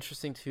kind of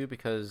interesting too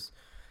because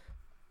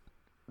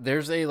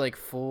there's a like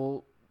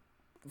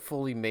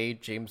fully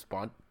made James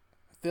Bond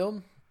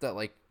film that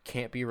like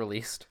can't be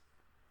released.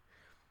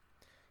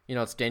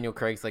 It's Daniel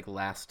Craig's like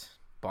last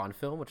Bond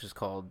film, which is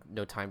called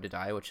No Time to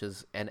Die, which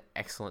is an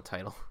excellent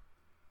title.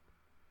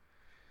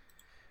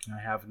 I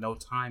have no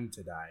time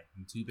to die.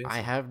 I'm too busy. I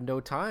have no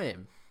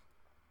time.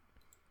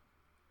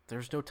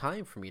 There's no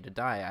time for me to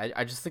die.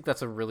 I just think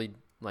that's a really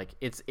like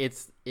it's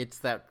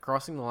that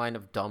crossing the line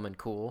of dumb and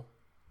cool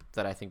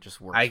that I think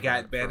just works. I for-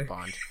 got for better.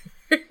 Bond.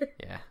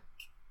 Yeah.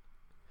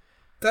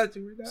 Thought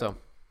you were done. So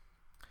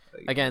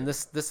again,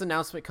 this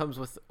announcement comes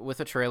with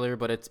a trailer,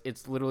 but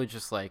it's literally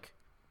just like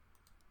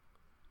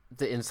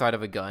the inside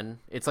of a gun.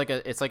 It's like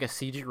a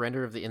CG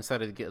render of the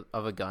inside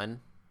of a gun,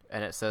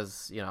 and it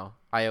says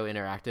IO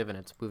Interactive, and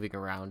it's moving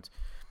around,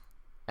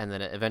 and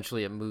then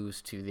eventually it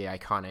moves to the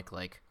iconic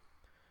like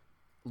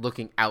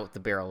looking out the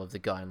barrel of the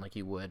gun like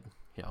you would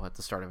at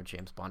the start of a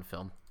James Bond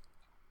film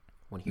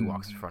when he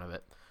walks in front of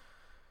it,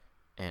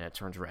 and it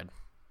turns red.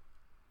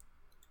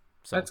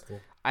 So That's cool.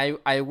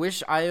 I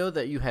wish IO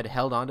that you had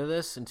held on to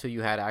this until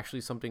you had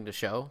actually something to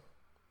show.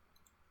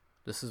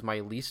 This is my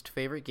least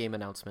favorite game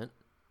announcement,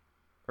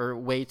 or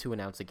way to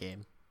announce a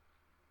game.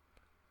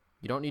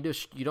 You don't need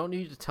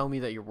to tell me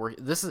that you're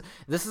working. This is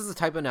the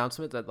type of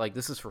announcement that like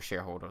this is for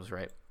shareholders,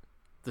 right?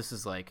 This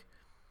is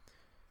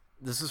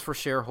for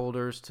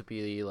shareholders to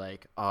be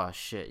like, oh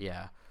shit,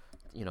 yeah,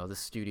 this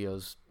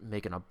studio's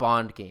making a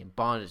Bond game.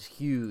 Bond is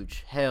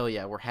huge. Hell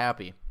yeah, we're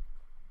happy.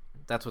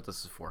 That's what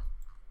this is for,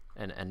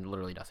 and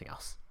literally nothing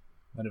else.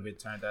 What if it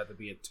turned out to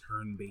be a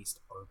turn-based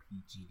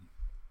RPG?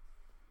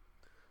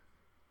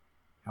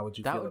 How would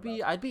you That feel would about be.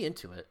 that? I'd be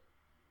into it.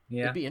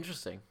 Yeah. It'd be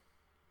interesting.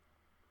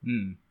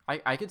 Hmm.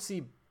 I could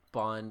see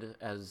Bond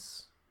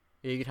as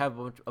you could have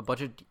a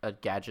bunch of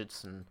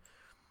gadgets and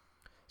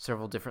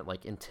several different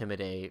like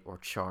intimidate or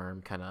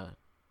charm kind of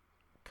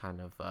kind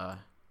of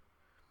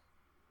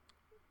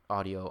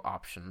audio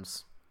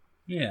options.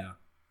 Yeah,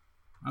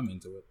 I'm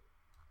into it.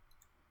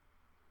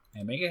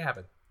 And make it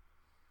happen.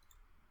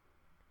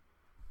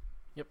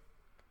 Yep.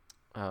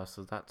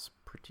 So that's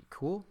pretty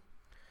cool.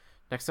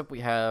 Next up,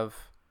 we have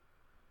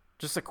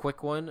just a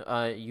quick one.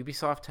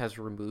 Ubisoft has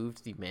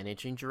removed the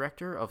managing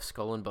director of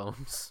Skull and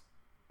Bones.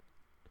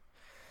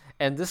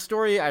 And this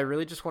story I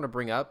really just want to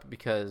bring up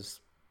because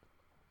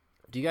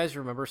do you guys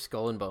remember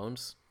Skull and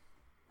Bones?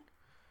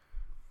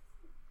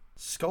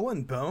 Skull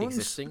and Bones?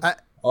 Existing?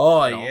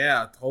 Oh, No.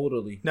 yeah,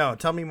 totally. No,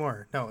 tell me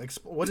more. No,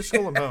 what is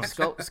Skull and Bones?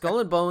 Skull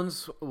and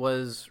Bones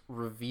was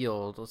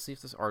revealed. Let's see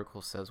if this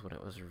article says when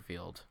it was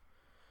revealed.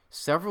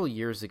 Several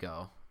years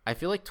ago. I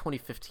feel like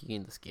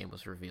 2015 this game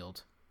was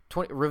revealed.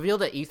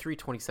 Revealed at E3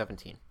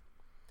 2017.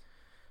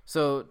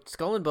 So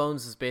Skull and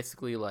Bones is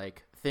basically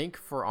like, think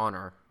For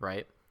Honor,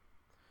 right?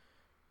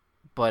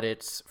 But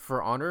it's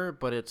For Honor,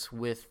 but it's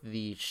with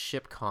the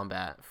ship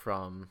combat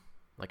from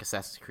like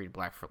Assassin's Creed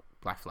Black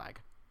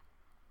Flag.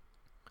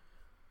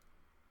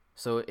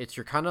 So it's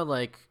your kind of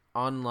like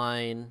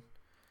online.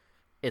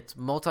 It's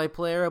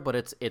multiplayer, but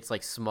it's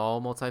like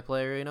small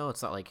multiplayer. You know,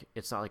 it's not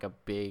like a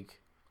big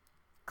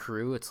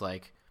crew. It's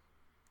like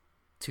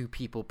 2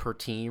 people per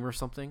team or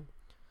something.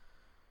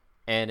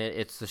 And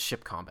it's the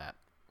ship combat.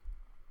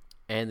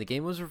 And the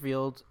game was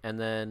revealed, and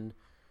then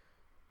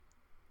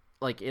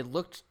like it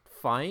looked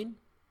fine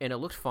and it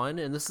looked fun.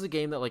 And this is a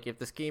game that like if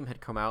this game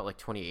had come out like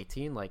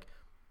 2018, like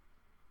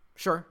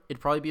sure, it'd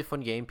probably be a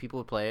fun game. People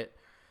would play it.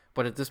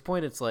 But at this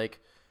point, it's like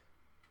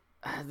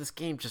this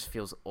game just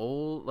feels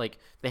old. Like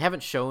they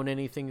haven't shown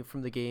anything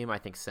from the game, I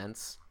think,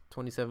 since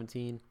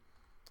 2017.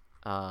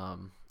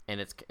 And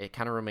it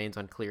kind of remains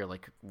unclear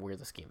like where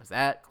this game is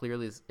at.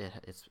 Clearly,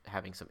 it's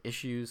having some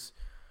issues.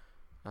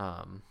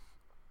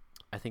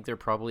 I think they're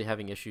probably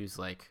having issues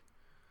like.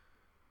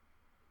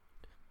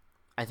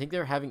 I think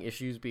they're having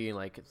issues being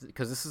like,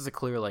 because this is a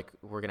clear like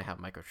we're gonna have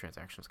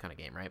microtransactions kind of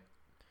game, right?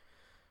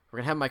 We're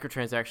gonna have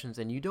microtransactions,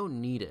 and you don't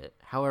need it.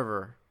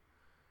 However,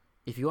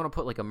 if you want to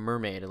put like a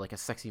mermaid or like a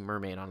sexy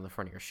mermaid on the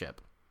front of your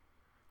ship,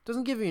 it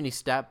doesn't give you any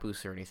stat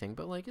boosts or anything,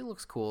 but like it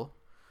looks cool.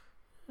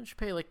 You should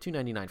pay like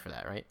 $2.99 for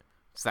that, right?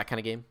 It's that kind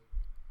of game.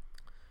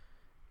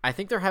 I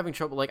think they're having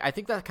trouble. Like I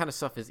think that kind of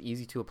stuff is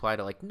easy to apply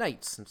to like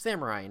knights and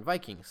samurai and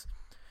Vikings,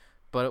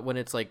 but when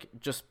it's like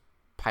just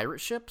pirate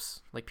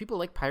ships, like people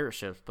like pirate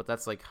ships, but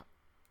that's like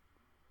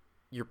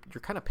you're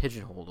kind of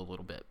pigeonholed a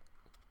little bit.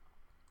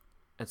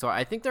 And so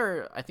I think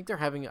they're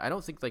having. I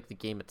don't think like the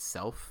game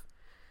itself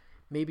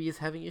maybe is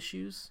having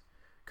issues,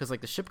 because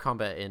like the ship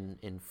combat in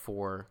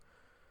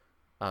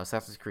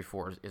Assassin's Creed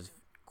 4 is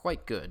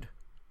quite good,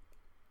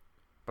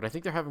 but I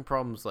think they're having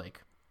problems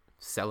like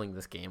selling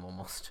this game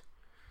almost.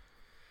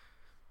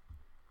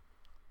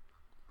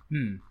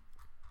 I'd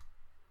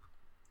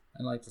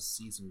like to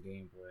see some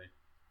gameplay.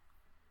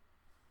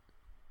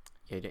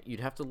 Yeah, you'd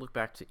have to look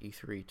back to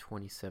E3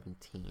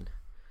 2017.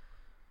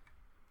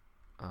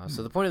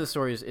 So the point of the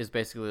story is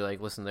basically like,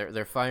 listen,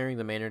 they're firing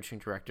the managing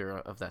director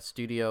of that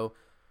studio.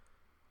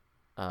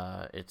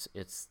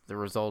 It's the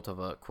result of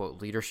a quote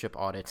leadership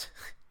audit,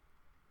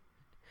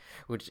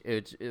 which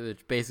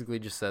it basically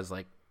just says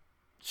like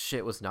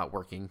shit was not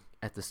working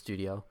at the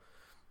studio,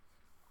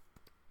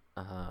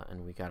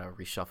 and we gotta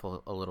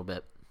reshuffle a little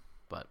bit.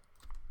 But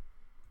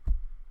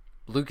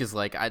Luke is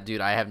like, I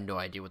have no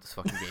idea what this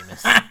fucking game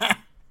is.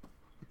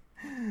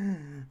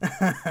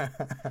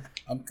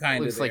 I'm kind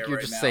of Looks like you're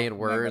right just now. saying I'm not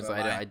words.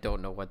 gonna lie. I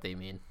don't know what they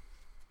mean.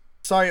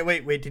 Sorry,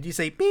 wait. Did you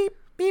say beep,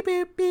 beep,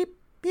 beep, beep,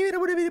 beep, beep,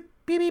 beep, beep,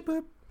 beep,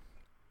 beep?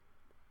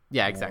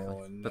 Yeah, exactly.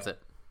 Oh, no. That's it.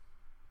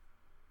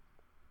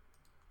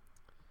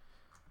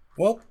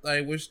 Well,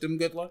 I wish them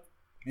good luck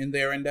in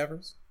their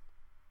endeavors.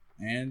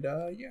 And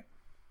yeah.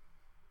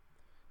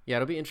 Yeah,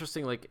 it'll be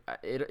interesting. Like,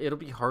 it'll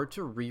be hard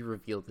to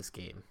re-reveal this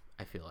game,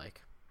 I feel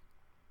like,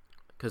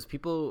 because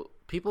people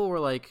were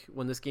like,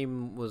 when this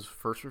game was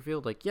first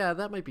revealed, like, yeah,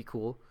 that might be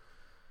cool.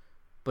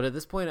 But at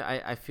this point,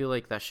 I feel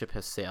like that ship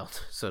has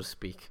sailed, so to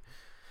speak.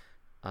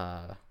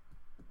 So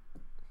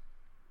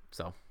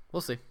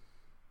we'll see.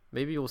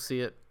 Maybe we'll see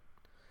it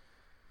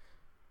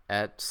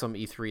at some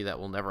E3 that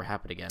will never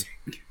happen again.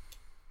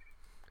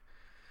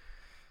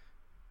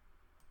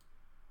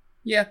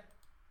 Yeah.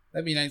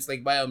 That'd be nice.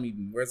 Like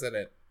Biomutant. Where's that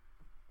at?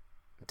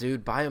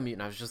 Dude,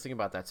 Biomutant, I was just thinking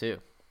about that too.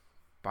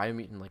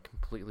 Biomutant like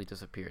completely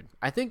disappeared.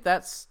 I think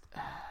that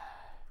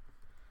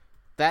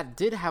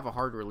did have a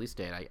hard release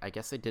date. I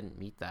guess they didn't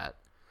meet that.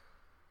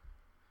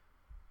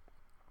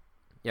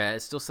 Yeah, it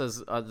still says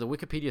the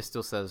Wikipedia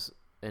still says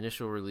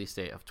initial release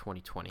date of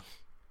 2020.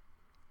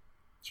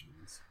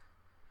 Jeez.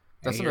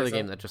 That's Hey, another here's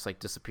game a- that just like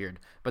disappeared.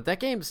 But that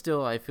game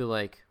still, I feel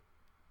like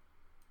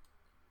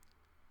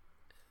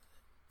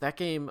that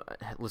game.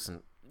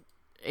 Listen,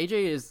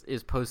 AJ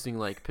is posting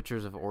like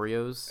pictures of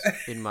Oreos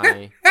in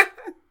my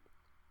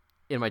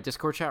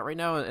Discord chat right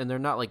now, and they're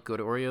not like good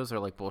Oreos; they're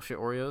like bullshit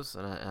Oreos,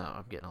 and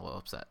I'm getting a little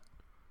upset.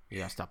 You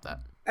gotta stop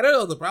that. I don't know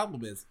what the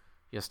problem is.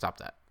 You gotta stop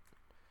that.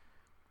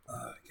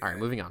 Oh, All right,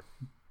 moving on.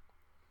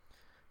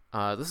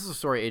 This is a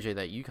story, AJ,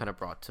 that you kind of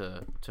brought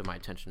to my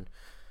attention.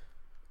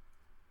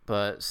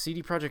 But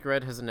CD Projekt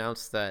Red has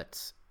announced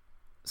that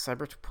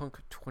Cyberpunk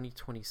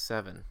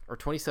 2027 or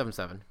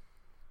 2077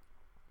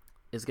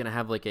 is going to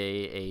have like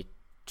a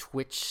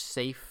Twitch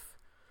safe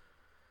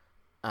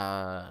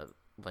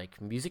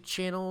like music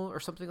channel or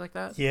something like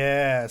that.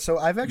 Yeah, so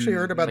I've actually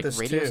heard about like this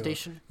radio too.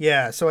 Station.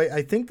 Yeah, so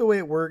I think the way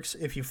it works,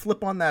 if you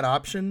flip on that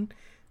option,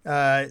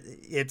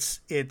 it's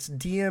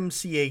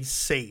DMCA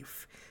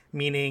safe,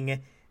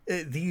 meaning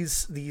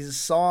these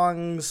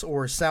songs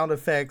or sound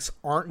effects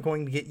aren't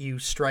going to get you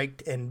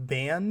striked and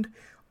banned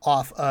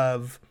off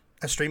of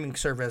a streaming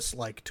service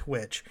like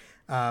Twitch.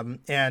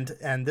 And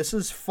this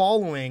is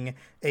following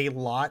a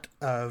lot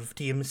of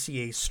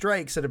DMCA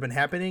strikes that have been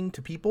happening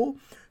to people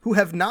who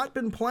have not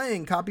been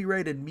playing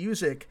copyrighted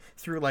music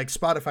through like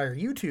Spotify or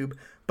YouTube,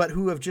 but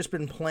who have just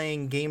been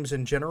playing games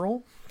in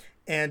general.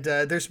 And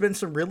there's been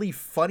some really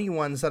funny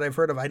ones that I've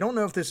heard of. I don't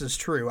know if this is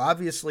true.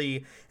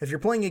 Obviously, if you're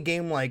playing a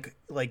game like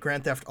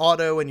Grand Theft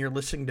Auto and you're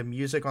listening to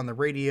music on the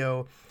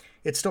radio,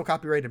 it's still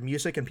copyrighted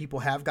music, and people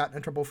have gotten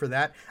in trouble for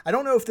that. I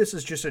don't know if this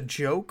is just a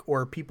joke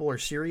or people are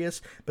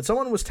serious, but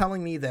someone was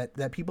telling me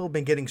that people have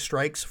been getting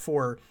strikes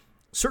for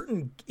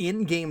certain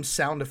in-game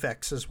sound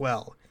effects as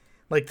well,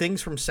 like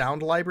things from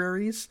sound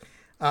libraries.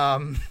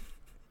 And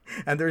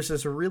there's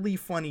this really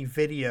funny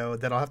video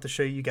that I'll have to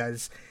show you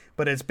guys,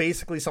 but it's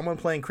basically someone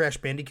playing Crash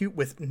Bandicoot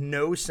with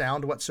no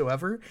sound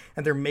whatsoever,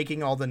 and they're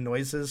making all the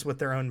noises with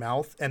their own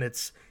mouth, and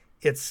it's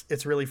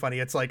really funny.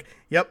 It's like,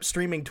 yep,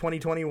 streaming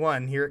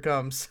 2021, here it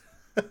comes.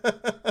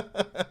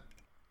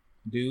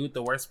 Dude,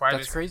 the worst part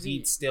That's is crazy.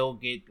 he'd still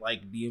get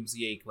like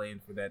DMCA claim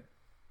for that.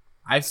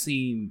 I've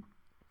seen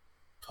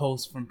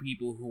posts from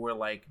people who were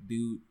like,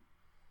 dude,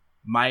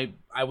 I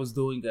was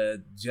doing a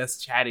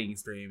just chatting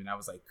stream and I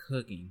was like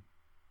cooking,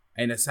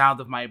 and the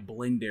sound of my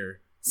blender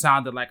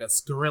sounded like a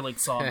Skrillex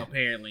song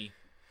apparently,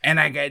 and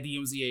I got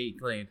DMCA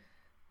claimed.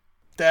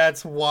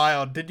 That's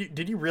wild.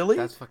 Did you really?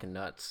 That's fucking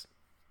nuts.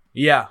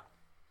 Yeah,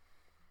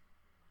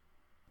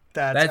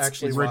 That's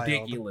actually wild.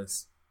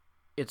 ridiculous.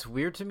 It's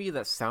weird to me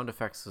that sound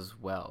effects as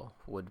well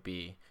would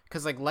be,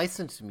 because like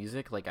licensed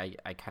music, like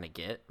I kind of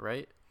get,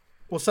 right?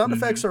 Well, sound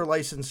effects are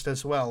licensed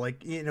as well.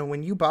 Like, you know,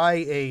 when you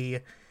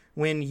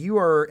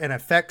are an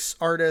effects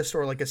artist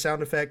or like a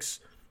sound effects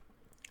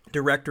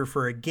director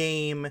for a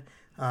game,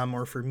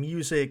 or for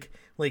music,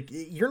 like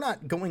you're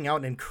not going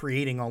out and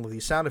creating all of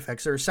these sound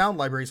effects. There are sound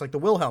libraries like the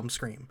Wilhelm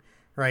scream,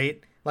 right?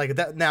 Like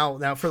that now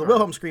for the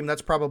Wilhelm scream,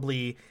 that's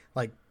probably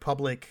like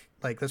public,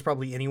 like that's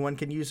probably anyone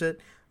can use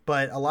it.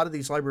 But a lot of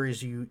these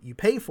libraries you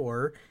pay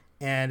for,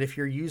 and if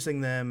you're using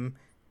them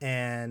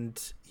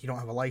and you don't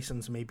have a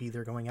license, maybe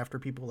they're going after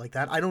people like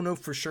that. I don't know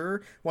for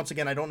sure. Once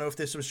again, I don't know if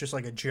this was just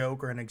like a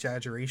joke or an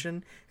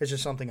exaggeration. It's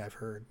just something I've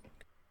heard.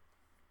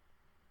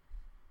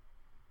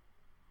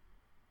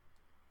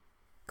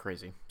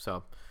 Crazy.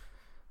 So,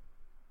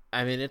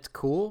 I mean, it's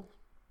cool.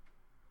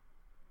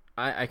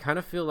 I kind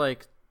of feel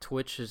like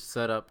Twitch is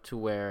set up to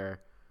where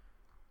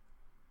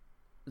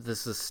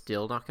this is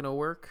still not going to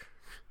work.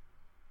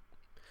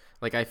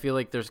 Like, I feel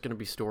like there's going to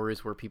be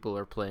stories where people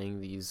are playing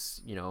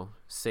these, you know,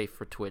 safe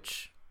for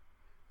Twitch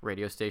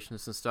radio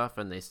stations and stuff,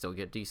 and they still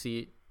get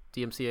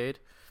DMCA'd.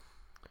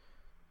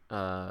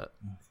 I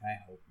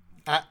hope.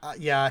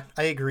 Yeah,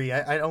 I agree.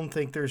 I don't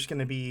think there's going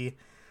to be...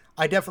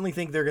 I definitely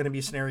think there are going to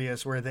be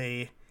scenarios where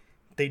they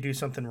do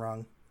something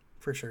wrong,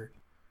 for sure.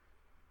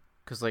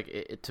 Because,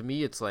 like, to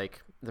me, it's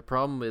like, the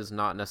problem is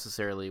not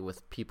necessarily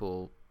with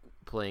people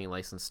playing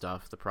licensed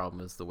stuff. The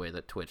problem is the way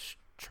that Twitch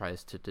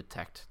tries to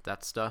detect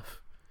that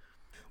stuff.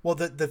 Well,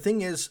 the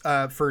thing is,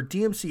 for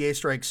DMCA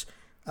strikes,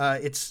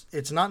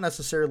 it's not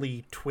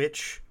necessarily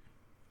Twitch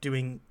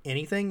doing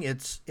anything.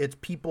 It's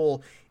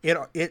people.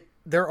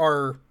 There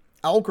are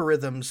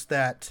algorithms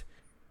that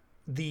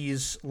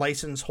these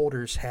license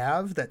holders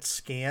have that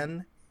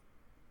scan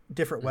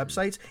different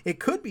websites. It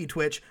could be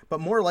Twitch, but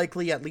more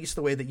likely, at least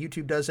the way that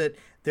YouTube does it,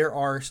 there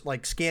are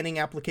like scanning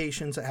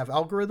applications that have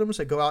algorithms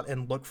that go out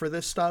and look for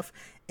this stuff,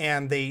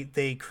 and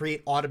they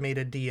create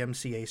automated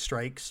DMCA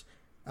strikes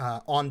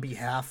on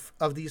behalf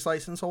of these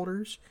license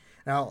holders.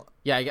 Now,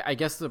 yeah, I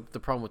guess the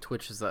problem with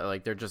Twitch is that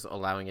like they're just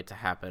allowing it to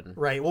happen,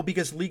 right? Well,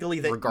 because legally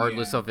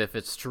regardless of if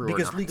it's true or not.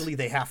 Because legally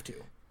they have to.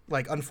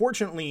 Like,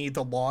 unfortunately,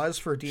 the laws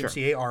for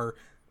DMCA are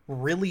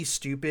really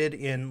stupid.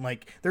 In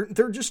like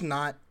they're just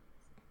not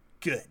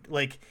good.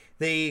 Like,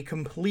 they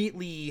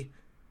completely.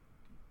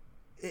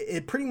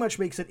 It pretty much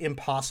makes it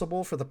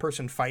impossible for the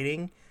person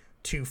fighting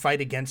to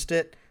fight against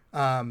it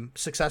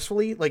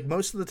successfully. Like,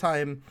 most of the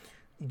time,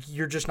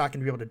 you're just not going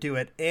to be able to do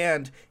it.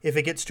 And if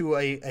it gets to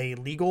a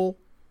legal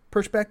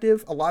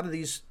perspective, a lot of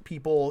these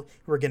people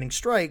who are getting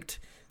striked,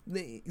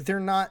 they're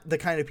not the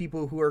kind of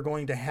people who are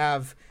going to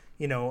have,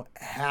 you know,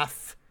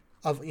 half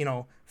of, you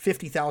know,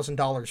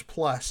 $50,000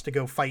 plus to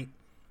go fight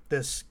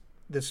this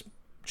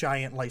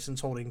giant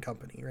license holding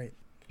company, right?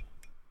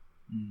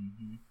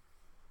 Mm-hmm.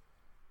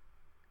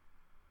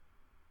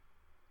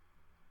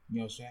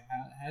 Yo, so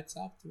hats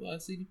off to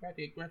CD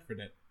Projekt Red for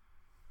that.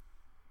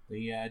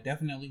 They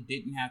definitely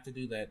didn't have to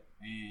do that,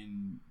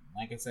 and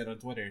like I said on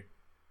Twitter,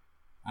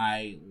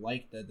 I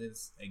like that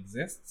this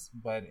exists,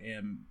 but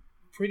am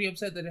pretty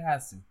upset that it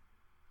has to.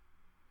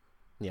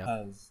 Yeah.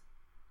 Because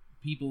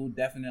people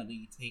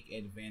definitely take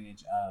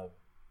advantage of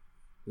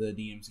the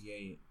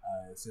DMCA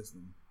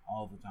system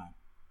all the time.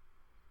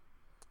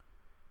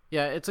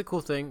 Yeah, it's a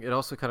cool thing. It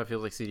also kind of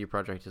feels like CD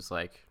Projekt is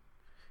like,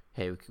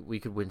 hey, we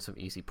could win some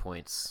easy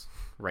points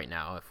right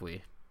now if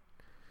we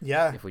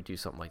do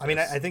something like this. I mean,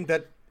 I think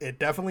that it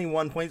definitely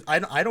won points.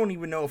 I don't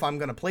even know if I'm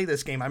going to play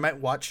this game. I might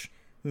watch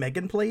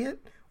Megan play it,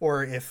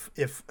 or if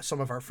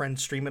some of our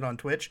friends stream it on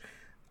Twitch.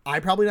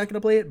 I'm probably not going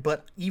to play it,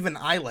 but even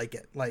I like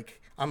it.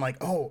 Like, I'm like,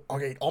 oh,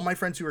 okay, all my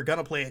friends who are going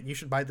to play it, you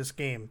should buy this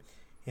game.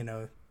 You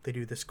know, they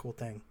do this cool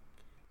thing.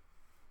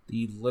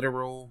 The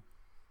literal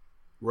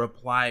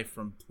reply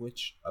from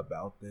Twitch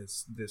about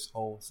this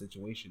whole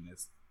situation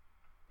is,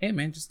 hey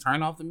man, just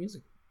turn off the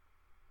music.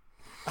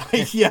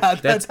 Yeah,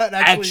 that's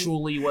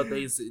actually what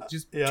they said.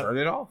 Just turn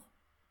it off.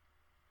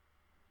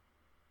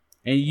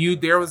 And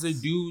there was a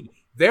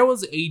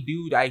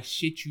dude, I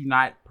shit you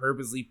not,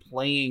 purposely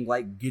playing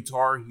like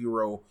Guitar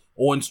Hero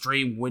on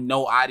stream with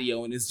no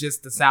audio, and it's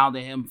just the sound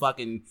of him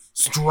fucking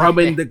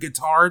strumming the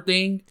guitar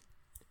thing.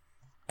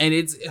 And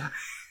it's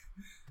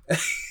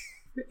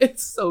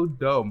it's so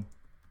dumb.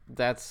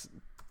 That's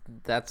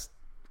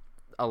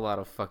a lot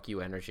of fuck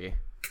you energy.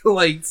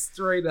 Like,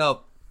 straight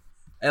up.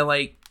 And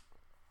like,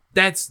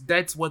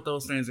 that's what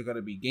those things are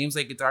gonna be. Games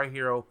like Guitar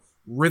Hero,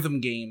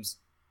 rhythm games.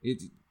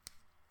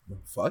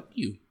 Fuck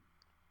you.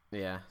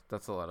 Yeah,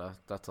 that's a lot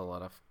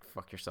of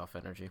fuck yourself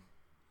energy.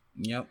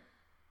 Yep.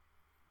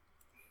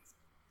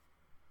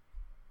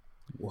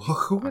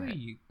 What are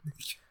you?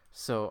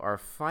 So our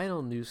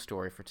final news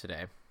story for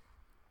today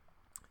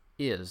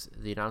is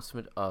the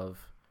announcement of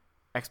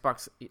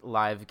Xbox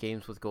Live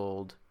Games with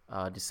Gold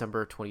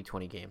December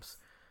 2020 games.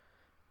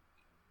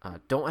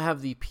 Don't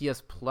have the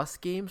PS Plus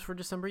games for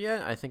December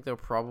yet. I think they'll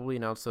probably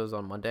announce those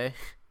on Monday,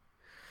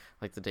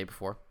 like the day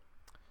before.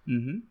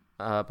 Mm-hmm.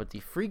 But the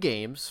free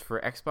games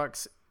for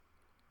Xbox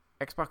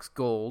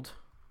Gold,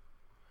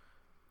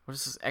 what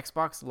is this?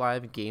 Xbox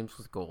Live Games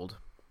with Gold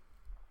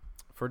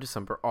for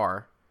December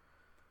are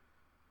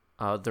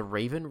The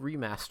Raven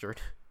Remastered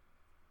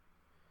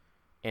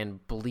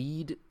and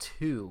Bleed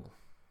 2.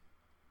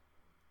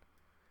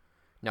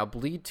 Now,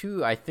 Bleed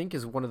 2, I think,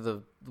 is one of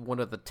the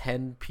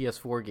 10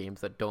 PS4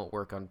 games that don't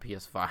work on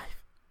PS5.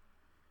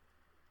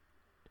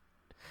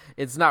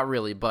 It's not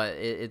really, but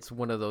it's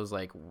one of those,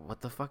 like,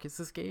 what the fuck is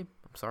this game?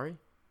 I'm sorry.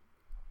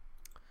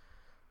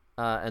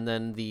 And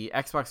then the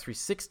Xbox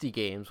 360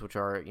 games, which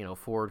are,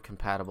 forward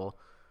compatible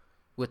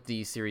with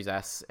the Series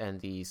S and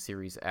the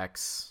Series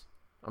X.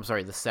 I'm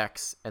sorry, the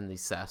Sex and the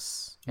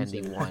SES and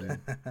the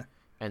One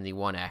and the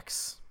One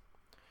X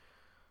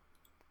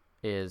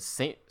is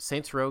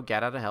Saints Row: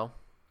 Get Out of Hell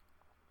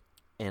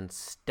and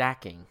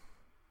Stacking.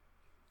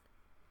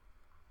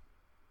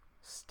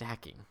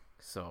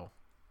 So,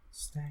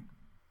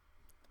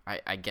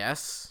 I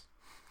guess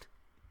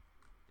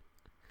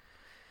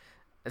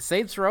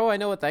Saints Row. I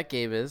know what that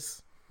game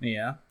is.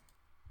 Yeah.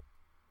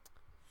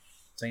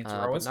 Saints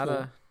Row is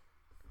cool.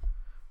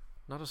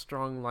 Not a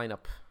strong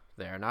lineup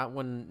there. Not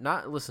when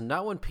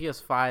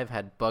PS5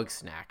 had Bug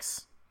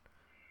Snacks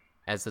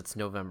as its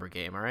November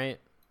game. All right.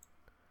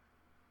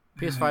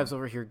 PS5's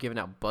over here giving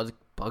out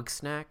bug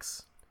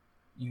snacks,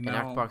 and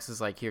Xbox is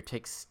like, here,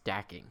 take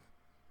Stacking.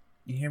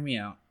 You hear me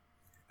out.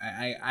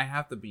 I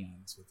have to be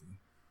honest with you.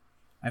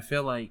 I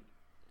feel like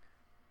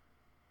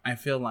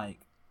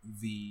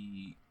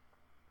the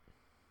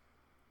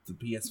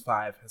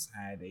PS5 has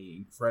had a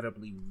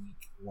incredibly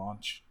weak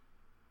launch.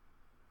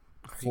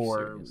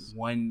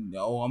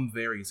 I'm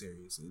very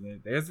serious.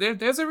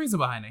 There's a reason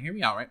behind it. Hear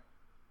me out, right?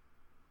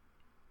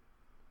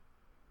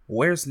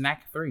 Where's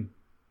Knack 3?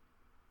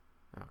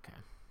 Okay.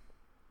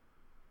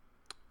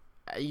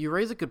 You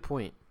raise a good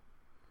point.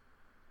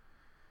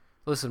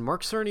 Listen,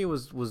 Mark Cerny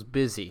was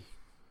busy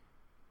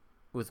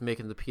with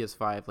making the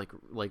PS5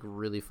 like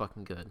really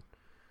fucking good.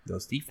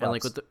 Those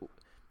defaults. And like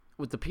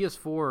with the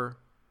PS4,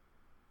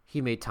 he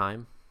made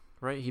time,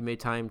 right? He made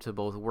time to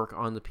both work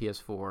on the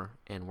PS4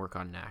 and work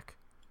on Knack.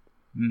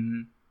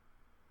 Mm-hmm.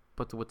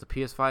 But with the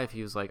PS5,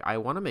 he was like, I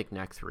want to make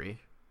Knack 3.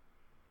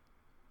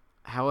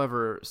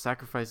 However,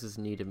 sacrifices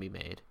need to be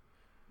made.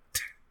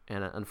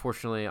 And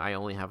unfortunately, I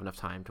only have enough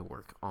time to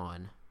work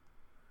on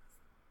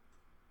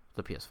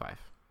the PS5.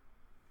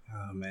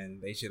 Oh, man.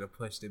 They should have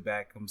pushed it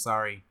back. I'm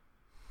sorry.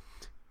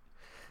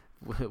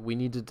 We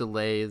need to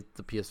delay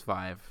the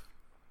PS5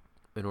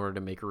 in order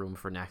to make room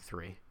for Knack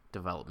 3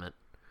 development.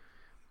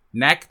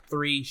 Knack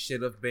 3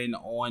 should have been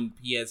on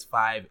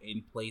PS5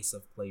 in place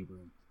of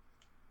Playroom.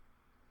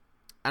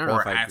 I don't know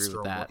if I agree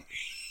with that.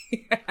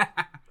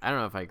 I don't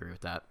know if I agree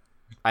with that.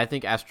 I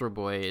think Astro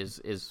Boy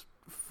is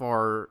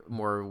far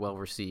more well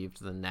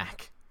received than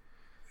Knack.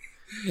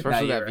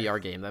 Especially that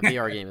VR game. That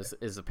VR game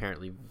is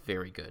apparently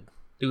very good.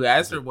 Dude,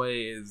 Astro Boy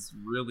is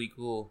really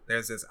cool.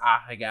 There's this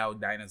Ahegao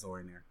dinosaur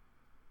in there.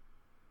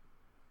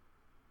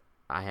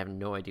 I have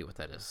no idea what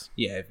that is.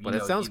 Yeah, but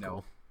it sounds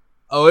cool.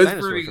 Oh, it's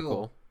Dinosaurs pretty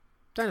cool.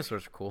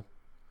 Dinosaurs are cool.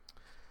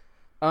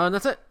 And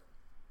that's it.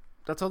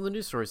 That's all the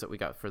news stories that we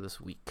got for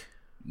this week.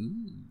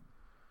 Ooh.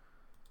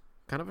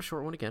 Kind of a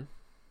short one again.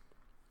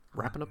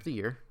 Wrapping up the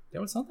year.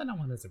 There was something I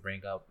wanted to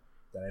bring up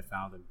that I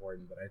found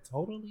important, but I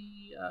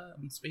totally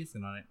I'm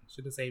spacing on it.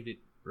 Should have saved it,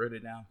 wrote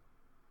it down.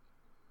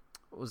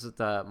 Was it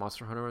that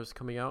Monster Hunter was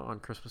coming out on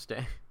Christmas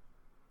Day?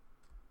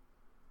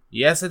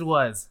 Yes, it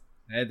was.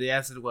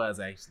 Yes, it was,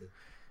 actually.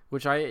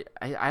 Which I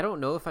don't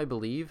know if I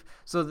believe.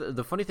 So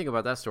the funny thing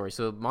about that story,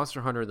 so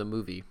Monster Hunter the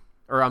movie,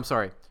 or I'm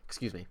sorry,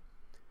 excuse me,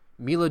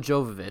 Mila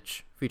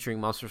Jovovich,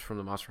 featuring monsters from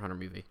the Monster Hunter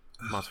movie,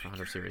 Monster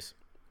Hunter series,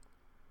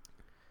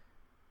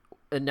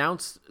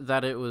 announced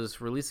that it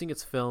was releasing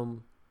its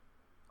film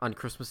on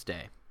Christmas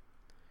Day.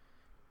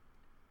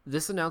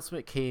 This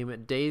announcement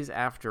came days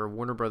after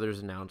Warner Brothers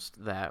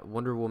announced that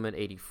Wonder Woman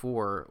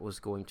 84 was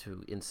going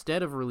to,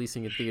 instead of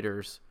releasing in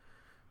theaters,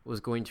 was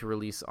going to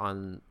release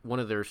on one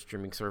of their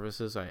streaming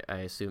services, I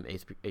assume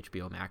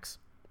HBO Max.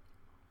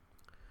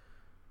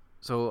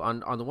 So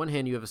on the one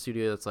hand, you have a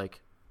studio that's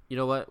like, you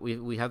know what,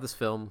 we have this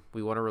film,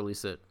 we want to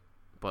release it,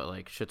 but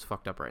like shit's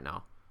fucked up right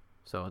now.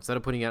 So instead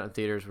of putting it out in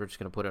theaters, we're just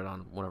going to put it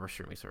on one of our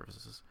streaming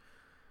services.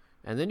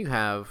 And then you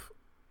have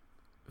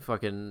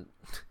fucking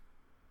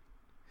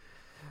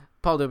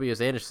Paul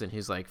W.S. Anderson.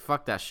 He's like,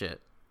 fuck that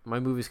shit. My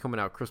movie's coming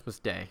out Christmas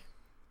Day.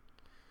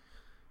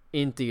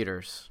 In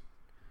theaters.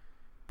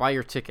 Buy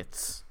your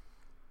tickets.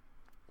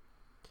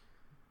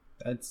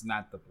 That's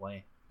not the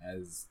play.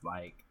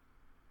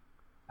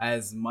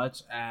 As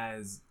much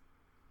as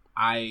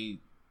I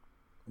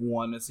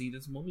want to see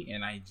this movie,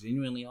 and I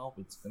genuinely hope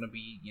it's gonna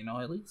be,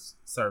 at least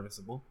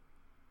serviceable.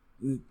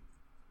 And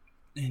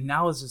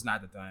now is just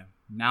not the time.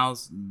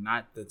 Now's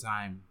not the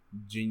time,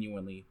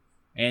 genuinely.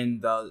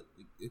 And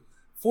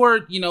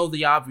for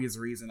the obvious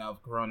reason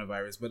of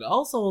coronavirus, but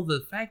also the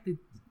fact that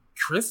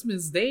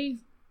Christmas Day,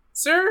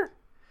 sir.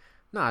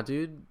 Nah,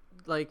 dude.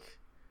 Like,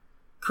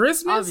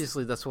 Christmas?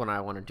 Obviously, that's what I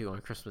want to do on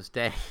Christmas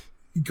Day.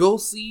 Go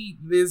see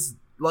this,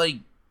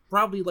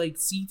 probably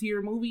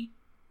C-tier movie?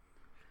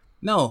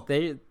 No.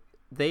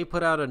 They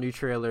put out a new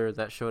trailer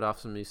that showed off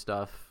some new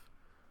stuff.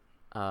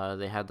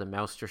 They had the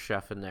Mouster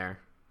Chef in there.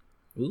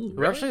 Ooh,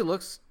 who actually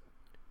looks...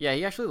 Yeah,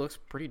 he actually looks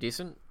pretty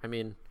decent. I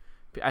mean,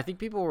 I think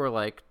people were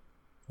like...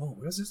 Oh,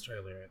 where's this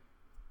trailer at?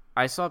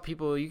 I saw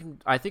people...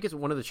 I think it's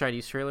one of the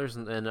Chinese trailers,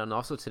 and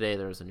also today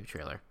there was a new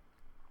trailer.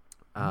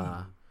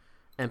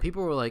 And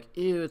people were like,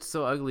 ew, it's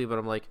so ugly, but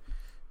I'm like,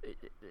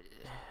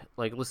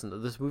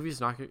 listen, this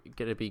movie's not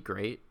gonna be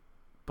great,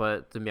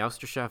 but the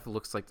Mouster Chef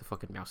looks like the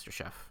fucking Mouster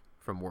Chef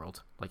from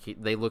World. Like,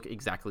 they look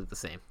exactly the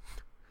same.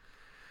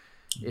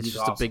 It's He's just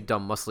awesome. a big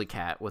dumb muscly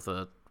cat with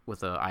a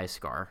eye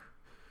scar.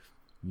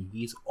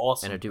 He's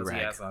awesome and a because he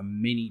do-rag. has a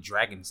mini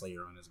Dragon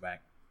Slayer on his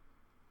back.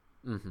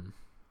 Mm-hmm.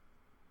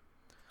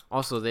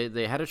 Also,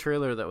 they had a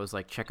trailer that was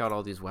like, check out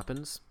all these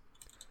weapons.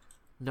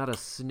 Not a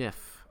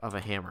sniff of a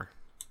hammer.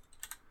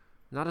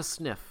 Not a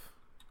sniff.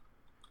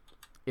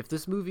 If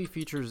this movie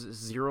features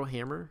zero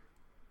hammer,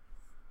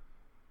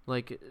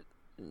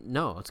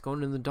 no, it's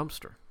going in the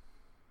dumpster.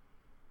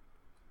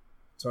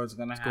 So it's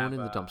gonna It's have going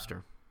in the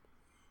dumpster.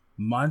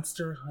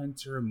 Monster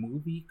Hunter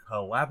movie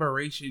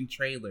collaboration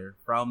trailer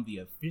from the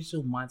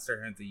official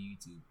Monster Hunter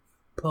YouTube,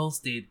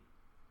 posted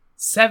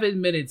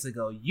 7 minutes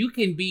ago. You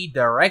can be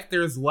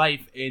director's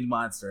wife in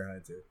Monster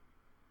Hunter.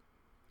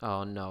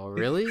 Oh no,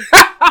 really?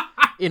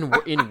 in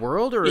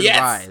World or in Yes,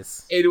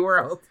 Rise? in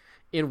World.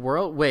 In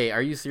World? Wait,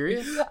 are you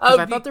serious? 'Cause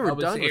I thought they were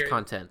done with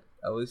content.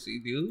 Oh, is she,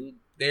 dude?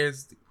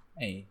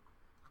 Hey.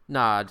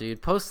 Nah,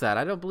 dude, post that.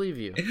 I don't believe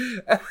you.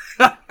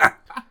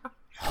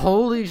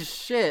 Holy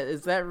shit,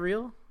 is that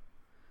real?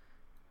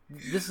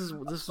 This is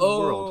World.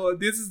 Oh,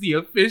 this is the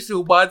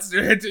official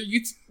Monster Hunter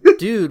YouTube.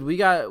 Dude, we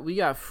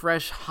got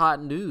fresh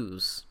hot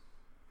news.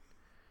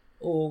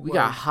 Oh, We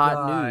got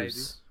hot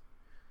news.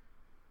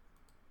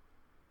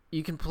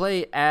 You can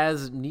play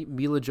as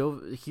Mila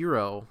Jovovich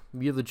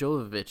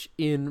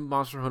in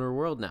Monster Hunter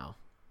World now,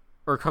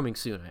 or coming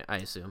soon, I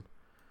assume.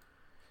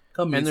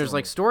 And there's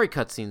like story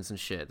cutscenes and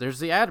shit. There's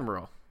the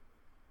Admiral.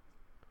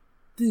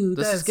 Dude,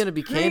 this is gonna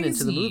be canon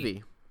to the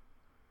movie.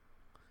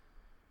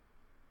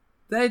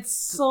 That's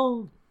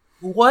so...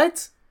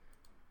 What?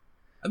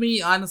 I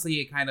mean, honestly,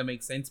 it kind of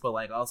makes sense,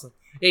 but also...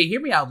 Hey,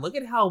 hear me out. Look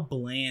at how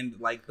bland,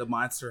 the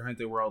Monster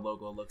Hunter World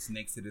logo looks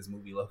next to this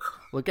movie logo.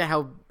 Look at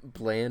how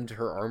bland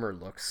her armor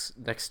looks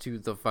next to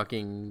the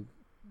fucking...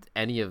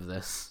 any of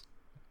this.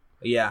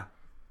 Yeah.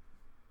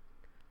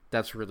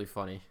 That's really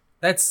funny.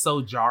 That's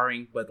so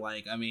jarring, but,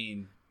 I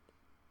mean...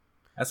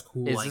 That's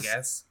cool, I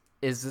guess.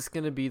 Is this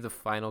gonna be the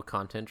final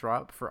content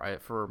drop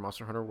for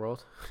Monster Hunter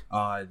World?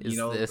 The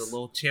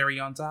little cherry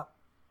on top?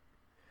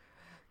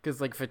 Because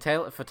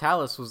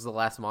Fatalis was the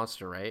last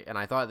monster, right? And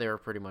I thought they were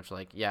pretty much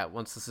like, yeah,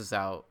 once this is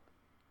out,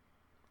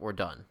 we're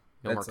done.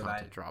 No more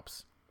content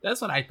drops. That's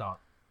what I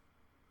thought.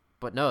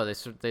 But no,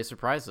 they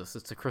surprised us.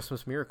 It's a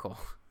Christmas miracle.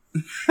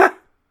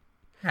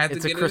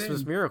 It's a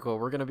Christmas miracle.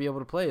 We're gonna be able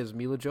to play as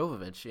Mila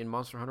Jovovich in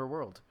Monster Hunter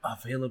World.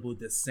 Available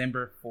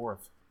December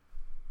 4th.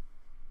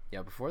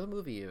 Yeah, before the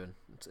movie even.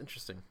 It's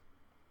interesting.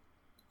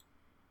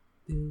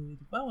 Dude,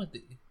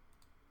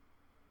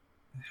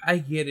 I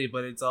get it,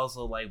 but it's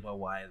also like, but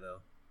why though?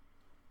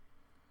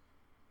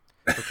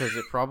 Because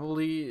it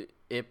probably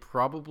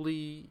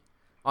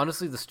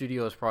honestly the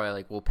studio is probably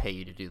like, we'll pay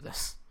you to do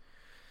this.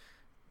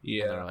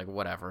 Yeah, and they're like,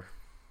 whatever.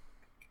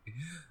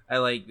 I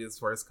like this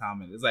first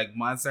comment. It's like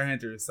Monster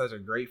Hunter is such a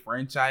great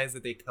franchise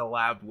that they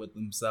collabed with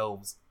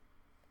themselves.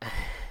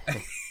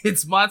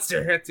 It's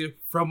Monster Hunter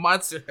from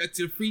Monster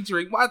Hunter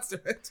featuring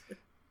Monster Hunter.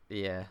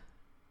 Yeah.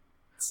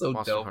 So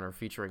Monster dope. Hunter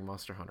featuring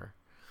Monster Hunter.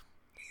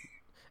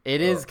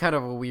 It is kind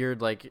of a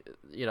weird, like,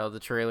 the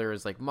trailer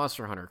is like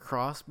Monster Hunter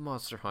cross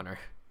Monster Hunter.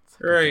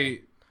 It's like, Right.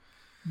 okay.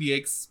 The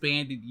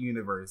expanded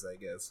universe, I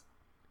guess.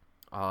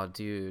 Oh,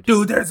 dude.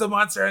 Dude, there's a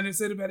Monster Hunter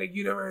cinematic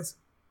universe.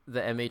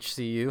 The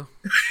MHCU.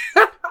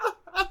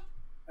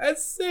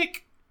 That's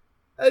sick.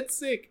 That's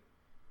sick.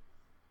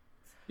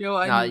 Yo,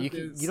 I need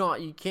this.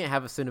 You can't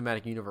have a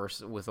cinematic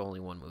universe with only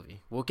one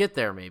movie. We'll get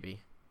there,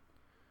 maybe.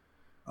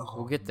 Oh,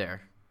 We'll get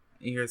there.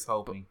 here's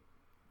hoping.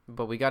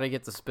 But we got to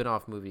get the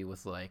spin-off movie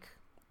with like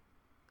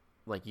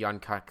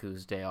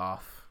Yonkaku's Day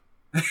Off.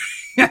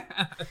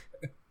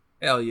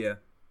 Hell yeah.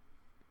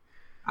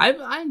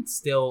 I'm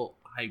still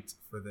hyped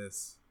for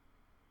this.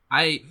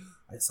 I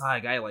saw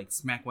a guy like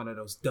smack one of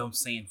those dumb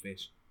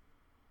sandfish.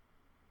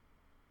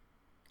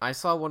 I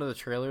saw one of the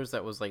trailers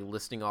that was like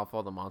listing off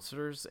all the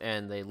monsters,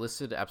 and they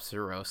listed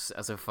Apsaros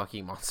as a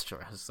fucking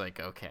monster. I was like,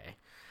 okay,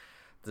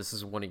 this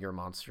is one of your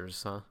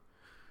monsters, huh?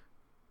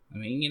 I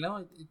mean,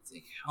 it's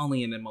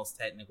only in the most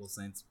technical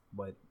sense,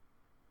 but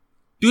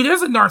dude,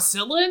 there's a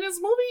Narcilla in this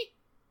movie.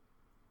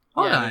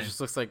 Hold on. It just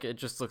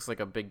looks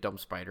like a big dumb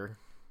spider.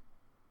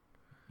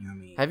 I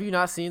mean, Have you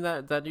not seen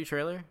that new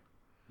trailer?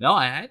 no,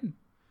 I hadn't.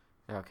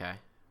 Okay.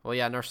 Well,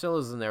 yeah,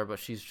 Narcilla's in there, but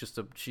she's just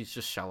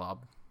Shelob.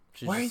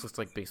 She Why? just looks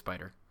like big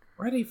spider.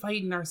 Why are they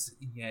fighting Narcilla?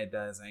 Yeah, it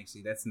does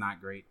actually. That's not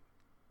great.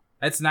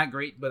 That's not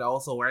great, but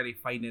also why are they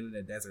fighting it in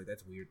the desert?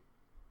 That's weird.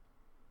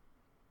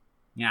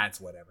 Yeah, it's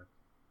whatever.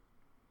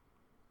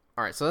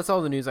 All right, so that's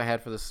all the news I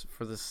had for this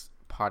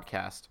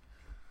podcast.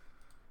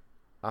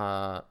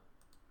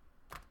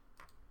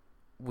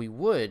 We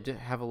would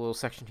have a little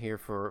section here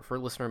for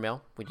listener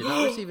mail. We did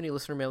not receive any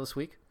listener mail this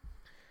week.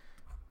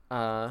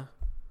 If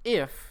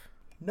you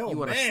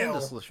want to send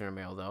us listener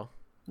mail, though,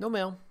 no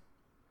mail.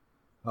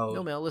 Oh,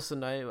 No mail.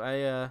 Listen,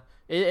 I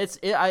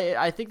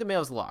think the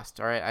mail's lost.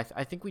 All right,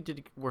 I think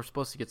we're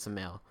supposed to get some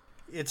mail,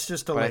 It's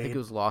just but delayed. I think it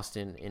was lost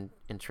in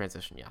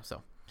transition. Yeah.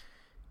 So,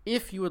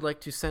 if you would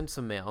like to send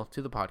some mail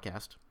to the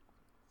podcast,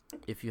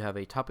 if you have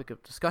a topic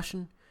of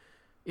discussion,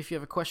 if you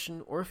have a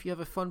question, or if you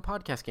have a fun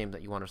podcast game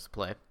that you want us to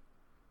play,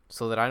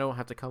 so that I don't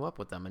have to come up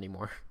with them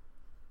anymore,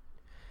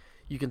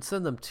 you can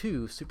send them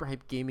to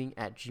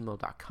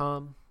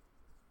superhypegaming@gmail.com,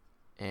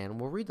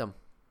 and we'll read them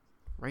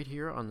right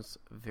here on this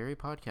very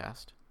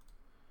podcast.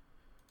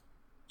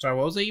 sorry,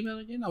 what was the email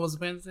again? I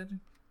wasn't paying attention.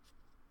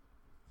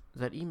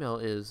 That email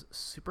is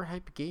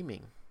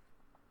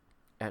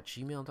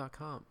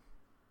superhypegaming@gmail.com.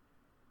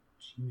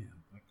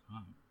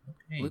 Gmail.com.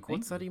 Okay. Luke,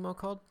 what's that email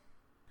called?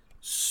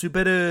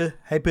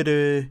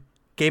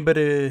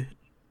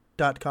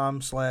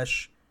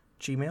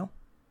 superhypergamer.com/gmail.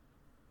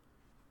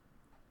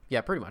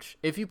 Yeah, pretty much.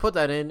 If you put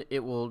that in, it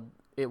will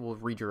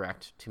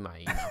redirect to my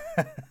email.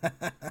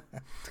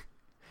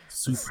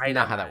 Super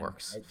not how that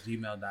works. At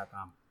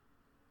gmail.com.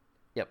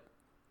 Yep.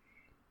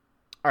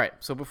 All right,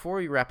 so before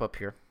we wrap up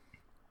here,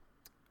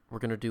 we're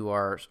going to do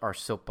our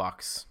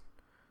soapbox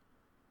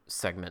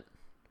segment.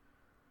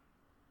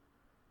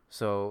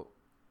 So,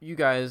 you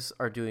guys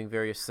are doing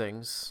various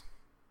things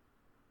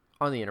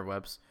on the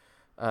interwebs.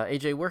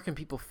 AJ, where can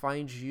people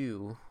find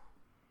you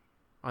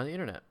on the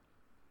internet?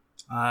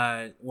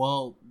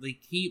 Well, they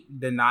keep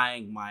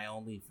denying my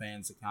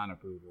OnlyFans account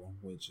approval,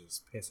 which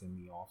is pissing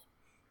me off.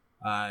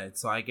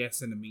 So I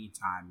guess in the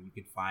meantime, you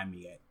can find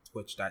me at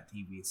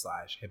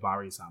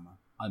twitch.tv/Hibari-sama_.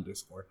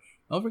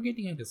 Don't forget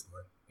the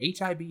underscore.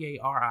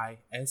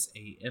 HIBARISAMA_.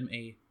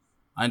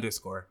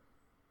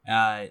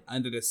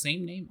 Under the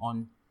same name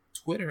on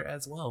Twitter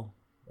as well,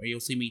 where you'll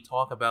see me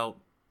talk about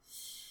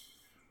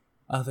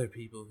other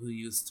people who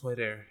use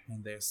Twitter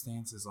and their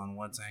stances on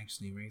what's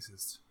actually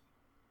racist.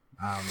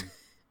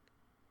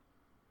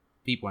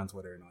 People on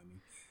Twitter annoy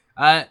me.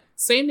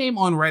 Same name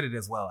on Reddit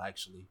as well,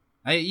 actually.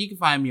 You can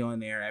find me on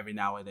there every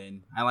now and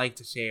then. I like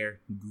to share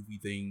goofy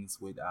things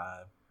with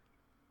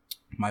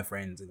my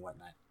friends and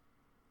whatnot.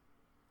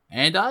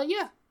 And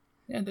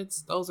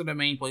those are the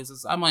main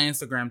places. I'm on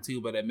Instagram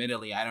too, but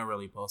admittedly, I don't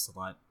really post a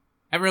lot.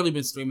 I haven't really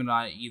been streaming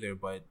on it either,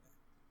 but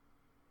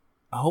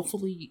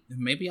hopefully,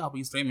 maybe I'll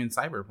be streaming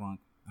Cyberpunk.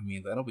 I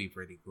mean, that'll be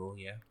pretty cool,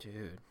 yeah.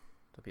 Dude,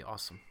 that'd be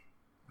awesome.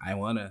 I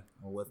wanna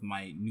with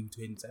my new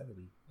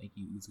 1070. Thank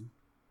you, Uzu.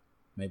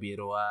 Maybe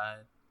it'll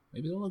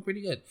look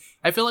pretty good.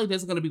 I feel like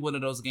this is gonna be one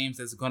of those games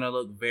that's gonna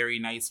look very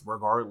nice,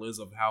 regardless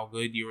of how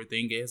good your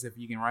thing is, if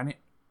you can run it.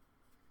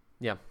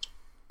 Yeah,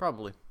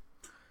 probably.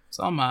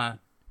 So I'm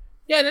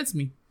yeah, that's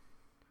me.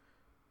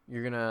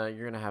 You're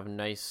gonna have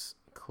nice,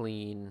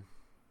 clean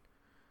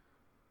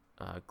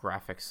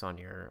graphics on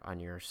your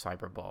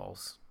cyber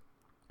balls.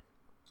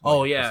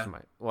 Oh yeah.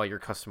 While you're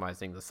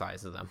customizing the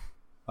size of them.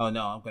 Oh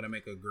no, I'm gonna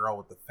make a girl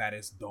with the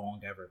fattest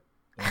dong ever.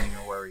 Don't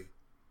even worry.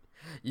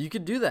 You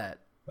could do that.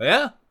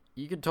 Yeah.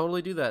 You could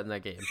totally do that in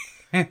that game.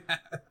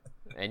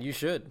 And you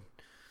should.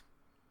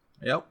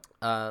 Yep.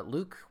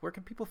 Luke, where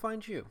can people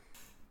find you?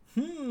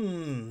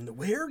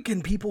 Where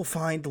can people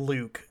find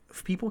Luke?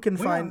 People can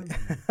find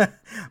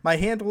my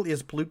handle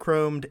is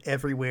BlueChromed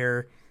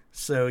everywhere,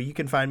 so you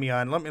can find me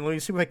on. Let me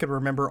see if I can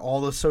remember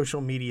all the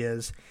social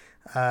medias: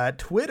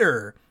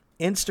 Twitter,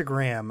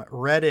 Instagram,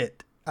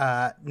 Reddit.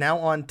 Now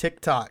on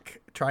TikTok,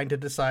 trying to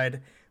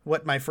decide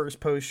what my first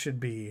post should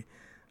be.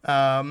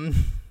 I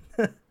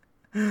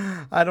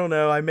don't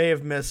know. I may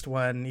have missed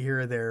one here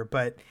or there,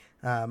 but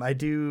I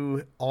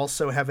do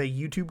also have a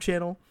YouTube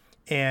channel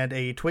and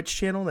a Twitch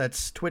channel.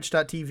 That's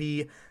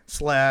twitch.tv/BlueChromed,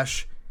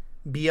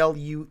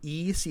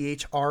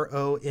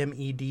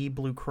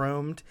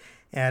 BlueChromed.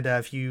 And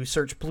if you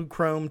search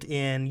BlueChromed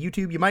in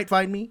YouTube, you might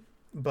find me,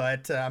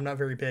 but I'm not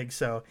very big.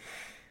 So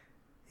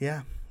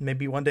yeah,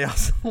 maybe one day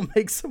I'll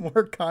make some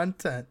more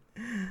content.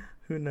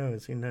 Who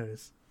knows?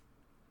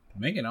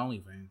 Making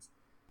OnlyFans.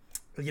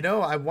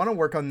 I want to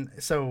work on,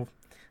 so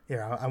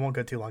yeah, I won't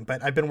go too long,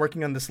 but I've been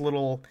working on this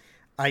little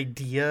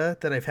idea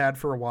that I've had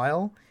for a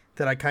while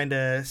that I kind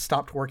of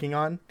stopped working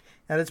on.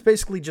 And it's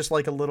basically just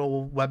like a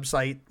little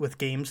website with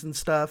games and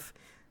stuff.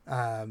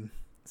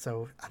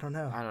 So I don't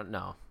know. I don't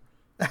know.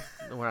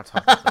 We're not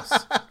talking about this.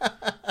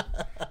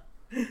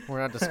 We're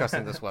not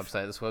discussing this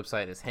website. This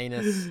website is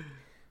heinous.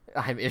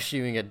 I'm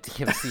issuing a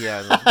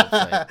DMCA on this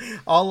website.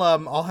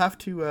 I'll have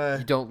to.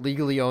 You don't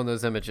legally own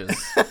those images.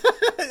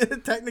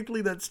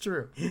 Technically, that's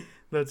true.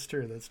 That's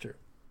true.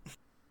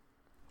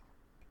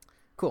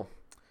 Cool.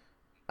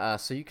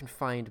 So you can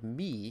find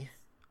me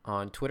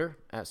on Twitter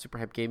at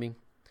SuperHypeGaming.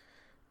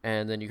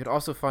 And then you could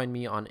also find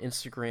me on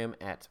Instagram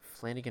at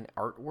Flanagan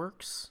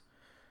Artworks.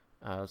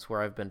 That's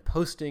where I've been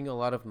posting a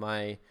lot of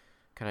my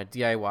kind of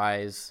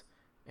DIYs.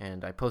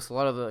 And I post a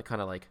lot of the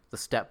kind of like the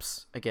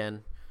steps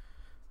again.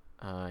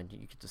 And you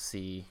get to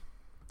see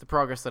the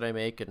progress that I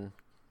make and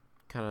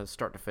kind of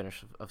start to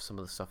finish of some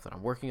of the stuff that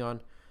I'm working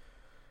on.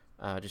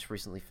 Just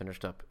recently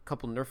finished up a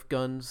couple Nerf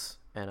guns,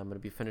 and I'm going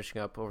to be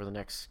finishing up over the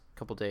next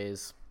couple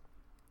days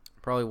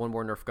probably one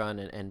more Nerf gun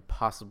and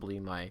possibly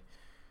my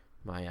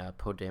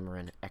Poe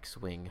Dameron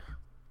X-Wing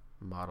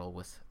model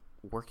with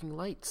working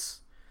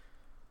lights.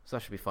 So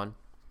that should be fun.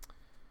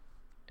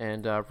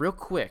 And real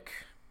quick,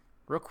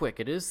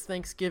 it is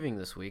Thanksgiving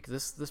this week.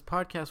 This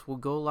podcast will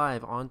go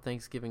live on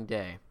Thanksgiving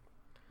Day.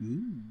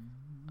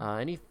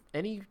 Any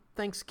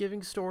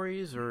Thanksgiving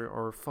stories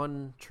or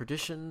fun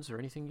traditions or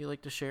anything you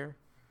like to share?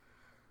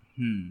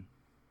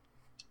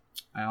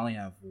 I only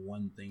have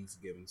one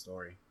Thanksgiving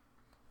story.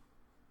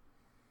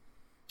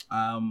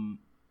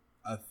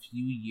 A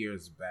few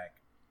years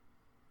back,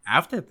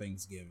 after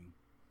Thanksgiving,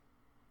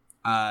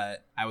 I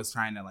was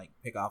trying to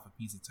pick off a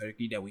piece of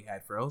turkey that we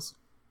had froze.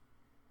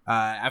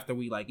 After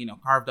we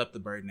carved up the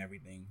bird and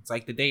everything, it's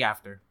the day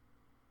after,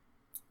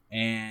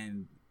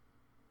 and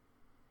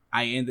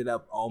I ended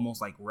up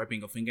almost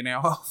ripping a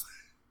fingernail off.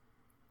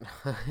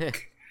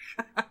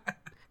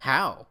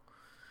 How?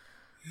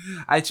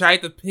 I tried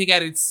to pick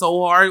at it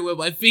so hard with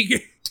my finger.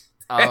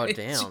 Oh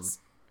damn!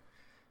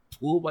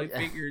 Pulled my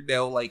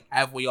fingernail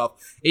halfway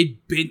off.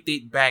 It bent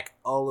it back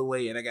all the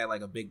way, and I got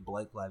a big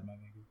blood clot in my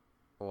finger.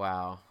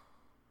 Wow.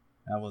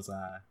 That was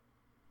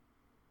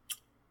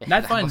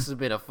That fun. Must have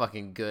been a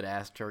fucking good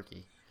ass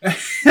turkey.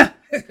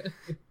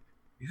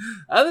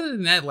 Other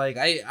than that,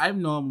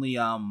 I'm normally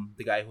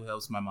the guy who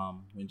helps my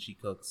mom when she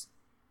cooks,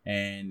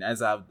 and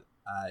as I've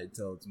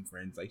told some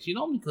friends, she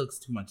normally cooks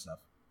too much stuff,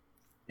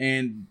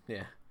 and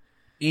yeah,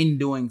 in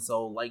doing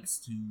so likes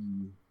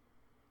to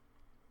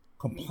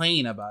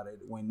complain about it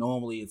when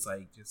normally it's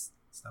just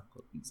stop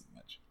cooking so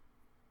much.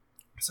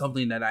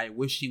 Something that I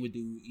wish she would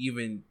do,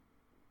 even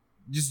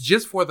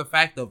just for the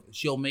fact of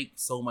she'll make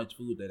so much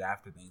food that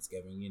after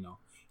Thanksgiving,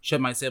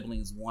 should my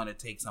siblings want to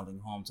take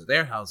something home to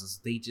their houses,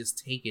 they just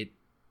take it,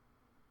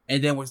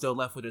 and then we're still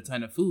left with a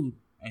ton of food.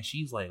 And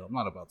she's like, I'm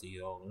not about to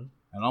eat all this.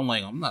 And I'm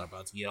like, I'm not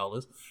about to eat all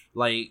this.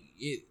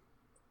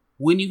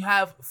 When you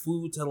have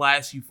food to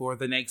last you for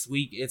the next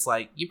week, it's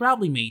you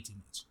probably made too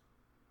much.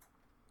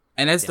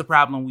 And that's the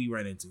problem we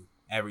run into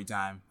every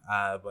time.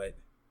 But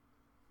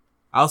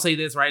I'll say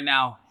this right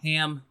now.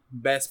 Ham,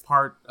 best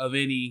part of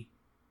any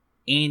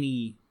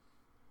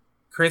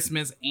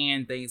Christmas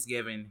and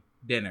Thanksgiving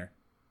dinner.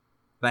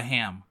 The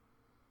ham.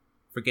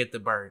 Forget the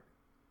bird.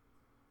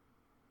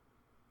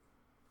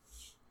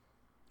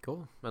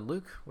 Cool. And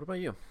Luke, what about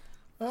you?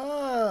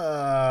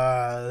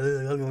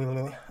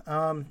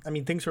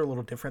 Things are a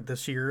little different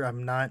this year.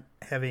 I'm not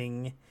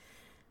having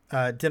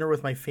dinner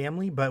with my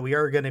family, but we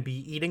are going to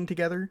be eating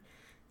together.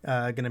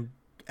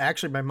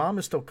 Actually, my mom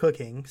is still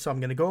cooking, so I'm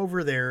going to go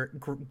over there,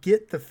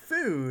 get the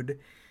food,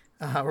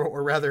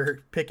 or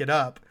rather pick it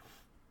up,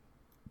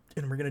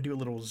 and we're going to do a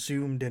little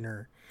Zoom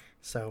dinner.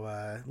 So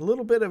a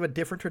little bit of a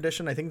different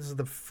tradition. I think this is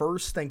the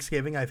first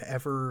Thanksgiving I've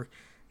ever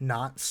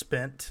not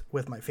spent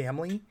with my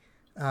family,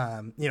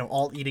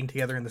 all eating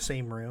together in the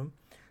same room.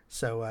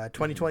 So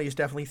 2020 is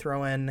definitely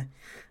throwing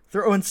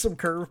some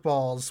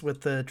curveballs with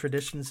the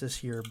traditions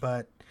this year,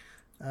 but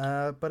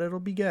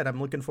it'll be good.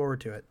 I'm looking forward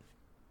to it.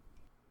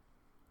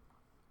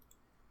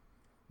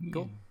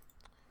 Cool.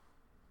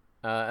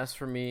 As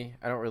for me,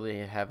 I don't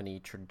really have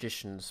any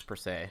traditions per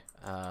se.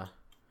 The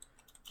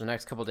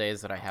next couple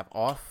days that I have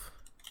off,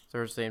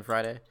 Thursday and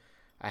Friday,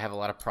 I have a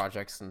lot of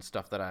projects and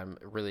stuff that I'm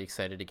really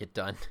excited to get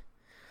done.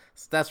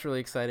 So that's really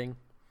exciting.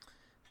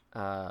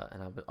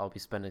 And I'll be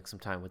spending some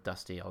time with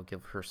Dusty. I'll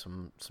give her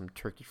some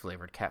turkey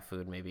flavored cat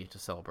food maybe to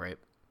celebrate.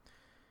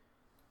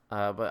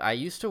 But I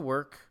used to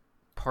work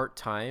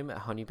part-time at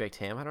Honey Baked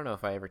Ham. I don't know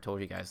if I ever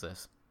told you guys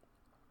this,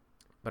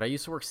 but I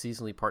used to work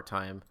seasonally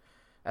part-time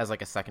as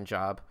like a second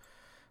job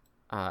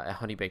at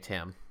Honey Baked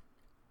Ham.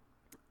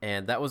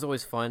 And that was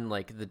always fun,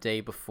 like the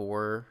day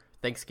before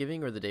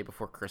Thanksgiving or the day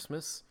before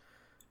Christmas,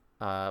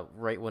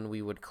 right when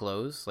we would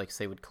close, like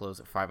say we'd close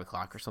at 5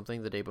 o'clock or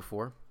something the day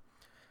before.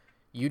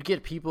 You'd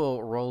get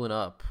people rolling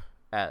up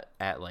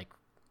at like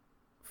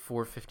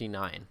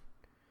 4:59.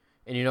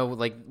 And, you know,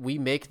 like we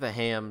make the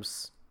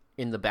hams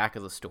in the back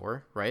of the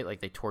store, right?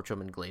 Like they torch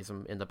them and glaze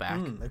them in the back.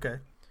 Okay.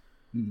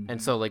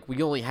 And so like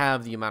we only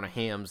have the amount of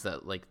hams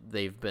that like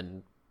they've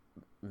been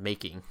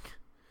making.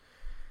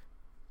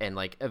 And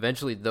like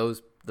eventually the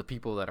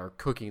people that are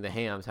cooking the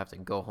hams have to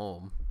go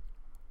home.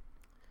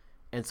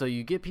 And so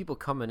you get people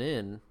coming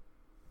in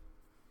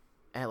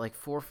at like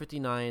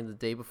 4:59 the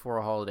day before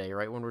a holiday,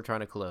 right when we're trying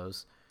to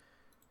close.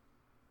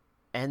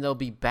 And they'll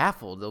be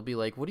baffled. They'll be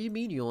like, what do you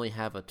mean you only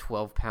have a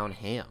 12-pound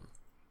ham?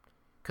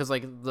 Because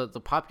like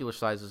the popular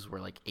sizes were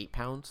like 8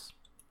 pounds.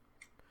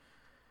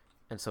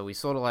 And so we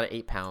sold a lot of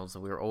 8 pounds,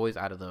 and we were always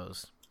out of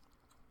those.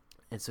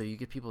 And so you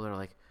get people that are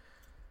like,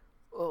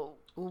 oh,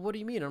 well, what do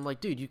you mean? And I'm like,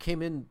 dude, you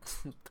came in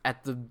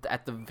at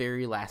the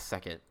very last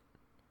second.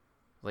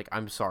 Like,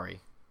 I'm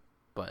sorry,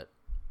 but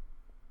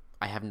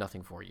I have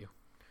nothing for you.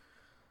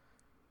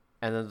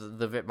 And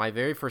then my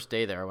very first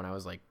day there, when I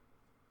was like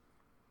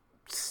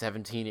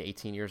 17,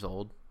 18 years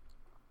old,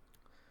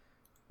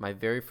 my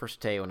very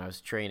first day when I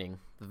was training,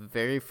 the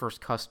very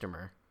first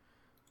customer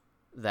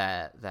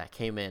that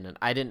came in, and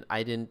I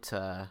didn't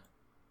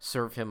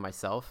serve him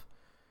myself.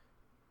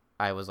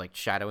 I was like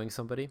shadowing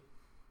somebody.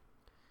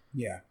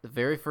 Yeah. The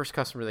very first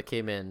customer that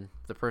came in,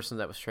 the person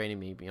that was training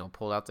me, you know,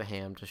 pulled out the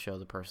ham to show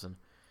the person,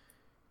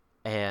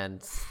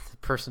 and the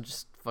person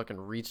just fucking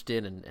reached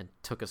in and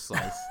took a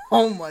slice.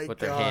 Oh my with God.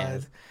 their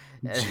hands.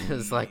 And it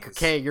was like,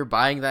 okay, you're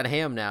buying that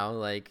ham now.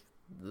 Like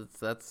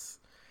that's.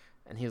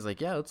 And he was like,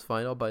 yeah, it's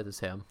fine. I'll buy this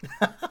ham.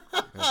 Okay.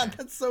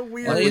 That's so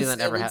weird. At Luckily least, that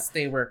never at least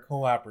they were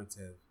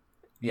cooperative.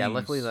 Yeah, Yeesh.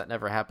 luckily that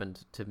never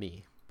happened to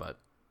me, but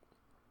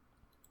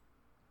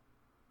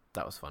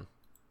that was fun.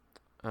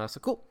 So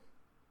cool.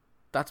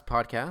 That's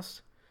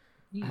podcast.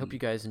 I hope you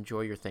guys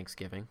enjoy your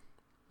Thanksgiving.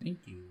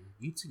 Thank you.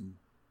 You too.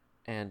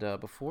 And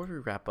before we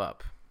wrap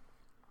up,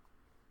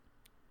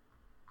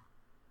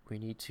 we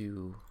need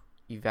to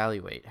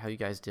evaluate how you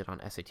guys did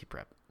on SAT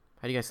prep.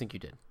 How do you guys think you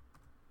did?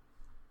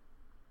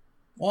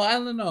 Well, I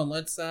don't know.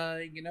 Let's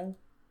let's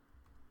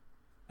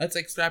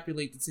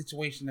extrapolate the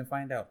situation and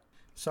find out.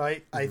 So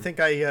I think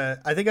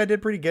I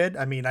did pretty good.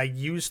 I mean, I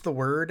used the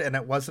word and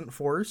it wasn't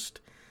forced.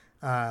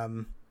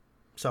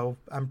 So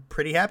I'm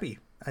pretty happy.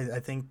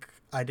 I think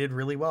I did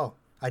really well.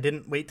 I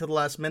didn't wait till the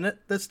last minute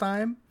this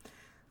time.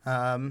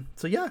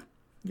 So yeah,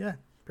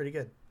 pretty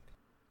good.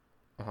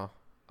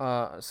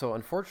 So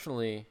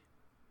unfortunately,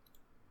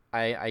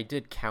 I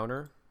did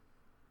counter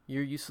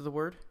your use of the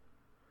word.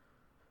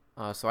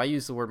 So I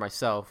used the word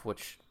myself,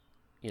 which,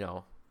 you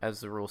know,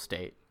 as the rules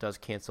state, does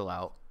cancel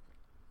out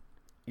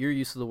your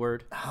use of the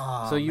word.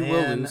 Oh, so you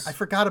will lose. I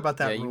forgot about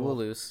that rule. Yeah, you will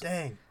lose.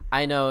 Dang.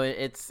 I know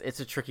it's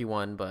a tricky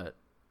one, but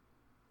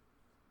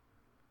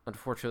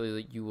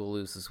unfortunately you will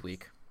lose this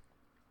week.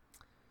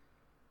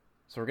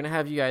 So we're going to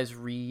have you guys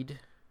read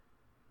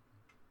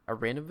a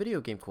random video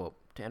game quote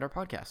to end our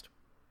podcast.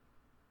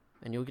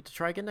 And you'll get to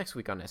try again next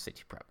week on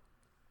SAT Prep.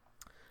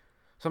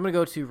 So I'm going to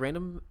go to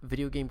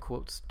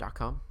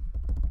randomvideogamequotes.com.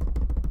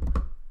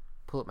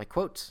 Pull up my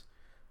quotes.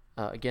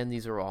 Again,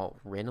 these are all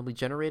randomly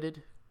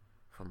generated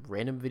from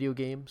random video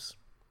games.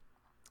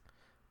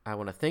 I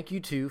want to thank you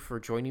two for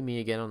joining me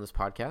again on this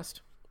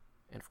podcast.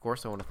 And of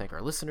course, I want to thank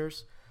our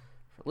listeners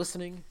for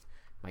listening.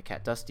 My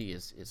cat Dusty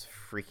is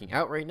freaking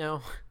out right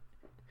now.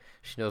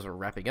 She knows we're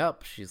wrapping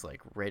up. She's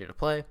like ready to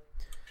play.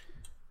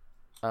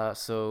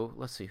 So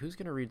let's see. Who's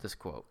going to read this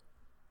quote?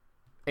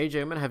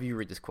 AJ, I'm going to have you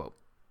read this quote.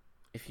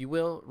 If you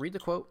will, read the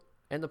quote,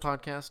 end the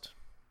podcast,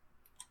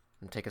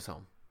 and take us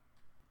home.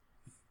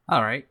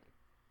 All right.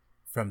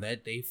 From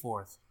that day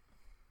forth,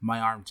 my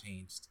arm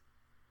changed,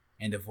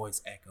 and a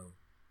voice echoed,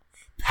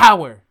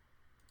 "Power!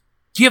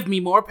 Give me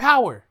more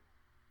power!"